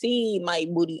to see my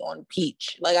booty on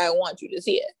Peach. Like, I want you to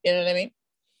see it. You know what I mean?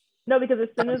 No, because as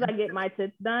soon as I get my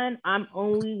tits done, I'm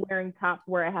only wearing tops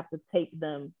where I have to tape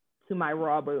them to my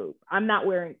raw boob. I'm not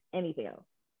wearing anything else.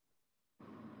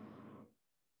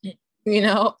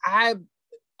 I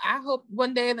hope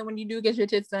one day that when you do get your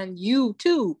tits done, you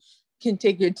too can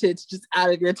take your tits just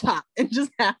out of your top and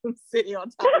just have them sitting on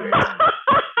top of your top.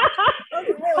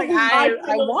 Like,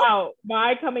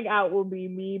 my coming out will be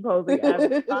me posing as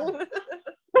a top.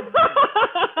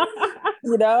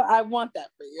 I want that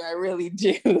for you. I really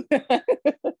do. I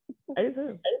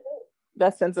do.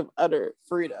 That sense of utter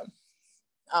freedom.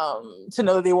 To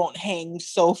know they won't hang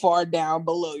so far down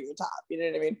below your top. You know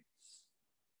what I mean?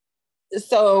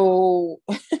 So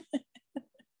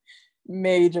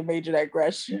major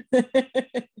digression.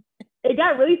 It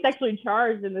got really sexually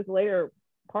charged in this later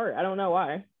part. I don't know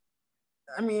why.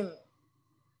 I mean,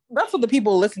 that's what the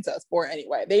people listen to us for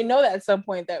anyway. They know that at some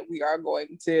point that we are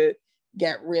going to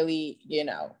get really,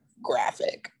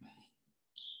 graphic.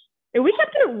 And we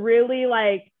kept it really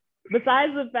like,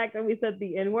 besides the fact that we said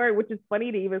the N-word, which is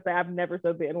funny to even say I've never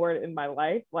said the N-word in my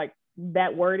life. Like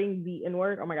that wording, the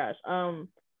N-word. Oh my gosh.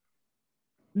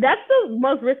 That's the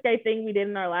most risque thing we did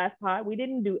in our last pod. We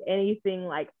didn't do anything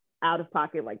like out of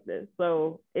pocket like this.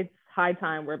 So it's high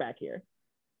time we're back here.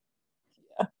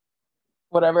 Yeah.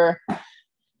 Whatever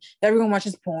everyone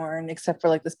watches porn except for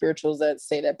like the spirituals that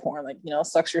say that porn, like,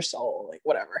 sucks your soul, like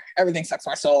whatever. Everything sucks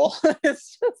my soul.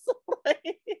 It's just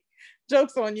like,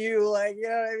 joke's on you, like, you know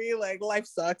what I mean? Like, life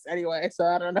sucks anyway, so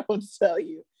I don't know what to tell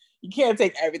you. You can't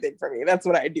take everything from me. That's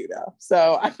what I do now.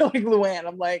 So I feel like Luann,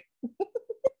 I'm like,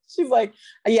 she's like,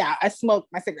 yeah, I smoke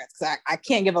my cigarettes because I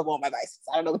can't give up all my vices.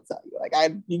 I don't know what to tell you. Like,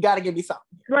 you got to give me something.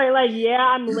 Right, like, yeah,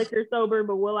 I'm liquor sober,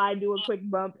 but will I do a quick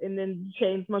bump and then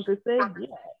chain smoke a cig? Yeah.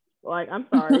 Like, I'm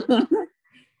sorry.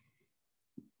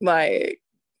 Like,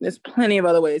 there's plenty of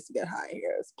other ways to get high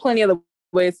here. There's plenty of other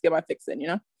ways to get my fix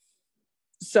in,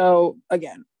 So,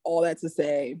 again, all that to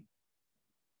say,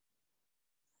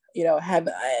 Married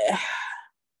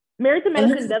to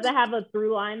Medicine doesn't have a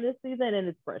through line this season, and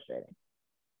it's frustrating.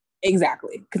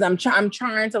 Exactly, because I'm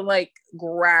trying to like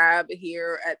grab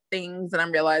here at things, and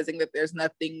I'm realizing that there's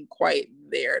nothing quite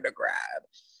there to grab.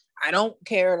 I don't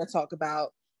care to talk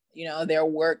about, their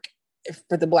work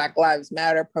for the Black Lives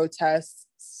Matter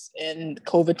protests and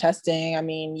COVID testing. I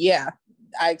mean, yeah,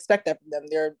 I expect that from them.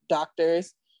 They're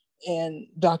doctors and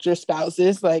doctor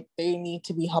spouses. Like, they need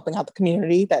to be helping out the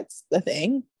community. That's the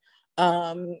thing.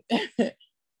 The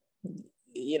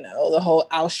whole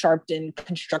Al Sharpton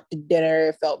constructed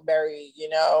dinner felt very,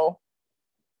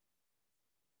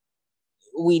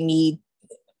 we need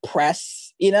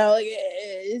press, Suddenly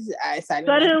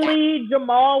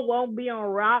Jamal won't be on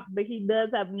Rock, but he does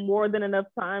have more than enough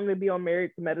time to be on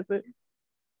Married to Medicine.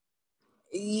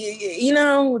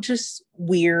 Just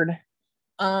weird.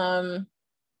 Again,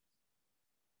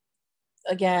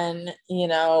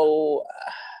 the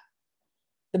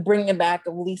bringing back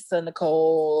of Lisa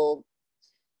Nicole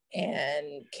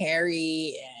and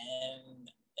Carrie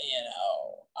and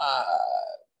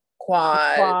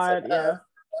Quad. Yeah.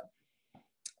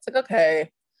 It's like,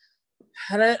 okay.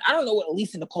 And I don't know what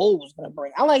Lisa Nicole was gonna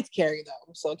bring. I liked Carrie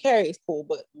though, so Carrie is cool,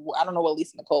 but I don't know what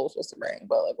Lisa Nicole was supposed to bring,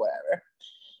 but like whatever.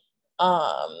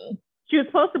 She was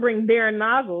supposed to bring Darren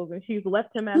Noggles, and she's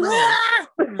left him at home.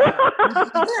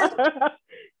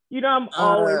 I'm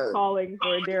always calling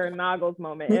for a Darren Noggles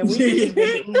moment, and we've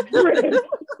been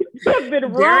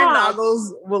Darren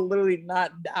Noggles will literally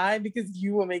not die because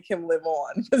you will make him live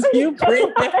on. Because you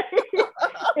bring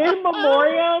in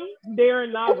memoriam,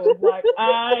 Darren Noggles. Like,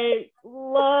 I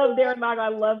love Darren Noggles. I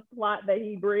love plot that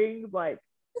he brings. Like,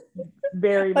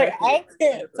 very like much. I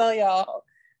can't tell y'all.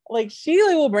 Like, she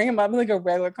will bring him up in like a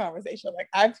regular conversation. Like,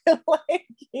 I feel like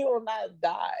he will not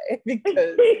die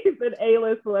because he's an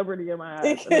A-list celebrity in my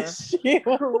eyes.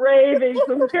 Craving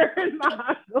some Darren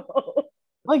Noggles.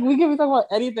 Like, we can be talking about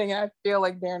anything, and I feel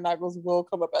like Darren Noggles will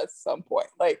come up at some point.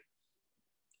 Like,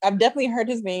 I've definitely heard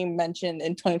his name mentioned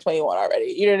in 2021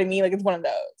 already. You know what I mean? Like, it's one of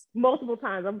those. Multiple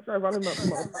times. I'm sure I brought him up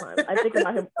multiple times. I think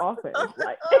about him often.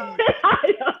 Like,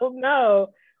 I don't know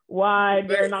why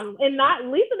Darren Noggles, and not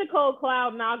Lisa Nicole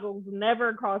Cloud Noggles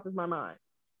never crosses my mind,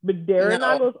 but Darren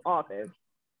Noggles often.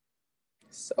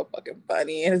 So fucking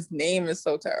funny, and his name is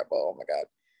so terrible. Oh my god.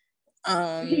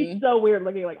 He's so weird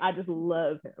looking. Like, I just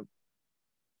love him.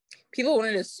 People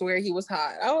wanted to swear he was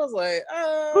hot. I was like,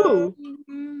 who?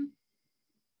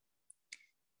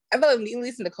 I felt like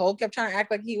Lisa Nicole kept trying to act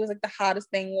like he was like the hottest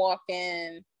thing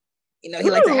walking. He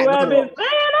liked to have have been saying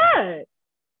that.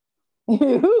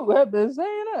 Who have been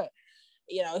saying that?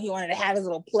 He wanted to have his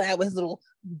little plaid with his little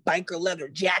biker leather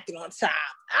jacket on top.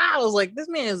 I was like, this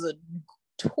man is a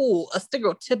tool, a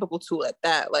stereotypical tool at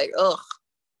that. Like, ugh.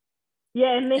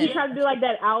 Yeah, and then he tried to do like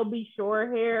that Al B. Shore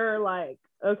hair. Like,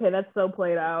 okay, that's so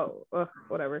played out. Ugh,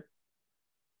 whatever.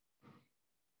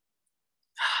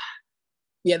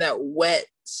 Yeah, that wet,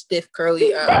 stiff,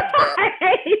 curly. I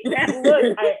hate that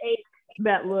look. I hate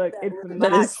that look. It's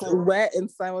that is cool. Wet and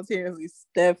simultaneously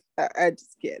stiff. I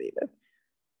just can't even.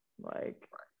 Like,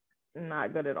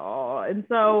 not good at all. And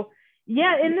so,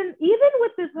 yeah, and then even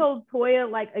with this whole Toya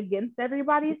like against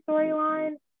everybody's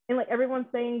storyline, and like everyone's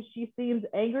saying she seems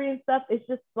angry and stuff, it's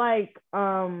just like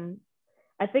I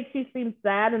think she seems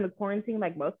sad in the quarantine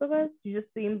like most of us. She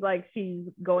just seems like she's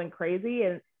going crazy,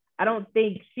 and I don't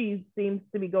think she seems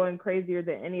to be going crazier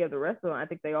than any of the rest of them. I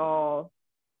think they all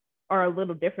are a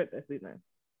little different this season.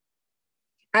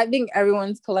 I think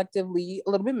everyone's collectively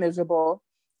a little bit miserable.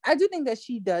 I do think that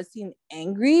she does seem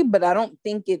angry, but I don't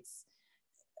think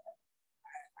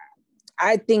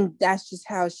I think that's just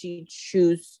how she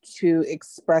chooses to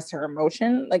express her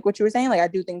emotion. Like what you were saying, like I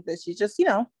do think that she's just,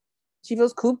 she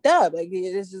feels cooped up. Like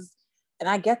it is just, and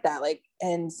I get that. Like,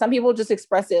 and some people just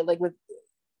express it like with,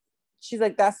 she's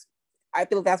like, I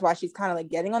feel like that's why she's kind of like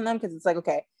getting on them, because it's like,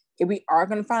 okay, if we are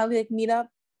going to finally like meet up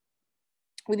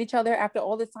with each other after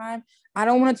all this time, I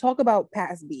don't want to talk about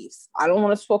past beefs. I don't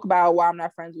want to talk about why I'm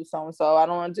not friends with so-and-so. I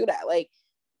don't want to do that. Like,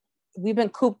 we've been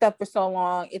cooped up for so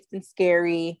long. It's been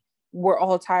scary. We're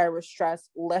all tired. We're stressed.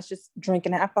 Let's just drink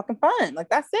and have fucking fun. Like,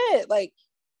 that's it. Like,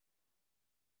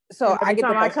 so every I get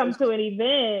time the I come to an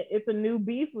event, it's a new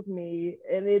beef with me,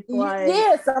 and it's like,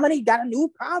 yeah, somebody got a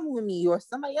new problem with me, or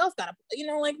somebody else got a,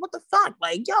 like, what the fuck?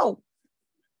 Like, yo,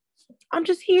 I'm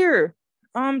just here.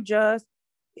 I'm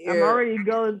already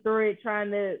going through it,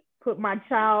 trying to put my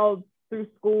child through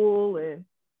school and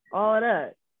all of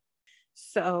that.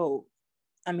 So,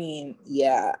 I mean,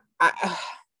 yeah, I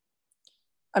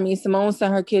mean, Simone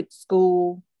sent her kid to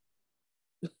school.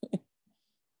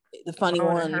 The funny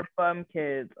one, her bum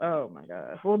kids. Oh my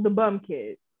gosh. Well, the bum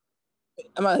kids.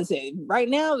 I'm gonna say right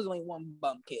now there's only one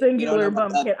bum kid. Singular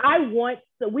bum kid.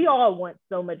 We all want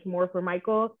so much more for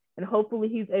Michael, and hopefully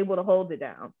he's able to hold it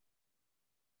down.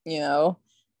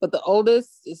 But the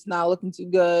oldest is not looking too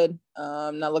good.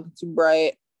 Not looking too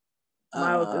bright.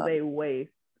 Miles is a waste.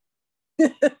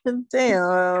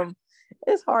 Damn,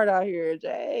 it's hard out here,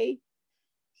 Jay.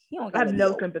 I have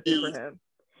no sympathy for him.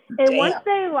 And once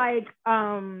they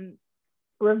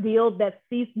revealed that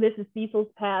Mrs. Cecil's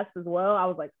passed as well, I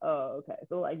was like, oh, okay.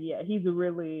 So like, yeah, he's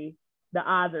really, the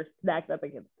odds are stacked up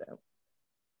against him.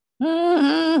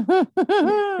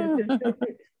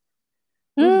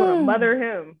 Who's gonna mother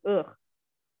him? Ugh.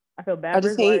 I feel bad. I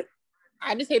just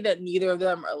hate that neither of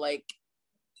them are like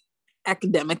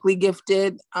academically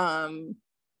gifted. I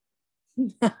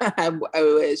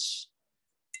wish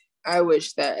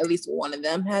that at least one of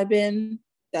them had been.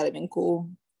 That'd have been cool.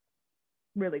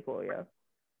 Really cool, yeah.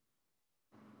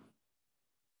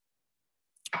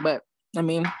 But I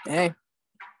mean, hey,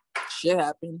 shit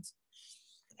happens.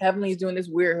 Heavenly's doing this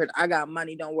weird, I got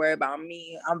money, don't worry about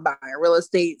me, I'm buying real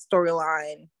estate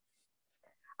storyline.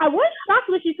 I was shocked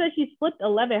when she said she flipped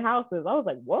 11 houses. I was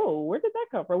like, whoa, where did that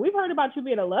come from? We've heard about you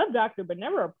being a love doctor, but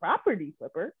never a property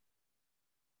flipper.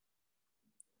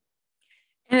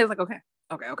 And it's like, okay.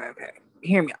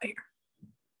 Hear me out here.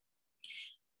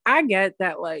 I get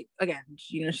that, like, again,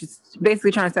 she's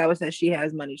basically trying to establish that she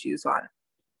has money, she's fine.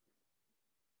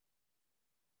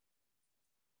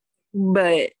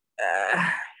 But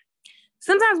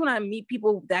sometimes when I meet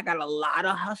people that got a lot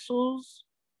of hustles,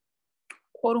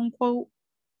 quote unquote,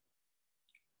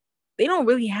 they don't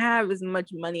really have as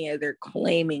much money as they're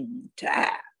claiming to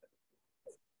have.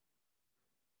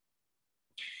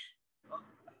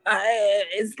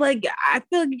 It's like, I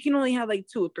feel like you can only have like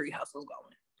 2 or 3 hustles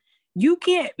going. You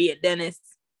can't be a dentist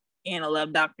and a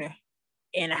love doctor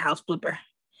and a house flipper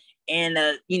and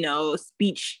a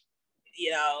speech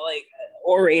like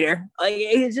orator. Like,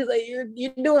 it's just like you're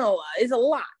doing a lot. It's a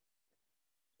lot.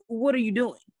 What are you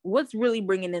doing? What's really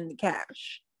bringing in the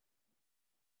cash?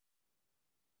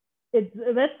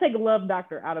 Let's take love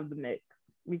doctor out of the mix,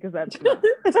 because that's not.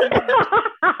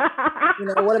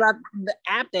 What about the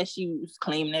app that she was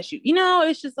claiming that she,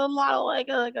 it's just a lot of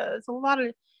it's a lot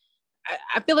of.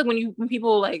 I feel like when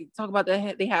people like talk about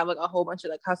that, they have like a whole bunch of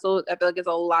like hustles. I feel like it's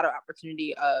a lot of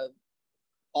opportunity of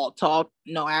all talk,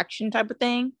 no action type of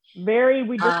thing.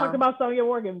 We just talked about Sonia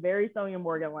Morgan, very Sonia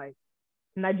Morgan, like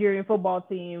Nigerian football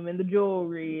team and the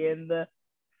jewelry and the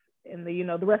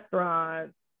the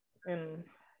restaurant and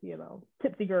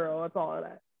tipsy girl. It's all of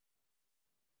that.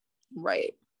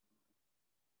 Right.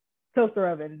 Toaster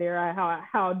oven.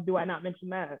 How do I not mention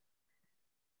that?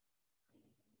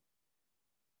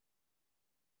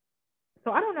 So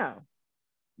I don't know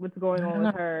what's going on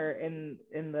with her in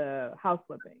the house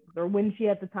flipping, or when she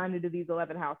had the time to do these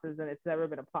 11 houses and it's never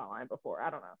been a plot line before. I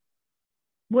don't know.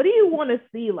 What do you want to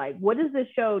see? Like, what does this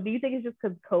show? Do you think it's just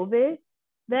because COVID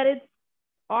that it's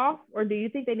off, or do you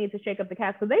think they need to shake up the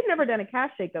cast? Because they've never done a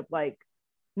cast shakeup like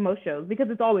most shows,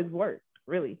 because it's always worked,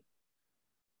 really.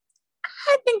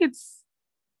 I think it's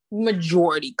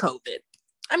majority COVID.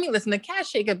 I mean, listen, the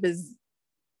cast shakeup is,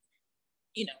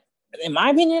 in my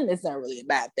opinion, it's not really a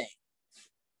bad thing.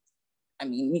 I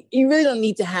mean, you really don't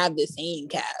need to have the same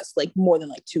cast like more than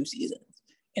like 2 seasons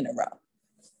in a row.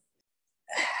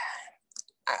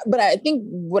 But I think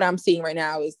what I'm seeing right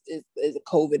now is a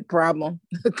COVID problem,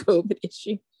 a COVID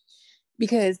issue.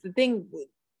 Because the thing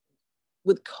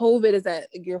with COVID is that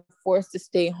you're forced to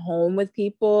stay home with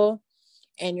people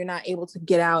and you're not able to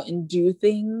get out and do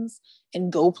things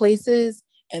and go places.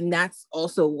 And that's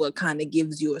also what kind of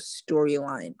gives you a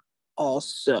storyline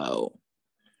also.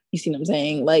 You see what I'm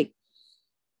saying? Like,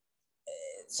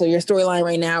 so your storyline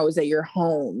right now is that you're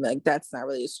home. Like, that's not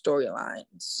really a storyline.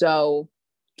 So,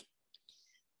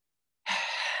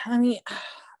 I mean,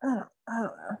 I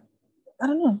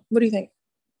don't know. What do you think?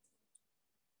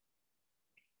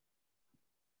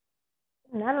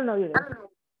 I don't know either.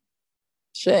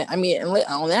 Shit. I mean,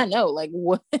 on that note, like,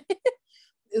 what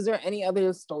is there any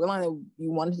other storyline that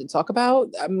you wanted to talk about?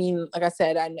 I mean, like I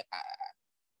said,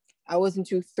 I wasn't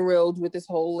too thrilled with this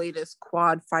whole latest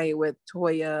Quad fight with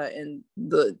Toya and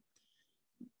the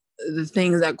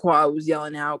things that Quad was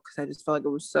yelling out, because I just felt like it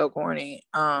was so corny.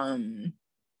 Calling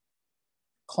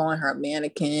her a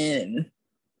mannequin,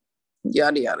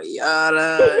 yada yada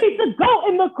yada. She needs to go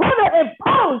in the corner and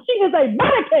pose. She is a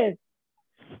mannequin.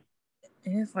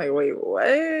 And it's like, wait,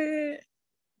 what?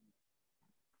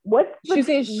 What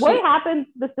happens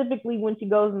specifically when she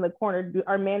goes in the corner?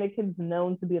 Are mannequins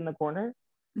known to be in the corner?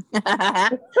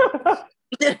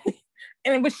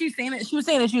 And was she saying that she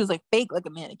was like fake, like a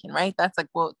mannequin, right? That's like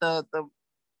what the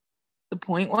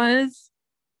point was.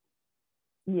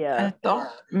 Yeah, I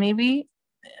thought maybe.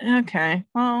 Okay,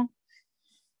 well,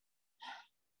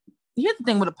 here's the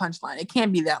thing with a punchline: it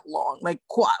can't be that long. Like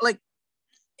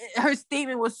her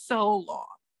statement was so long.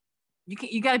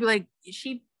 You gotta be like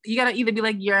you gotta either be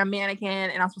like, you're a mannequin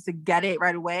and I'm supposed to get it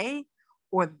right away,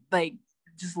 or like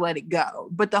just let it go.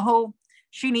 But the whole,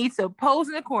 she needs to pose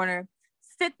in the corner,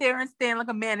 sit there and stand like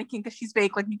a mannequin because she's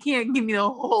fake. Like, you can't give me the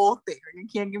whole thing. You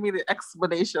can't give me the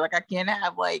explanation. Like, I can't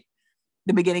have like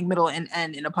the beginning, middle, and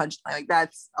end in a punchline. Like,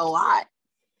 that's a lot.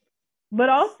 But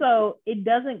also, it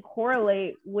doesn't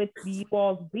correlate with you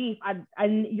all's beef.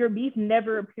 Your beef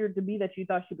never appeared to be that you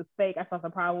thought she was fake. I thought the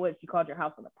problem was she called your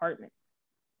house an apartment.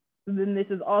 So then this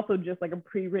is also just like a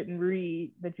pre-written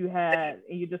read that you had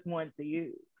and you just wanted to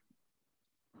use.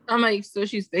 I'm like, so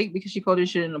she's fake because she called her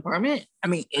shit an apartment? I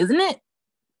mean, isn't it?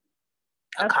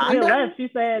 That's condo? She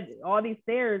said all these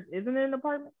stairs, isn't it an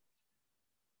apartment?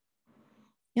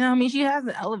 You know, I mean, she has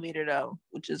an elevator though,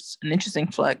 which is an interesting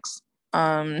flex.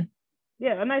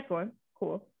 Yeah, a nice one.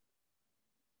 Cool.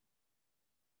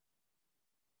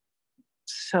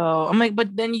 So I'm like,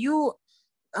 but then you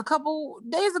a couple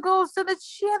days ago said that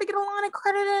she had to get a line of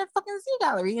credit at fucking Z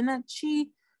Gallery and that she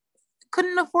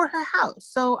couldn't afford her house.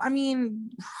 So I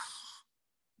mean,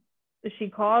 she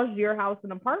calls your house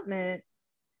an apartment.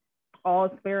 All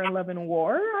is fair in love and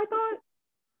war, I thought.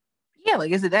 Yeah,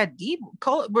 like, is it that deep?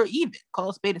 We're even.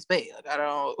 Call a spade a spade. Like, I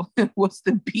don't know what's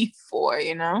the beef for,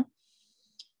 you know?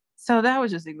 So that was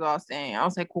just exhausting. I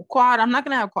was like, well, Quad, I'm not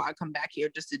gonna have Quad come back here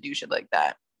just to do shit like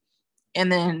that.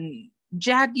 And then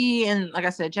Jackie and, like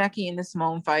I said, Jackie in the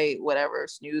Simone fight, whatever,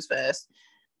 snooze fest.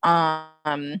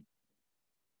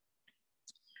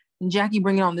 Jackie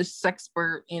bringing on this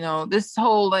sexpert, you know, this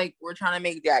whole, like, we're trying to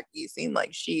make Jackie seem like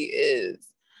she is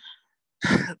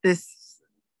this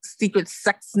secret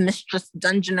sex mistress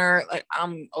dungeoner. Like,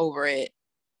 I'm over it.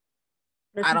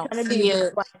 I don't see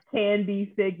it. Like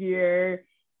Candy figure,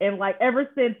 and like ever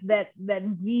since that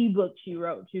V book she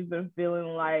wrote, she's been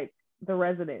feeling like the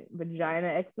resident vagina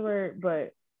expert,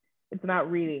 but it's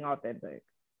not reading authentic.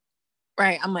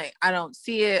 Right. I'm like, I don't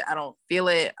see it. I don't feel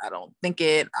it. I don't think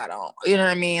it. I don't, you know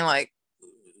what I mean? Like,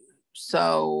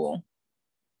 so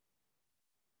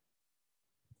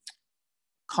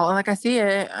call it like I see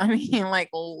it. I mean, like,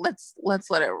 let's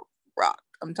let it rock.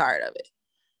 I'm tired of it.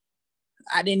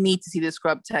 I didn't need to see the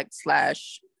scrub tech /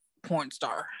 porn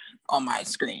star on my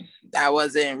screen. That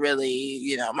wasn't really,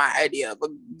 you know, my idea of a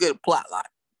good plot line.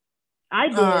 I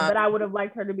did, but I would have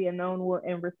liked her to be a known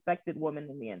and respected woman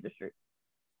in the industry.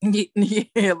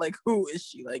 Yeah, like, who is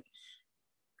she? Like,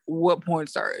 what porn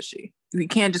star is she? We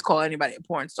can't just call anybody a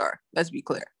porn star. Let's be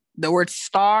clear. The word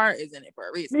star is in it for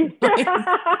a reason.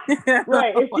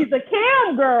 Right. If she's a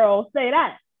cam girl, say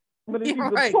that. But if she's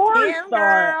a porn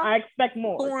star, girl, I expect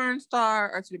more. Porn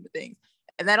star are two different things.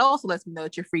 And that also lets me know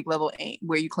that your freak level ain't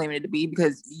where you claim it to be,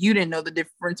 because you didn't know the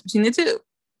difference between the two.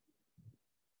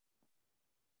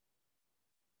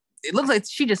 It looks like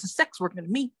she just a sex worker to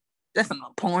me. That's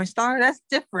not a porn star. That's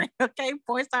different. Okay.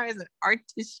 Porn star is an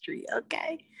artistry.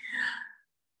 Okay.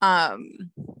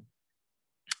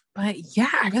 But yeah,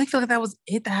 I really feel like that was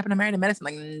it that happened to Married to Medicine.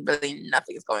 Like, really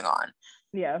nothing is going on.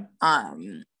 Yeah.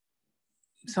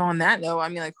 So on that note, I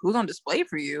mean, like, who's on display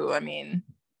for you? I mean,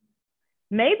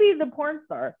 maybe the porn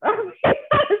star.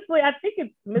 Honestly, I think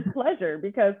it's Miss Pleasure,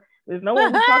 because there's no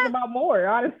one to talk about more,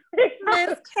 honestly.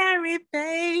 Miss Carrie,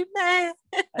 baby. I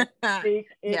think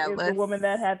it is the woman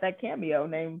that had that cameo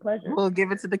named Pleasure. We'll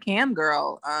give it to the cam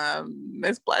girl,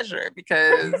 Miss Pleasure,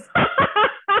 because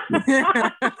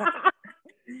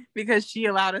because she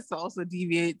allowed us to also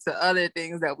deviate to other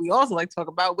things that we also like to talk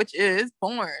about, which is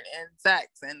porn and sex,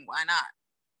 and why not?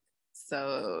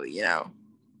 So, you know,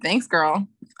 thanks, girl.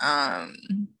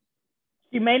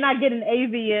 She may not get an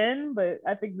AVN, but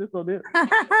I think this will do.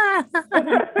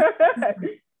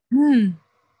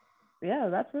 Yeah,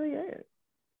 that's really it.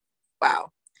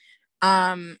 Wow.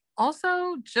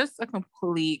 Also, just a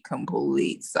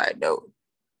complete side note.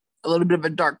 a little bit of a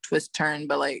dark twist turn,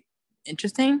 but like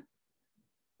interesting.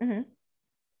 Mm-hmm.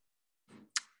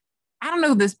 I don't know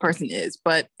who this person is,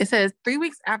 but it says 3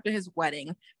 weeks after his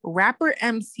wedding, rapper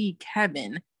MC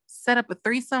Kevin set up a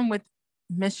threesome with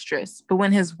Mistress, but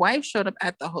when his wife showed up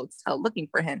at the hotel looking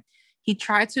for him, he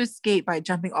tried to escape by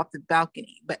jumping off the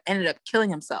balcony, but ended up killing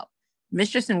himself.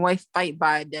 Mistress and wife fight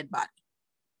by a dead body.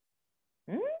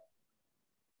 Mm-hmm.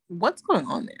 What's going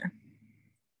on there?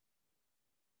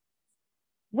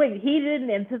 Wait, he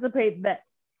didn't anticipate that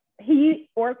he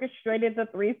orchestrated the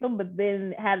threesome, but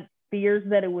then had fears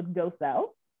that it would go south?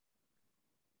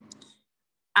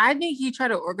 I think he tried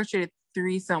to orchestrate a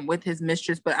threesome with his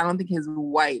mistress, but I don't think his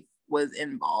wife was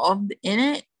involved in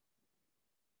it.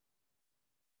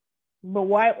 But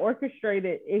why orchestrate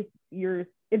it if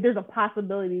there's a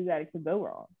possibility that it could go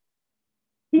wrong?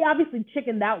 He obviously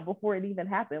chickened out before it even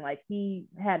happened. Like, he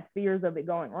had fears of it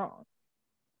going wrong.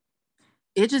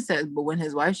 It just says, but when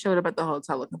his wife showed up at the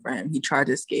hotel looking for him, he tried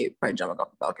to escape by jumping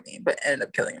off the balcony, but ended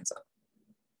up killing himself.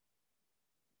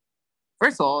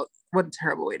 First of all, what a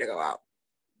terrible way to go out.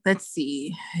 Let's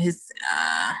see. His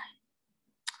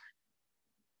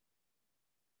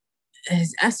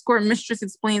escort mistress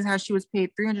explains how she was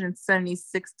paid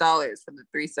 $376 for the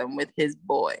threesome with his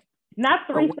boy. Not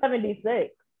 $376.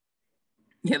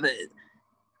 Yeah, but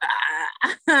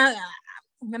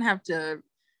I'm gonna have to.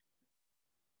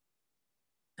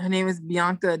 Her name is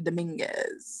Bianca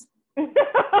Dominguez.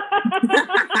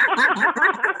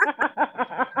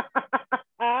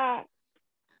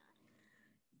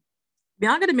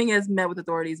 Bianca Dominguez met with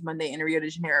authorities Monday in Rio de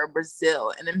Janeiro,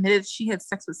 Brazil, and admitted she had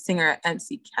sex with singer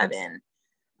MC Kevin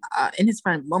and his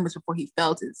friend moments before he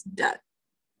fell to his death.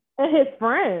 And his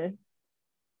friend?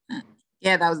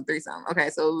 Yeah, that was a threesome. Okay,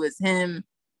 so it was him.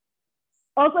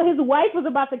 Also, his wife was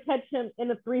about to catch him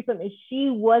in a threesome, and she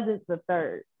wasn't the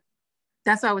third.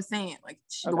 That's what I was saying. Like,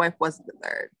 the wife wasn't the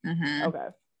third. Mm-hmm. Okay.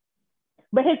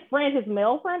 But his friend, his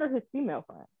male friend or his female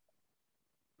friend?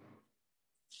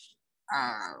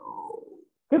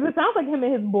 Because it sounds like him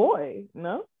and his boy,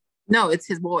 no? No, it's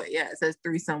his boy. Yeah, it says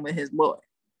threesome with his boy.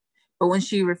 But when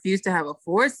she refused to have a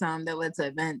foursome, that led to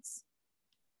events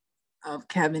of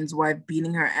Kevin's wife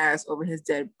beating her ass over his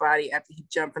dead body after he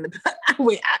jumped from the...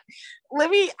 Wait,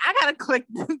 I gotta click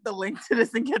the link to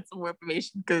this and get some more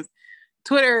information because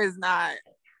Twitter is not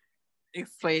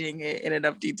explaining it in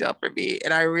enough detail for me.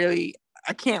 And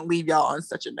I can't leave y'all on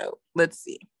such a note. Let's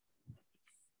see.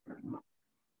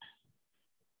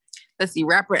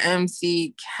 Rapper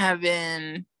MC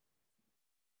Kevin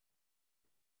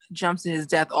jumps to his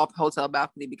death off the hotel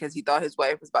balcony because he thought his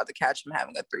wife was about to catch him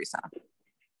having a threesome.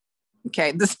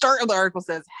 Okay, the start of the article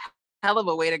says, hell of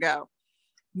a way to go.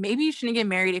 Maybe you shouldn't get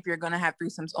married if you're going to have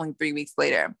threesomes only 3 weeks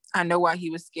later. I know why he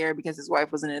was scared, because his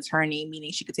wife was an attorney,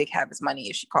 meaning she could take half his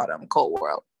money if she caught him cold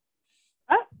world.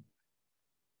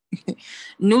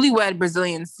 Newlywed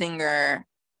Brazilian singer,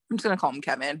 I'm just going to call him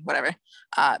Kevin, whatever,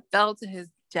 fell to his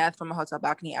death from a hotel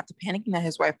balcony after panicking that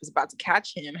his wife was about to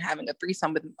catch him having a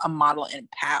threesome with a model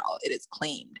and pal, it is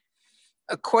claimed.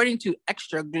 According to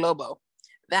Extra Globo,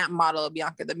 that model,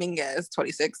 Bianca Dominguez,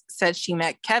 26, said she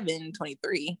met Kevin,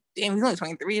 23. Damn, he's only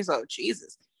 23 years old.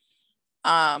 Jesus.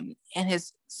 And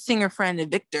his singer friend,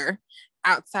 Victor,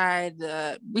 outside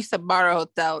the Risabara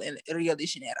Hotel in Rio de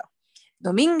Janeiro.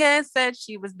 Dominguez said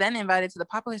she was then invited to the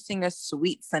popular singer's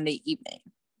suite Sunday evening.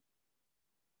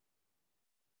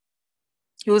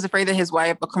 He was afraid that his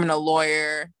wife, a criminal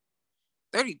lawyer,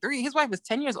 33, his wife was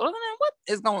 10 years older than him. What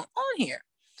is going on here?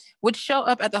 Would show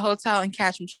up at the hotel and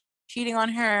catch him cheating on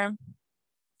her.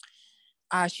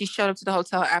 She showed up to the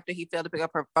hotel after he failed to pick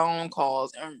up her phone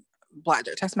calls and blocked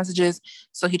her text messages.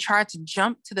 So he tried to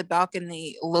jump to the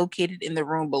balcony located in the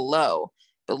room below,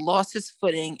 but lost his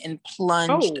footing and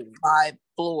plunged 5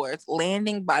 floors,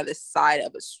 landing by the side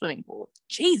of a swimming pool.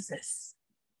 Jesus.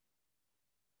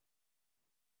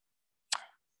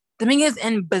 Dominguez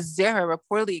and Becerra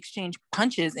reportedly exchanged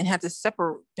punches and had to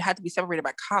be separated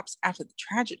by cops after the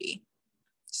tragedy.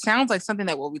 Sounds like something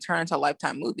that will return into a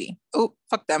Lifetime movie. Oh,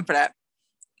 fuck them for that.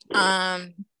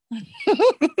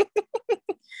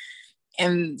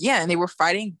 And they were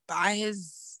fighting by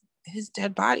his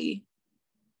dead body.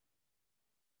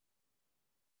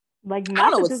 Like,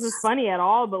 not that this is funny at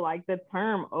all, but like the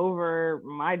term "over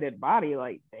my dead body,"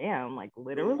 like, damn, like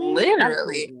literally,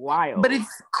 that's wild. But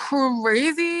it's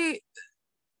crazy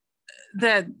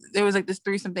that there was like this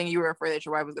threesome thing. You were afraid that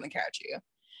your wife was gonna catch you.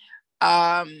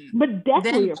 But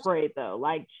definitely afraid though.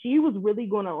 Like, she was really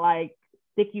gonna like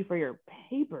stick you for your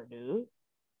paper, dude.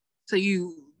 So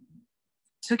you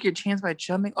took your chance by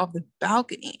jumping off the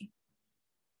balcony.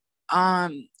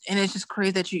 And it's just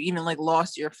crazy that you even like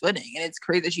lost your footing, and it's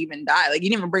crazy that you even died. Like you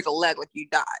didn't even break a leg, like you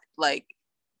died. Like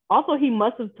also he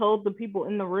must have told the people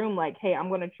in the room like, hey, I'm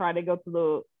gonna try to go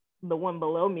to the one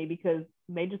below me, because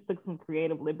they just took some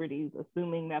creative liberties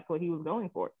assuming that's what he was going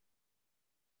for.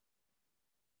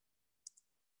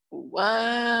 What?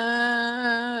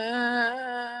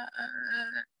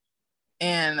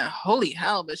 And holy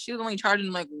hell, but she was only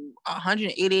charging like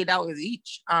 $188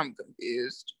 each. I'm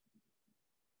confused.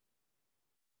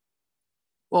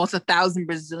 Well, it's 1,000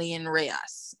 Brazilian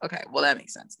reais. Okay, well that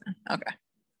makes sense then. Okay.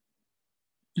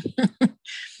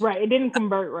 Right, it didn't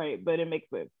convert right, but it makes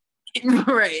sense.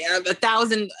 Right,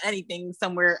 1,000 anything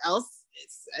somewhere else.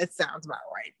 It sounds about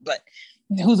right, but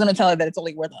who's gonna tell her that it's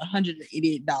only worth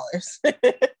 $188?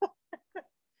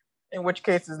 In which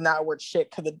case, it's not worth shit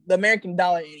because the American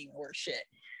dollar ain't even worth shit.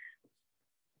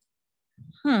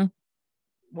 Wow.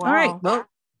 All right. Well,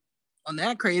 on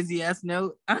that crazy ass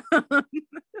note, I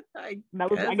guess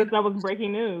that was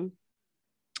breaking news.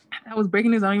 That was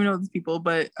breaking news. I don't even know these people,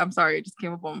 but I'm sorry, it just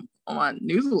came up on my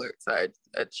news alert, so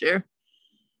I'd share.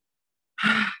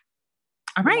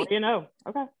 All right. The more you know.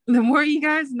 Okay. The more you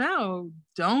guys know,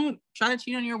 don't try to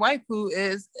cheat on your wife, who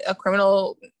is a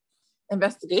criminal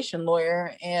investigation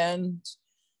lawyer, and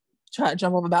try to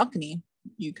jump off a balcony,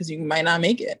 because you might not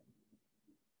make it.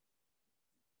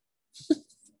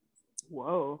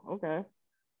 Whoa. Okay.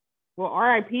 Well,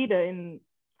 R.I.P. and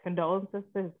condolences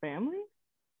to his family.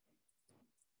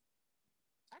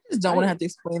 I just don't want to have to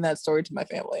explain that story to my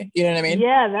family. You know what I mean?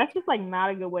 Yeah, that's just like not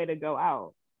a good way to go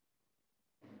out.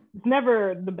 It's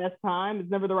never the best time.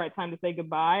 It's never the right time to say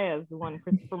goodbye, as one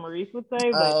Christopher Maurice would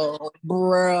say. But... Oh,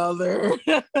 brother.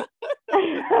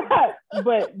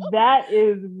 But that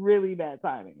is really bad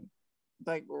timing.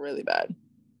 Like, really bad.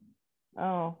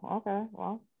 Oh, okay.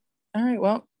 Well. All right,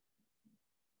 well.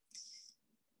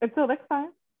 Until next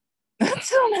time.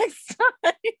 Until next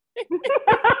time.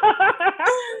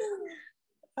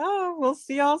 Oh, we'll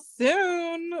see y'all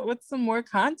soon with some more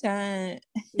content.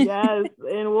 Yes,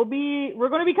 and we're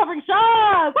going to be covering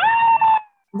Shaw.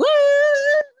 Woo!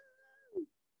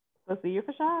 So see you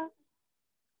for Shaw.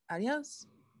 Adios.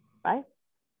 Bye.